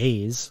 2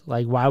 days?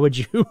 Like, why would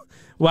you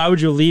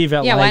leave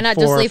at why not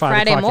just leave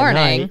Friday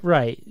morning?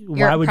 Right.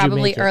 Why would you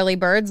make it? Early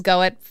birds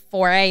go at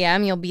 4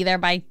 a.m. You'll be there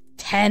by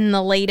 10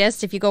 the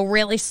latest if you go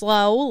really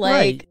slow. Like,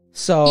 right.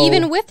 So,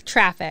 even with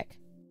traffic.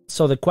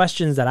 So the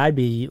questions that I'd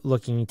be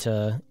looking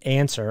to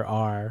answer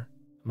are,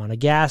 amount of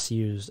gas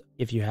used,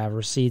 if you have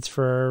receipts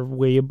for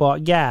where you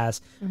bought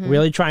gas,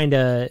 really trying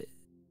to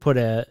put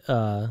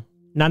a,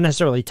 not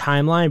necessarily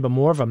timeline, but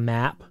more of a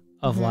map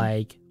of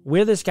like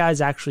where this guy's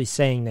actually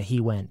saying that he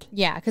went.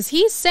 Yeah, because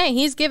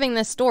he's giving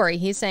this story.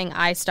 He's saying,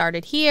 I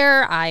started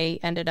here, I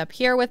ended up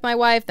here with my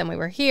wife, then we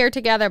were here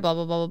together, blah,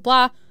 blah, blah,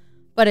 blah, blah.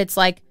 But it's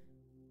like,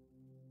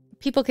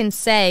 people can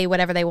say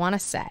whatever they want to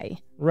say.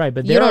 Right,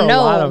 but there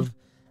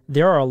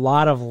are a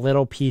lot of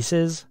little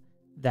pieces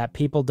that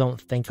people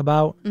don't think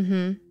about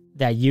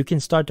that you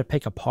can start to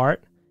pick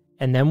apart.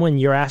 And then when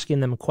you're asking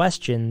them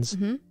questions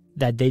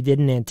that they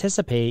didn't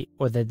anticipate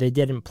or that they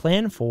didn't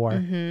plan for,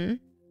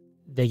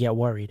 they get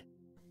worried.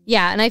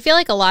 Yeah, and I feel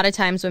like a lot of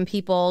times when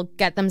people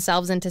get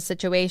themselves into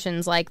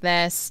situations like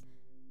this,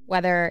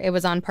 whether it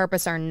was on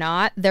purpose or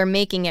not, they're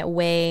making it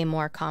way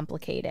more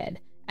complicated.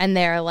 And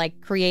they're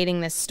like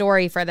creating this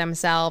story for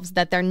themselves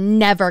that they're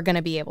never going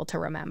to be able to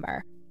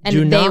remember. And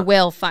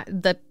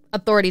the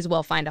authorities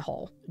will find a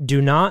hole.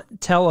 Do not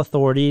tell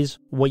authorities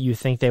what you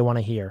think they want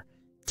to hear.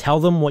 Tell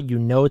them what you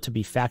know to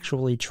be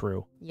factually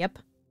true. Yep.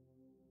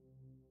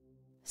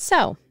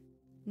 So,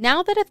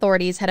 now that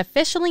authorities had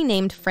officially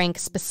named Frank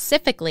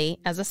specifically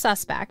as a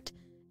suspect,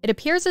 it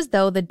appears as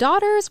though the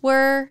daughters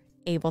were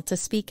able to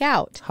speak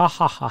out. Ha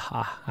ha ha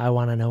ha. I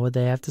want to know what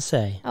they have to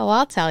say. Oh,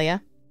 I'll tell you.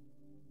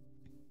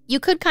 You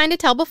could kind of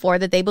tell before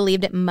that they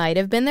believed it might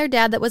have been their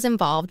dad that was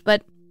involved,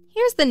 but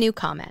here's the new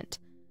comment.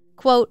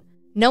 Quote,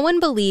 "No one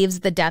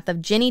believes the death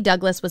of Ginny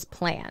Douglas was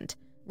planned.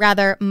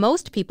 Rather,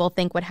 most people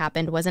think what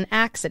happened was an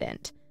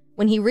accident.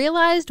 When he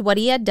realized what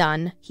he had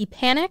done, he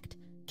panicked,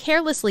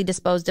 carelessly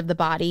disposed of the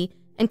body,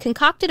 and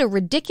concocted a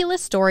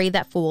ridiculous story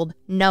that fooled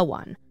no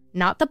one.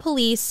 Not the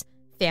police,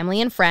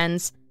 family and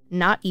friends,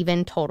 not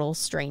even total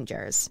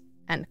strangers."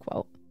 End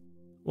quote.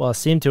 Well, it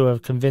seemed to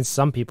have convinced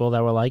some people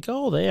that were like,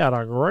 oh, they had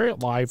a great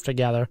life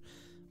together.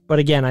 But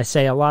again, I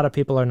say a lot of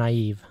people are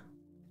naive.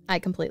 I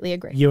completely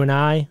agree. You and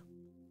I,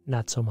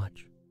 not so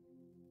much.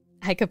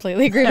 I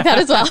completely agree with that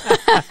as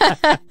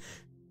well.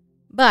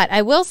 But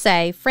I will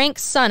say,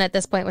 Frank's son at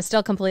this point was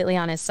still completely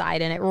on his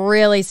side, and it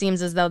really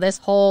seems as though this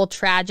whole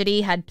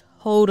tragedy had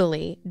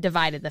totally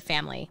divided the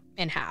family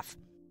in half.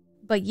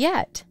 But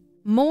yet,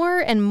 more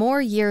and more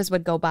years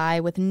would go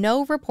by with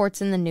no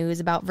reports in the news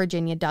about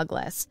Virginia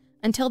Douglas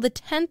until the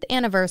 10th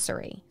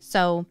anniversary,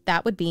 so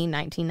that would be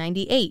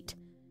 1998.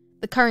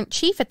 The current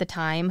chief at the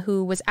time,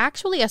 who was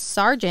actually a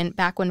sergeant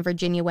back when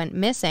Virginia went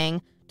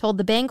missing, told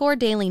the Bangor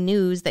Daily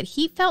News that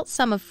he felt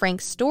some of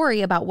Frank's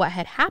story about what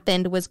had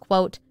happened was,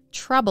 quote,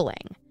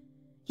 troubling.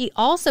 He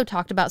also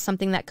talked about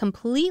something that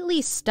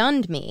completely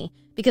stunned me,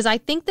 because I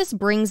think this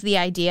brings the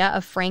idea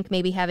of Frank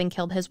maybe having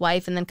killed his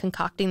wife and then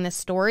concocting this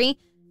story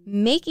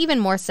make even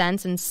more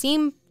sense and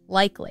seem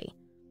likely.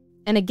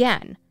 And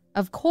again,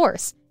 of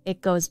course,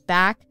 it goes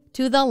back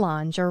to the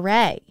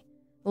lingerie.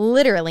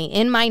 Literally,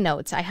 in my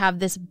notes, I have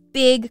this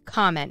big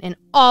comment in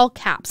all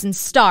caps and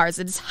stars.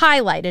 It is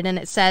highlighted and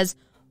it says,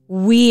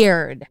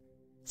 weird.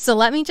 So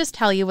let me just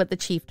tell you what the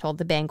chief told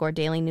the Bangor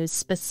Daily News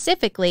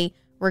specifically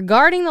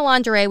regarding the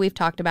lingerie we've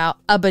talked about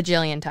a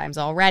bajillion times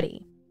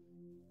already.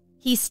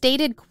 He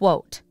stated,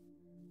 quote,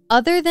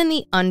 "Other than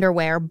the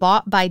underwear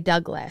bought by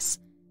Douglas,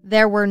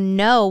 there were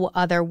no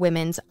other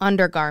women's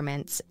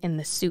undergarments in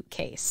the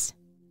suitcase."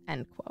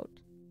 End quote.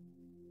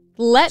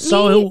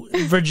 So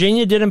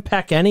Virginia didn't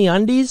pack any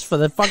undies for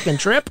the fucking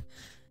trip?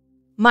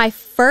 My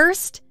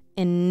first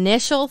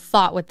initial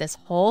thought with this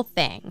whole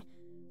thing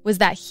was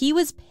that he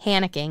was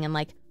panicking and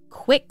like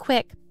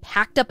quick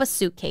packed up a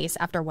suitcase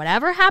after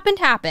whatever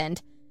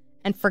happened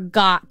and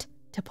forgot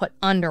to put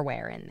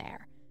underwear in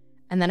there.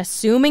 And then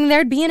assuming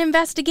there'd be an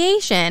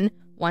investigation,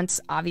 once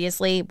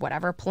obviously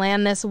whatever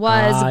plan this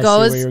was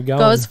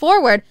goes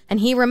forward, and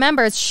he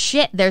remembers,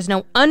 shit, there's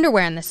no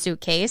underwear in the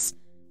suitcase,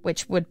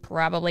 which would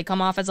probably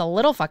come off as a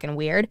little fucking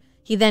weird.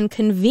 He then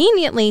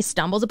conveniently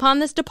stumbles upon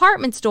this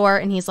department store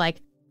and he's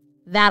like,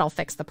 that'll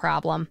fix the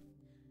problem.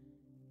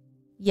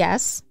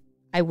 Yes,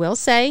 I will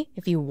say,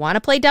 if you want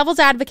to play devil's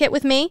advocate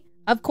with me,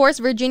 of course,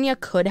 Virginia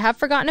could have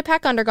forgotten to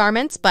pack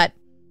undergarments, but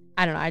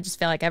I don't know, I just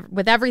feel like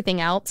with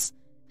everything else,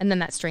 and then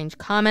that strange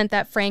comment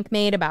that Frank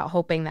made about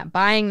hoping that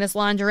buying this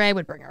lingerie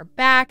would bring her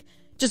back,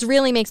 just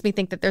really makes me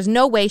think that there's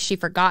no way she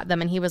forgot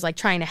them and he was like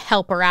trying to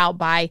help her out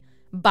by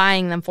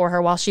buying them for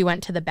her while she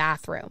went to the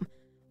bathroom.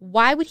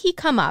 Why would he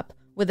come up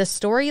with a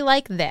story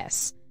like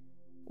this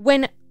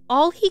when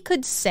all he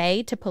could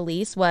say to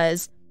police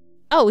was,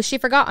 oh, she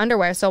forgot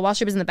underwear, so while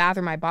she was in the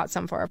bathroom, I bought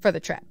some for her for the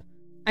trip?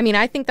 I mean,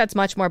 I think that's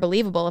much more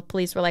believable if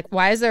police were like,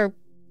 why is there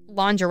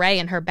lingerie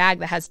in her bag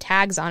that has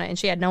tags on it and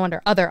she had no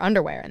other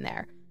underwear in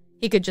there?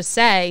 He could just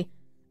say,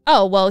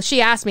 oh, well,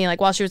 she asked me like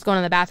while she was going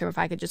to the bathroom if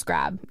I could just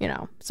grab,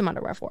 some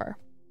underwear for her.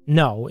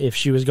 No, if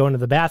she was going to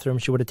the bathroom,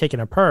 she would have taken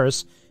her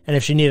purse, and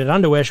if she needed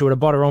underwear, she would have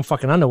bought her own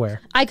fucking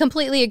underwear. I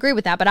completely agree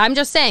with that, but I'm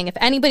just saying, if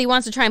anybody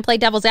wants to try and play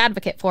devil's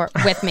advocate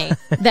with me,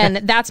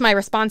 then that's my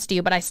response to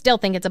you, but I still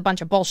think it's a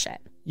bunch of bullshit.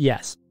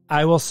 Yes,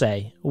 I will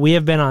say, we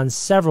have been on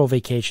several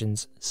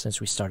vacations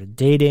since we started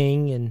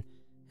dating and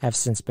have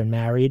since been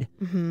married.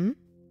 Mm-hmm.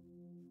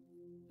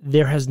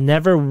 There has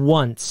never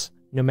once,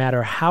 no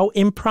matter how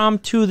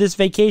impromptu this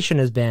vacation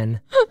has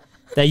been,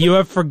 that you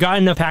have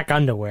forgotten to pack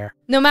underwear.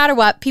 No matter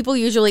what, people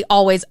usually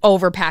always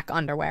overpack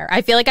underwear.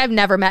 I feel like I've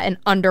never met an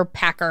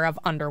underpacker of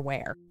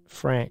underwear.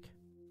 Frank.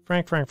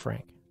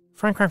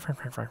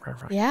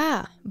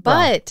 Yeah,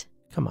 but...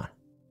 Bro, come on.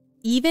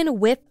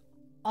 Even with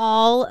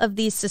all of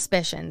these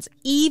suspicions,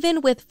 even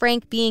with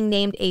Frank being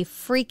named a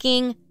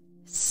freaking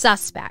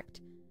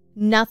suspect,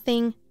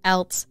 nothing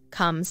else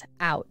comes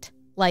out,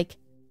 like,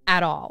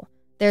 at all.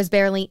 There's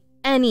barely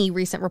any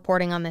recent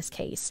reporting on this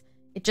case.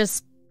 It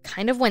just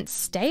kind of went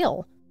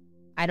stale.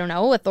 I don't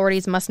know,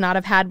 authorities must not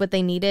have had what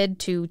they needed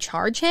to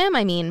charge him.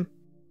 I mean,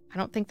 I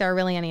don't think there are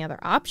really any other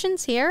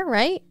options here,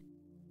 right?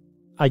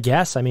 I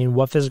guess. I mean,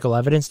 what physical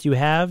evidence do you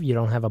have? You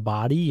don't have a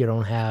body. You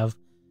don't have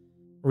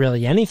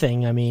really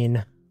anything. I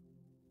mean,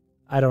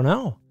 I don't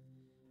know.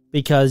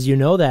 Because you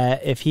know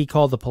that if he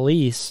called the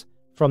police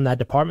from that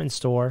department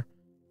store,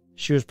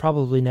 she was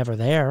probably never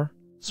there.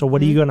 So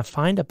what are you going to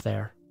find up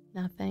there?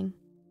 Nothing.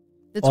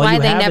 That's why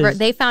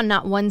they found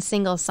not one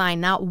single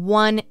sign, not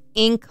one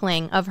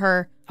inkling of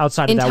her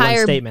outside of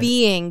entire that one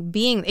statement.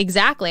 being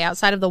exactly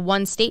outside of the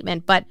one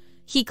statement. But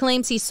he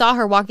claims he saw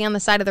her walking on the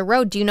side of the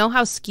road. Do you know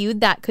how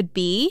skewed that could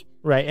be?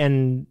 Right,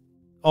 and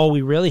all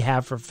we really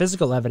have for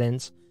physical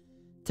evidence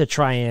to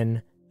try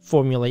and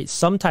formulate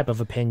some type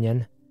of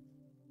opinion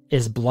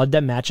is blood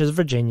that matches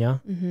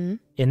Virginia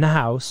in the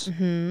house,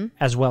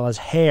 as well as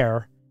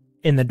hair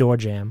in the door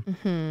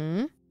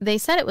jamb. They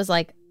said it was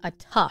like a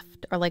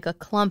tuft or like a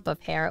clump of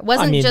hair. It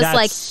wasn't just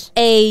like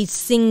a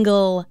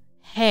single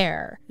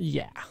hair.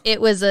 Yeah. It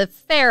was a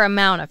fair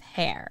amount of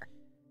hair.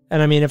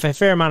 And I mean, if a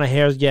fair amount of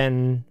hair is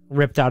getting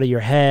ripped out of your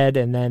head,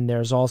 and then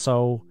there's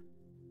also,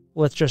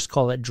 let's just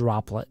call it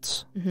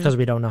droplets, because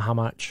we don't know how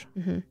much.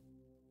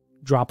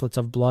 Droplets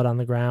of blood on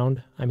the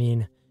ground. I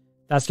mean,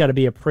 that's got to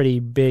be a pretty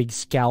big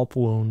scalp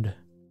wound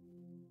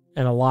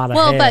and a lot of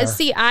hair. Well, but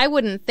see, I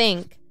wouldn't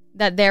think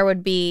that there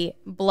would be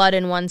blood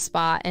in one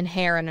spot and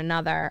hair in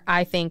another.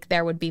 I think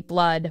there would be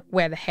blood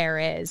where the hair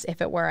is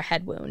if it were a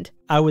head wound.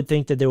 I would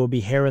think that there would be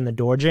hair in the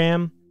door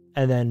jamb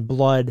and then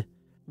blood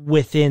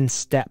within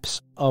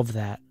steps of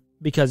that.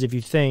 Because if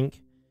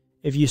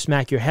you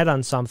smack your head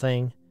on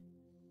something,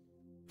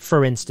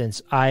 for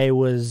instance, I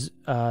was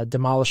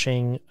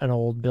demolishing an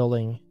old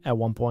building at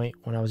one point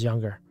when I was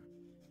younger.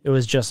 It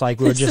was just like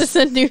This is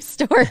a new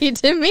story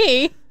to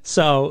me.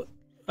 So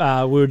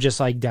we were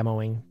just like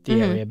demoing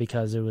the area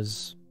because it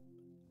was,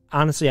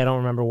 honestly, I don't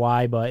remember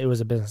why, but it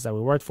was a business that we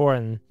worked for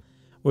and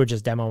we were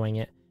just demoing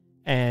it.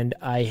 And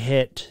I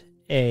hit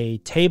a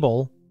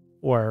table,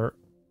 or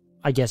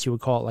I guess you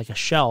would call it like a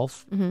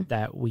shelf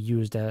that we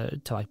used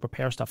to like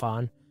prepare stuff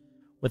on,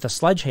 with a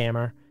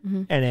sledgehammer,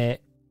 and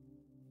it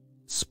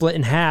split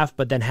in half,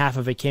 but then half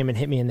of it came and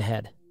hit me in the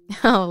head.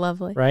 Oh,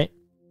 lovely. Right?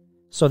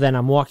 So then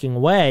I'm walking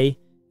away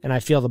and I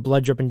feel the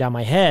blood dripping down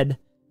my head.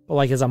 But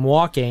like as I'm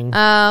walking,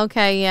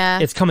 okay, yeah,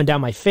 it's coming down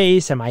my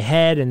face and my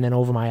head and then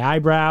over my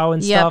eyebrow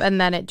and stuff. Yep,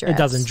 and then it drips. It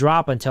doesn't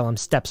drop until I'm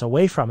steps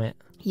away from it.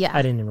 Yeah.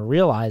 I didn't even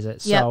realize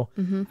it. So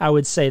I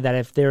would say that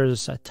if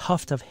there's a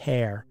tuft of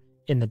hair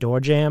in the door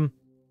jamb,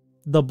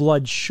 the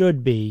blood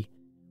should be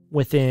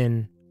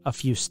within a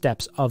few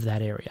steps of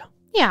that area.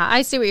 Yeah,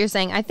 I see what you're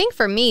saying. I think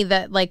for me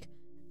that like,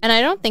 and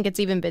I don't think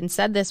it's even been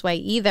said this way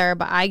either,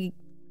 but I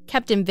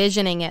kept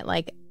envisioning it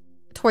like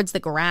towards the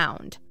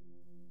ground,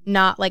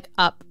 not like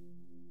up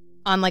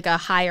on like a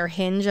higher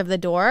hinge of the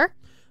door.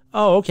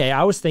 Oh, okay.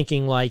 I was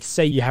thinking like,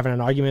 say you're having an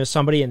argument with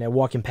somebody and they're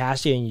walking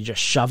past you and you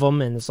just shove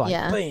them and it's like,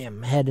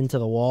 bam, head into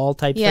the wall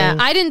type thing. Yeah,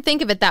 I didn't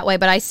think of it that way,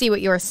 but I see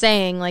what you were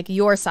saying, like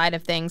your side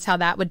of things, how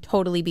that would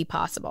totally be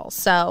possible.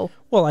 So,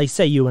 well, like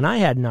say you and I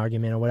had an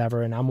argument or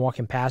whatever and I'm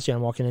walking past you,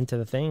 I'm walking into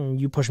the thing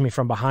and you push me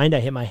from behind, I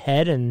hit my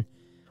head and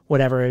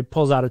whatever, it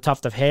pulls out a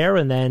tuft of hair,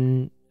 and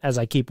then as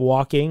I keep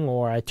walking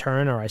or I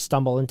turn or I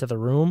stumble into the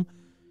room,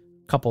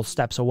 couple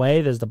steps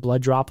away, there's the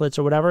blood droplets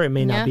or whatever. It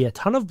may not be a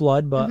ton of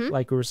blood, but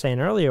like we were saying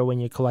earlier, when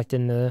you collect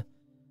in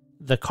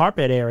the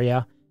carpet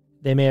area,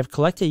 they may have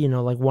collected,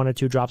 like 1 or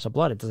 2 drops of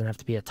blood. It doesn't have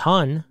to be a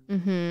ton,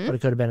 but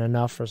it could have been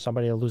enough for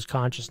somebody to lose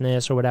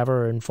consciousness or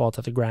whatever and fall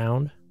to the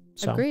ground.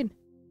 So. Agreed.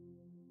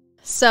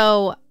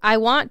 So I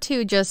want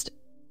to just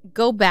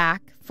go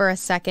back for a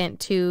second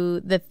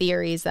to the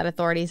theories that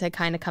authorities had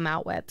kind of come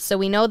out with. So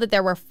we know that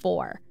there were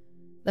 4.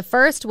 The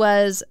first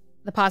was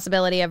the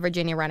possibility of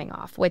Virginia running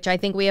off, which I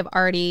think we have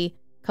already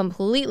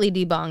completely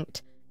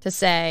debunked to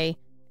say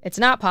it's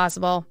not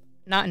possible,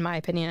 not in my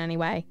opinion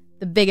anyway.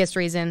 The biggest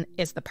reason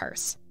is the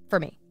purse for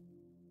me.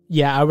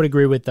 Yeah, I would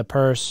agree with the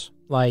purse.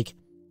 Like,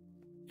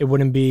 it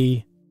wouldn't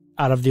be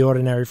out of the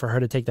ordinary for her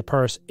to take the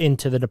purse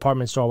into the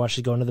department store while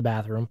she's going to the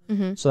bathroom.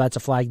 So that's a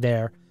flag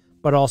there.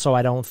 But also,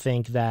 I don't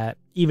think that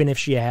even if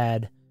she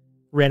had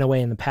ran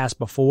away in the past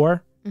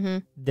before,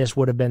 this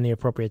would have been the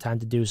appropriate time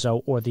to do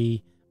so, or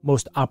the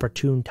most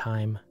opportune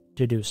time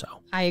to do so.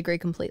 I agree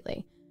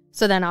completely.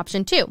 So then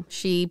option 2,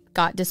 she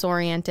got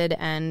disoriented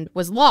and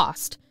was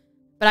lost.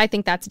 But I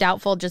think that's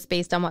doubtful just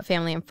based on what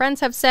family and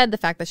friends have said, the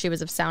fact that she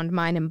was of sound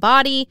mind and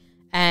body,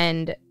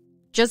 and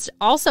just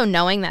also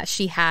knowing that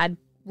she had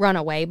run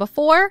away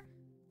before,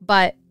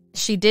 but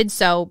she did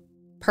so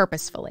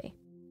purposefully.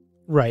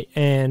 Right.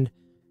 And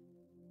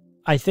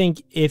I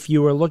think if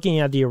you were looking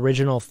at the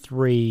original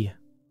 3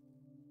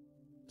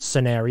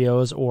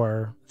 scenarios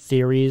or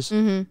theories,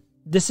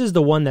 this is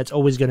the one that's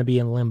always going to be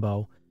in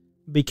limbo,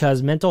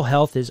 because mental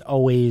health is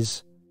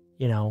always,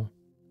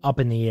 up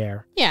in the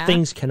air. Yeah.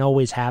 Things can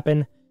always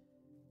happen.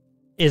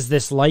 Is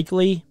this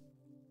likely?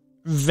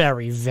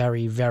 Very,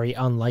 very, very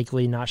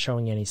unlikely. Not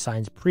showing any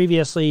signs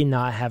previously,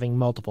 not having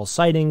multiple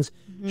sightings.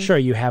 Sure,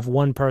 you have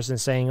one person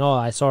saying, oh,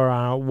 I saw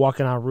her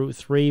walking on Route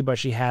 3, but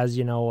she has,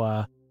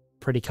 a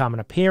pretty common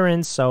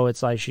appearance, so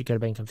it's like she could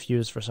have been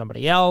confused for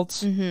somebody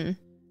else.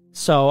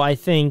 So I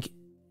think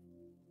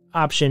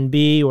option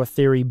B or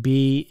theory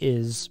B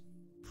is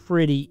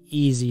pretty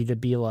easy to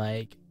be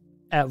like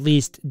at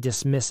least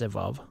dismissive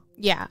of.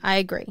 Yeah, I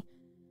agree.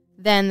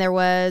 Then there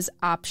was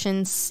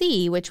option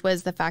C, which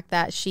was the fact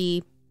that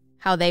she,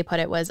 how they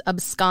put it, was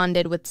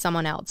absconded with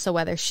someone else. So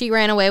whether she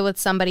ran away with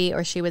somebody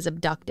or she was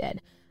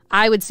abducted.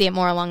 I would see it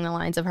more along the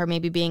lines of her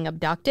maybe being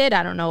abducted.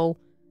 I don't know.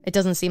 It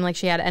doesn't seem like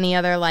she had any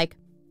other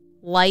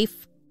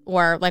life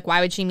Or, like,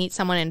 why would she meet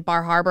someone in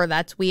Bar Harbor?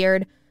 That's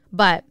weird.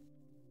 But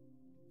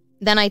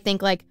then I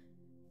think, like,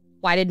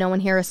 why did no one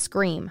hear a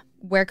scream?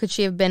 Where could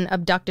she have been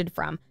abducted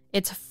from?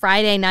 It's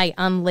Friday night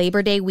on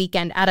Labor Day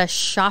weekend at a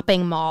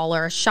shopping mall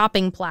or a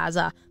shopping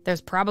plaza.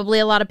 There's probably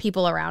a lot of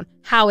people around.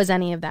 How is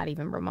any of that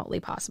even remotely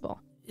possible?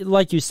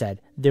 Like you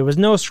said, there was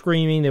no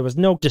screaming. There was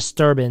no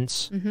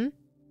disturbance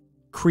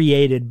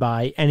created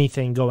by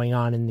anything going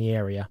on in the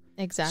area.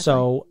 Exactly.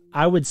 So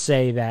I would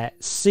say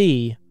that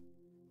C,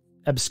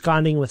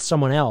 absconding with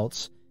someone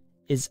else,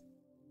 is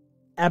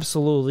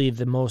absolutely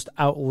the most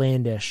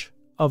outlandish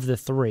of the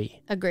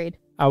three. Agreed.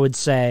 I would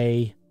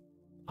say,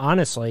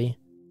 honestly,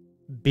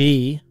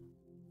 B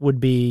would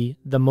be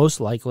the most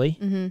likely,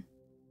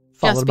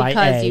 followed by A.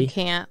 Just because you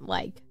can't,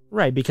 like...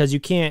 Right, because you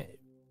can't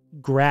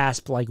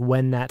grasp, like,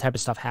 when that type of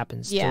stuff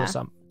happens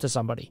to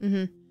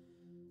somebody.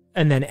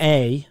 And then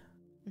A,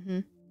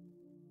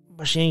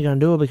 but she ain't gonna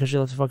do it because she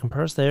left her fucking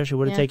purse there. She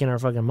would have taken her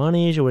fucking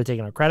money. She would have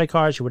taken her credit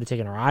card. She would have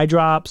taken her eye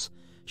drops.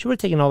 She would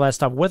have taken all that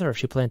stuff with her if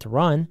she planned to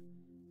run.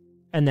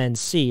 And then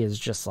C is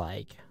just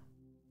like,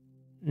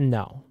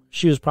 no,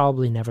 she was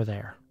probably never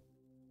there.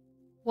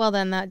 Well,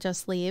 then that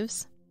just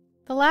leaves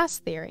the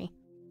last theory.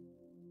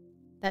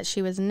 That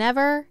she was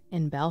never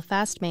in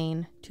Belfast,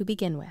 Maine to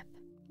begin with.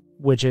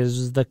 Which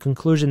is the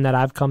conclusion that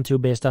I've come to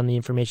based on the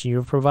information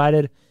you've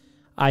provided.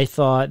 I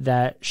thought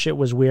that shit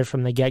was weird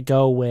from the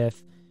get-go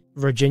with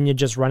Virginia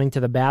just running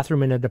to the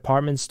bathroom in a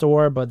department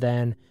store, but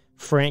then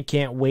Frank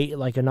can't wait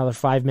like another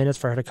 5 minutes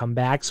for her to come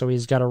back, so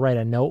he's got to write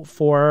a note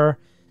for her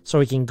so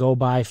he can go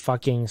buy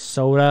fucking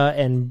soda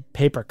and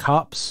paper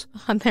cups.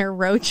 On their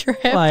road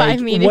trip, like, I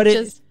mean,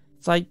 it's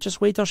like,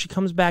 just wait till she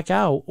comes back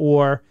out,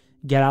 or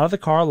get out of the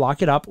car,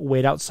 lock it up,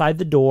 wait outside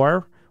the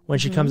door. When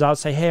she comes out,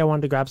 say, hey, I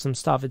wanted to grab some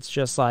stuff. It's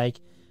just like,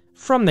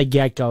 from the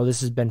get-go, this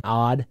has been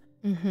odd.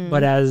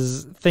 But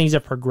as things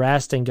have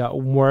progressed and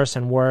got worse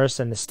and worse,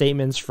 and the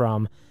statements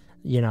from,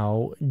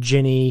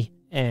 Ginny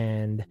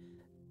and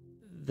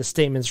the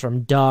statements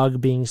from Doug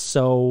being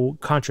so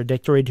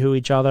contradictory to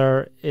each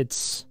other,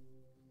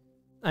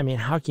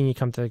 how can you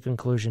come to the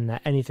conclusion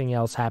that anything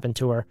else happened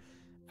to her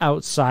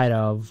outside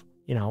of,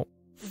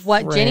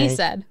 what Frank, Ginny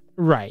said.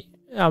 Right.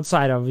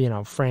 Outside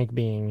of, Frank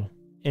being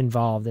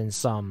involved in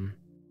some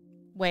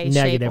way,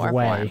 negative shape, or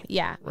way. Form.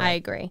 Yeah, right. I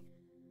agree.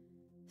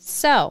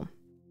 So,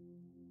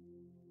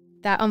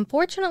 that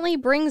unfortunately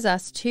brings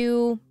us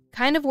to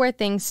kind of where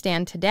things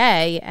stand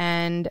today,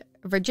 and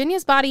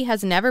Virginia's body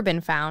has never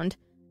been found.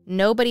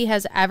 Nobody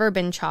has ever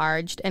been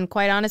charged, and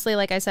quite honestly,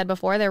 like I said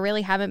before, there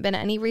really haven't been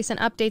any recent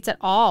updates at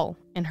all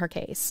in her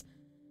case.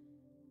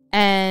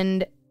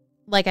 And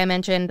like I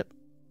mentioned a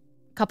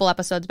couple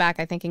episodes back,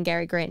 I think in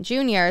Gary Grant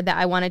Jr., that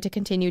I wanted to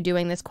continue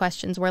doing this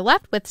Questions We're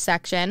Left With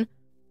section.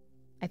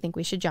 I think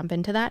we should jump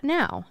into that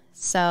now.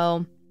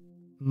 So,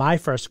 my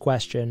first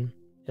question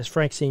is,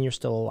 Frank Sr.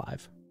 still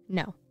alive?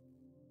 No.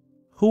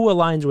 Who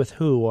aligns with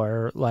who,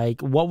 or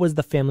like, what was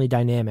the family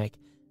dynamic?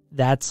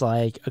 That's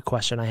like a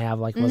question I have.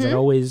 Like, was it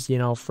always,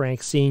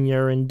 Frank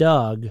Sr. and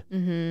Doug?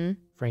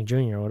 Frank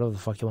Jr., whatever the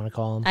fuck you want to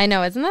call him. I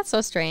know, isn't that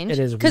so strange? It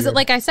is because, weird.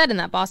 like I said in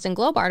that Boston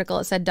Globe article,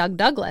 it said Doug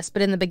Douglas,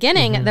 but in the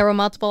beginning, there were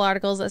multiple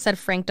articles that said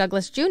Frank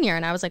Douglas Jr.,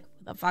 and I was like,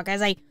 what the fuck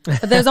is I?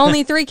 But there's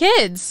only 3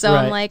 kids, so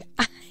right. I'm like,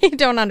 I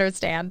don't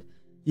understand.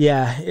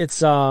 Yeah,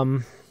 it's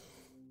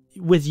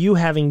with you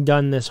having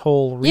done this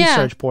whole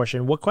research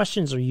portion, what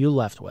questions are you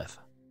left with?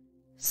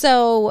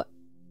 So,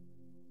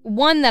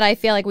 one that I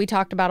feel like we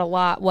talked about a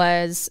lot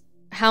was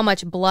how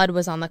much blood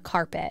was on the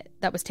carpet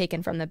that was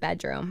taken from the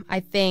bedroom.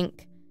 I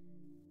think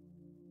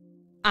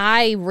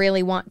I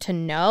really want to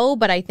know,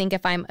 but I think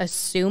if I'm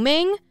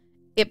assuming,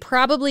 it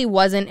probably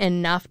wasn't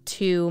enough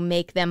to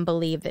make them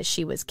believe that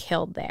she was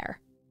killed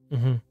there.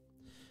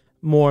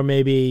 More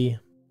maybe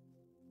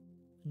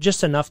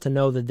just enough to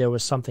know that there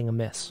was something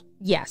amiss.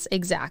 Yes,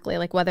 exactly.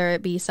 Like whether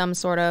it be some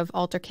sort of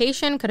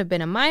altercation, could have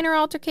been a minor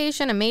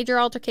altercation, a major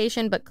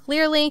altercation, but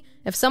clearly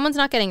if someone's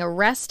not getting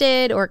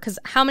arrested, or because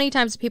how many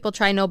times do people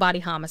try no body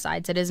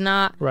homicides? It is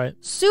not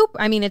super,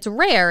 it's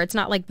rare. It's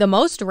not like the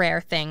most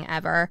rare thing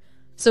ever.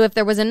 So if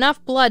there was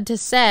enough blood to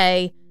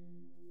say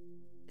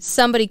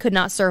somebody could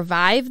not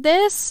survive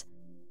this,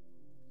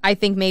 I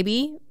think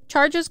maybe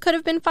charges could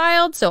have been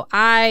filed. So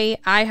I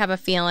have a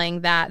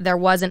feeling that there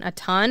wasn't a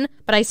ton,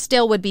 but I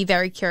still would be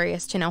very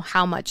curious to know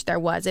how much there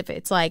was. If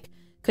it's like,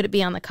 could it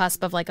be on the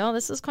cusp of like, oh,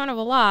 this is kind of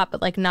a lot, but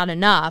like not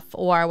enough?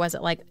 Or was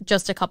it like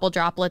just a couple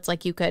droplets?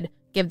 Like you could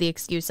give the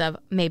excuse of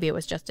maybe it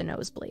was just a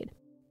nosebleed.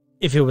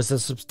 If it was a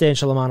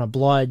substantial amount of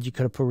blood, you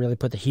could have really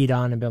put the heat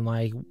on and been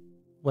like,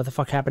 what the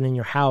fuck happened in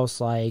your house?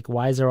 Like,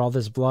 why is there all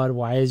this blood?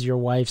 Why is your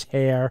wife's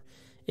hair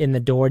in the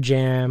door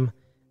jamb?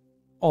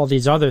 All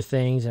these other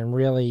things, and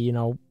really,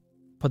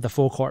 put the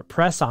full court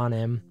press on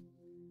him.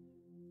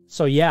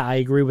 So yeah, I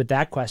agree with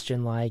that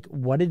question. Like,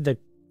 what did the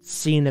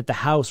scene at the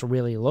house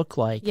really look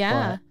like?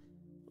 Yeah.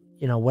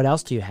 But, what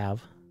else do you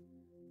have?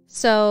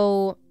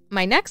 So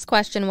my next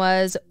question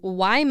was,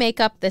 why make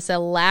up this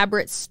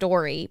elaborate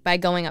story by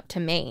going up to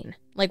Maine?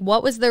 Like,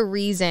 what was the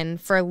reason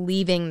for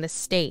leaving the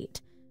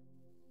state?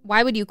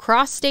 why would you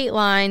cross state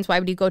lines? Why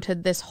would you go to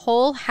this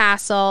whole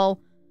hassle?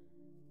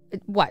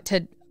 What,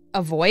 to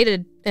avoid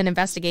an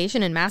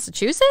investigation in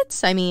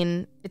Massachusetts? I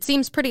mean, it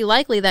seems pretty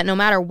likely that no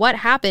matter what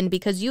happened,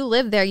 because you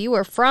live there, you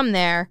were from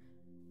there,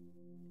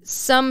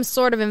 some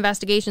sort of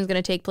investigation is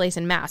going to take place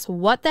in Mass.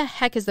 What the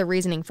heck is the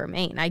reasoning for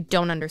Maine? I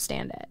don't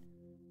understand it.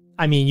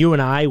 I mean, you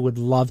and I would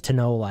love to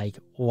know, like,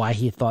 why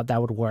he thought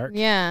that would work.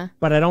 Yeah.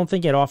 But I don't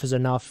think it offers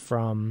enough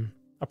from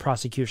a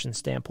prosecution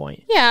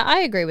standpoint. Yeah,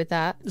 I agree with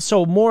that.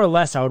 So more or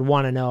less, I would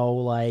want to know,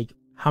 like,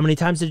 how many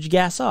times did you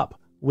gas up?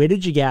 Where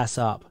did you gas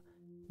up?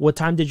 What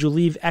time did you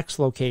leave X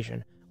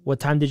location? What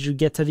time did you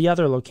get to the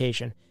other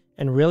location?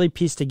 And really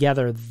piece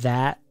together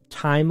that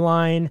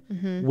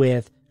timeline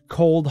with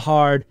cold,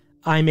 hard,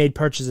 I made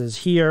purchases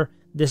here,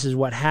 this is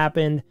what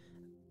happened,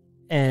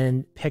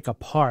 and pick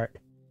apart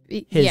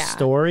his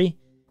story.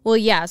 Well,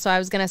 yeah, so I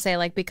was going to say,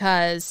 like,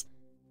 because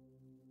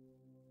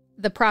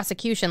the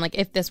prosecution, like,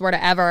 if this were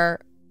to ever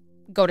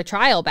go to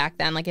trial back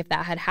then, like, if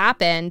that had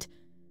happened,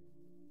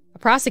 a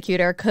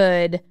prosecutor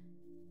could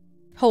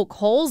poke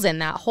holes in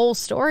that whole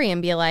story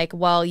and be like,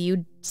 well,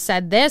 you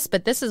said this,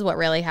 but this is what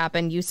really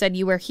happened. You said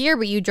you were here,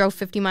 but you drove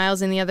 50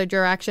 miles in the other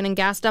direction and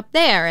gassed up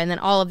there. And then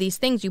all of these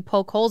things, you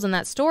poke holes in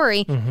that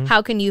story.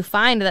 How can you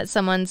find that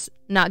someone's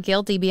not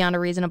guilty beyond a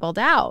reasonable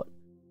doubt?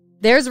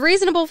 There's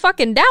reasonable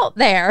fucking doubt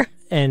there.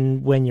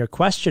 And when you're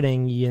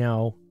questioning, you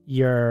know,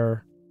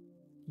 you're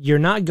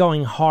not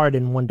going hard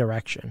in one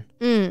direction.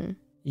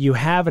 You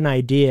have an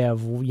idea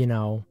of, you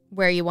know,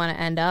 where you want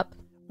to end up.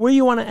 Where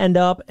you want to end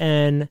up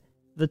and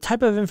the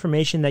type of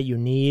information that you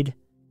need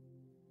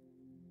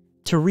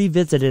to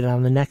revisit it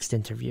on the next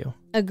interview.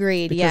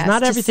 Agreed, because yes.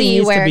 not everything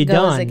needs to be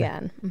done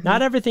again.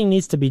 Not everything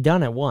needs to be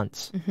done at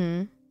once.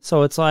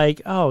 So it's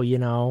like, oh, you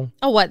know.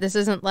 Oh, what? This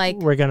isn't like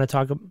we're going to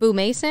talk about Boo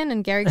Mason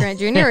and Gary Grant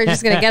Jr. We're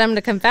just going to get him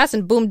to confess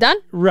and boom, done?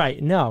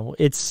 Right. No,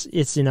 it's,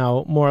 you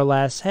know, more or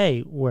less,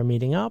 hey, we're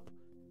meeting up.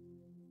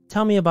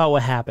 Tell me about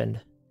what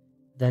happened.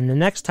 Then the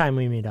next time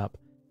we meet up,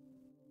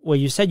 well,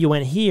 you said you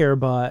went here,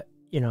 but,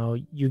 you know,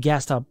 you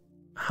gassed up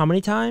how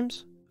many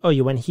times? Oh,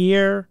 you went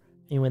here,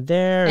 you went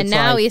there. And it's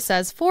now like, he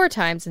says 4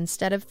 times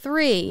instead of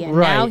 3. And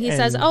right, now he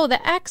says, oh, the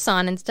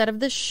Exxon instead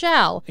of the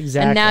Shell.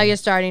 Exactly. And now you're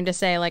starting to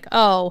say, like,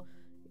 oh,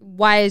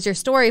 why is your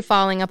story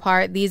falling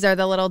apart? These are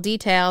the little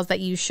details that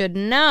you should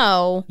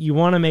know. You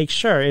want to make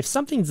sure if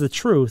something's the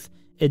truth,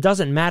 it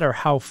doesn't matter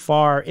how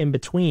far in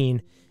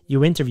between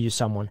you interview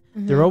someone.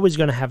 They're always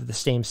going to have the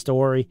same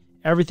story.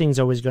 Everything's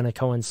always going to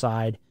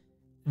coincide.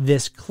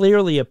 This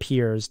clearly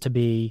appears to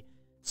be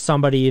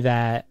somebody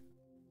that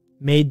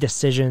made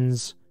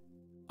decisions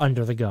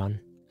under the gun.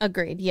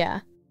 Agreed,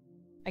 yeah.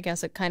 I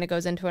guess it kind of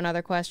goes into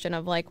another question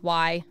of, like,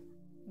 why?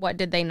 What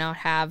did they not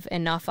have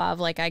enough of?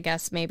 Like, I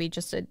guess maybe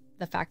just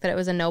the fact that it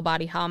was a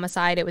no-body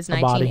homicide. It was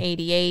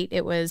 1988.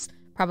 It was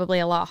probably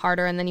a lot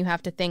harder. And then you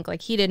have to think,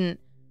 like, he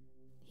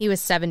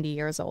was 70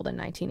 years old in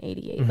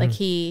 1988. Like,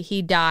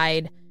 he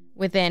died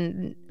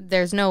within,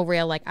 there's no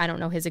real, like, I don't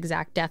know his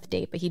exact death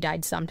date, but he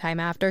died sometime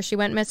after she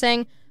went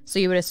missing. So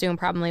you would assume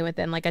probably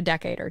within, like, a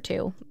decade or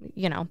two,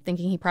 you know,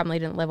 thinking he probably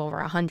didn't live over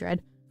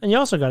 100. And you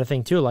also got to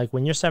think, too, like,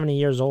 when you're 70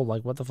 years old,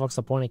 like, what the fuck's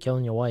the point of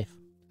killing your wife?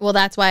 Well,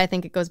 that's why I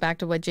think it goes back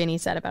to what Ginny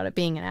said about it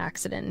being an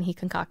accident, and he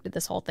concocted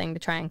this whole thing to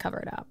try and cover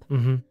it up.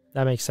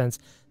 That makes sense.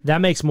 That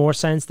makes more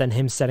sense than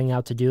him setting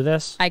out to do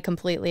this. I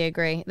completely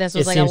agree. This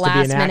was it like a last minute.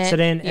 It seems to be an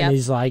accident, and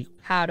he's like,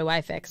 how do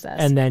I fix this?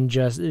 And then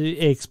just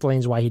it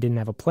explains why he didn't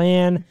have a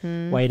plan,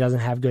 why he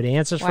doesn't have good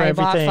answers for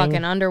everything. Why he bought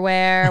fucking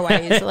underwear,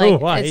 why he's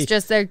like, it's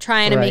just they're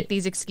trying to make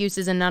these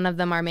excuses, and none of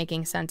them are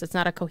making sense. It's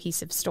not a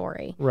cohesive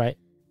story. Right.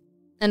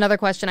 Another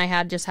question I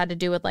had just had to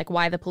do with, like,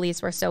 why the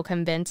police were so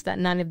convinced that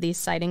none of these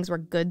sightings were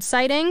good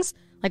sightings.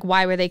 Like,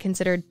 why were they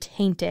considered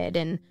tainted?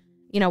 And,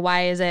 you know,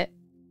 why is it,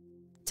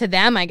 to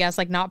them, I guess,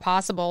 like, not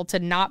possible to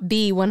not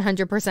be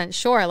 100%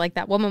 sure? Like,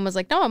 that woman was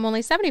like, no, I'm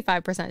only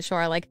 75%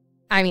 sure. Like,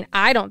 I mean,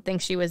 I don't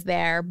think she was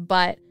there,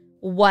 but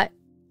what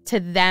to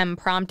them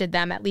prompted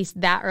them, at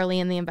least that early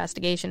in the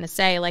investigation, to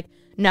say, like,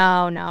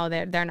 no,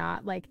 they're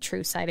not, like,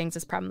 true sightings.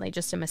 It's probably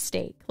just a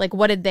mistake. Like,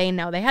 what did they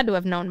know? They had to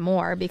have known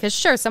more, because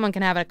sure, someone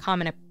can have a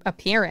common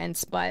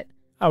appearance, but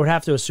I would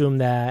have to assume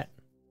that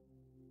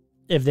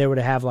if they were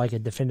to have, like, a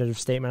definitive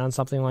statement on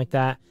something like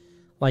that,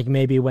 like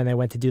maybe when they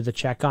went to do the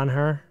check on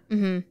her,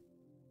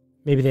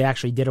 maybe they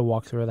actually did a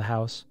walkthrough of the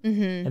house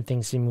and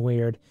things seemed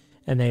weird,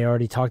 and they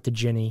already talked to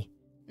Ginny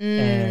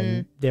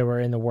and they were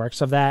in the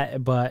works of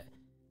that. But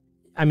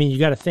I mean, you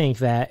got to think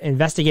that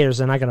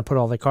investigators are not going to put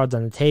all their cards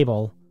on the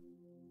table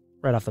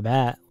right off the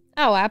bat.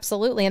 Oh,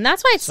 absolutely. And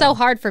that's why it's so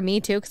hard for me,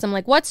 too, because I'm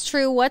like, what's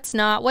true, what's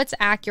not, what's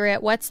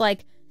accurate, what's,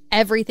 like,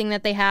 everything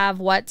that they have,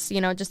 what's,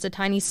 you know, just a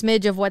tiny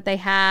smidge of what they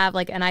have,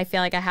 like, and I feel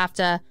like I have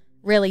to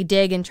really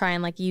dig and try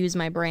and, like, use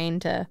my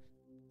brain to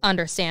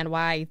understand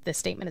why this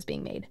statement is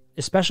being made.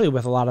 Especially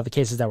with a lot of the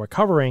cases that we're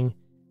covering,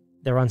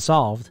 they're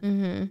unsolved.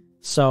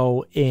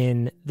 So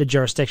in the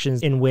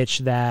jurisdictions in which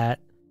that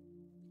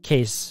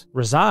case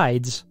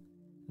resides,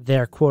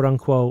 they're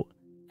quote-unquote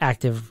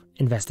active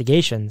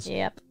investigations.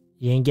 Yep.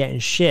 You ain't getting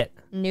shit.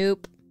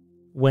 Nope.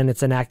 When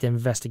it's an active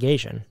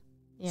investigation.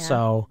 Yeah.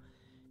 So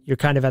you're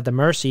kind of at the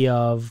mercy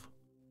of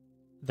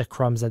the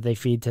crumbs that they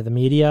feed to the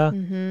media,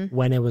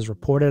 when it was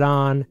reported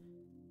on,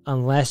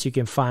 unless you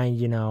can find,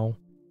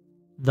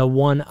 the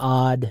one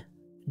odd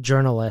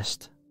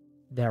journalist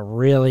that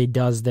really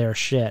does their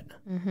shit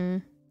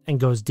and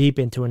goes deep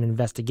into an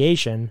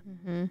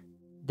investigation,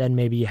 then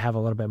maybe you have a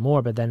little bit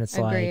more, but then it's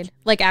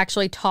like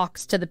actually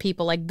talks to the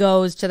people, like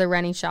goes to the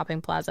Rennie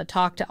shopping plaza,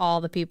 talk to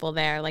all the people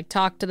there, like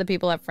talk to the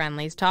people at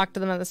Friendly's, talk to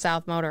them at the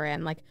South Motor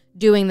Inn, like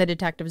doing the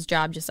detective's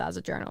job just as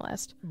a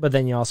journalist. But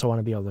then you also want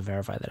to be able to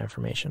verify that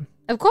information.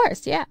 Of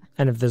course, yeah.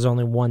 And if there's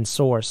only one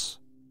source,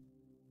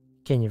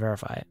 can you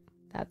verify it?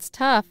 That's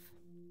tough.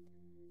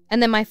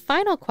 And then my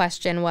final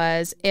question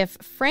was, if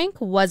Frank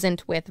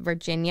wasn't with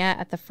Virginia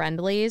at the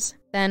Friendly's,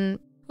 then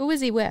who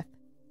was he with?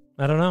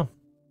 I don't know.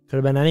 Could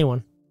have been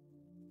anyone.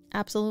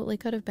 Absolutely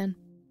could have been.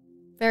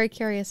 Very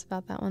curious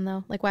about that one,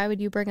 though. Like, why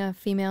would you bring a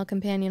female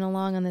companion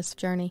along on this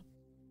journey?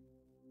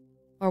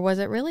 Or was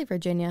it really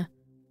Virginia?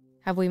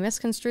 Have we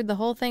misconstrued the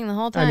whole thing the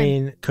whole time? I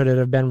mean, could it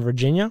have been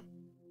Virginia?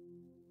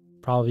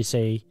 Probably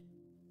say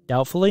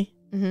doubtfully.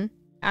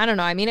 I don't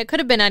know. I mean, it could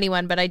have been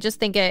anyone, but I just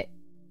think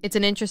it's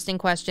an interesting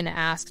question to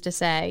ask, to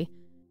say,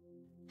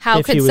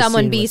 how could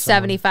someone be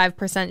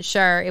 75%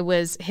 sure it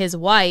was his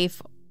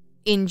wife?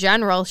 In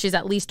general, she's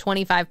at least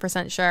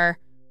 25% sure.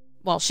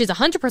 Well, she's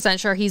 100%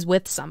 sure he's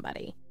with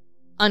somebody.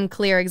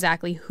 Unclear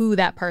exactly who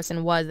that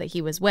person was that he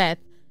was with.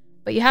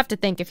 But you have to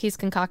think, if he's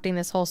concocting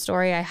this whole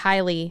story, I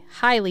highly,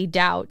 highly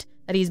doubt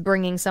that he's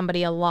bringing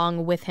somebody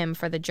along with him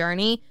for the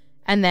journey,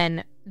 and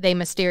then they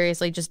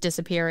mysteriously just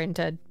disappear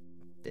into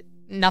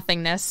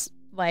nothingness.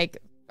 Like,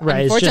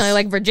 right, unfortunately,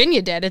 like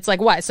Virginia did. It's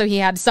like, what? So he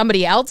had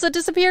somebody else that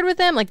disappeared with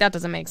him? Like, that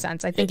doesn't make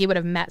sense. I think he would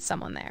have met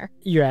someone there.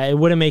 Yeah, it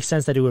wouldn't make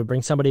sense that he would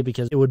bring somebody,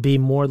 because it would be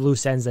more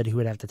loose ends that he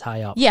would have to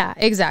tie up. Yeah,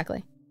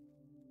 exactly.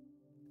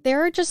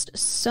 There are just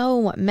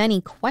so many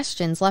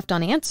questions left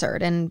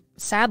unanswered, and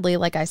sadly,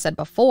 like I said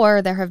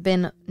before, there have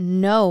been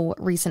no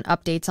recent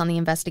updates on the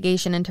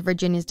investigation into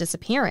Virginia's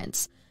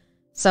disappearance.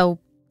 So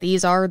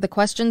these are the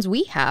questions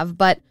we have,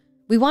 but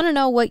we want to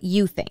know what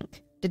you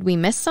think. Did we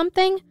miss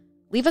something?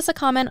 Leave us a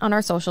comment on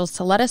our socials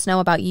to let us know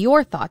about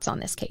your thoughts on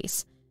this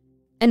case.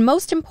 And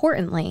most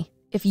importantly,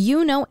 if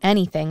you know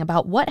anything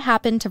about what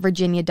happened to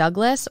Virginia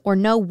Douglas or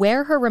know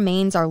where her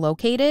remains are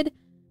located,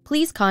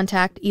 please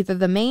contact either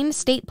the Maine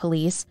State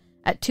Police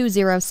at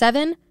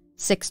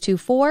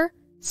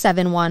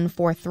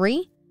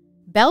 207-624-7143,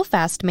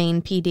 Belfast, Maine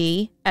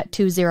PD at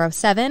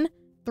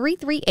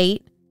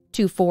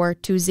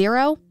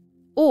 207-338-2420,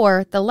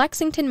 or the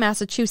Lexington,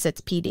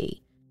 Massachusetts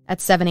PD at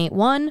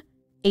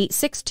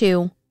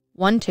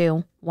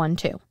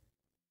 781-862-1212.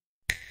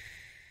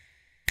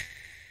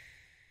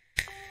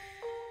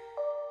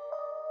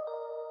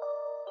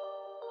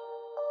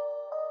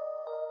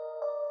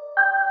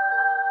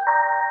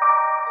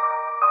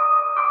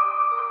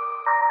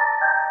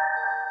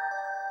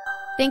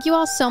 Thank you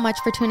all so much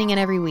for tuning in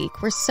every week.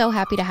 We're so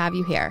happy to have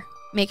you here.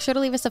 Make sure to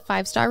leave us a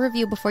 5-star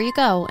review before you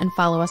go and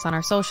follow us on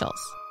our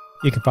socials.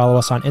 You can follow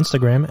us on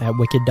Instagram at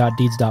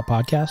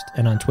wicked.deeds.podcast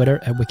and on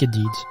Twitter at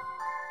wickeddeeds.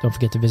 Don't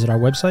forget to visit our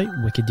website,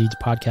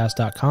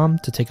 wickeddeedspodcast.com,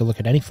 to take a look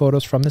at any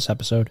photos from this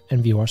episode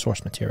and view our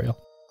source material.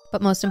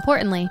 But most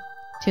importantly,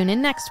 tune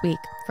in next week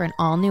for an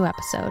all-new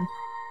episode.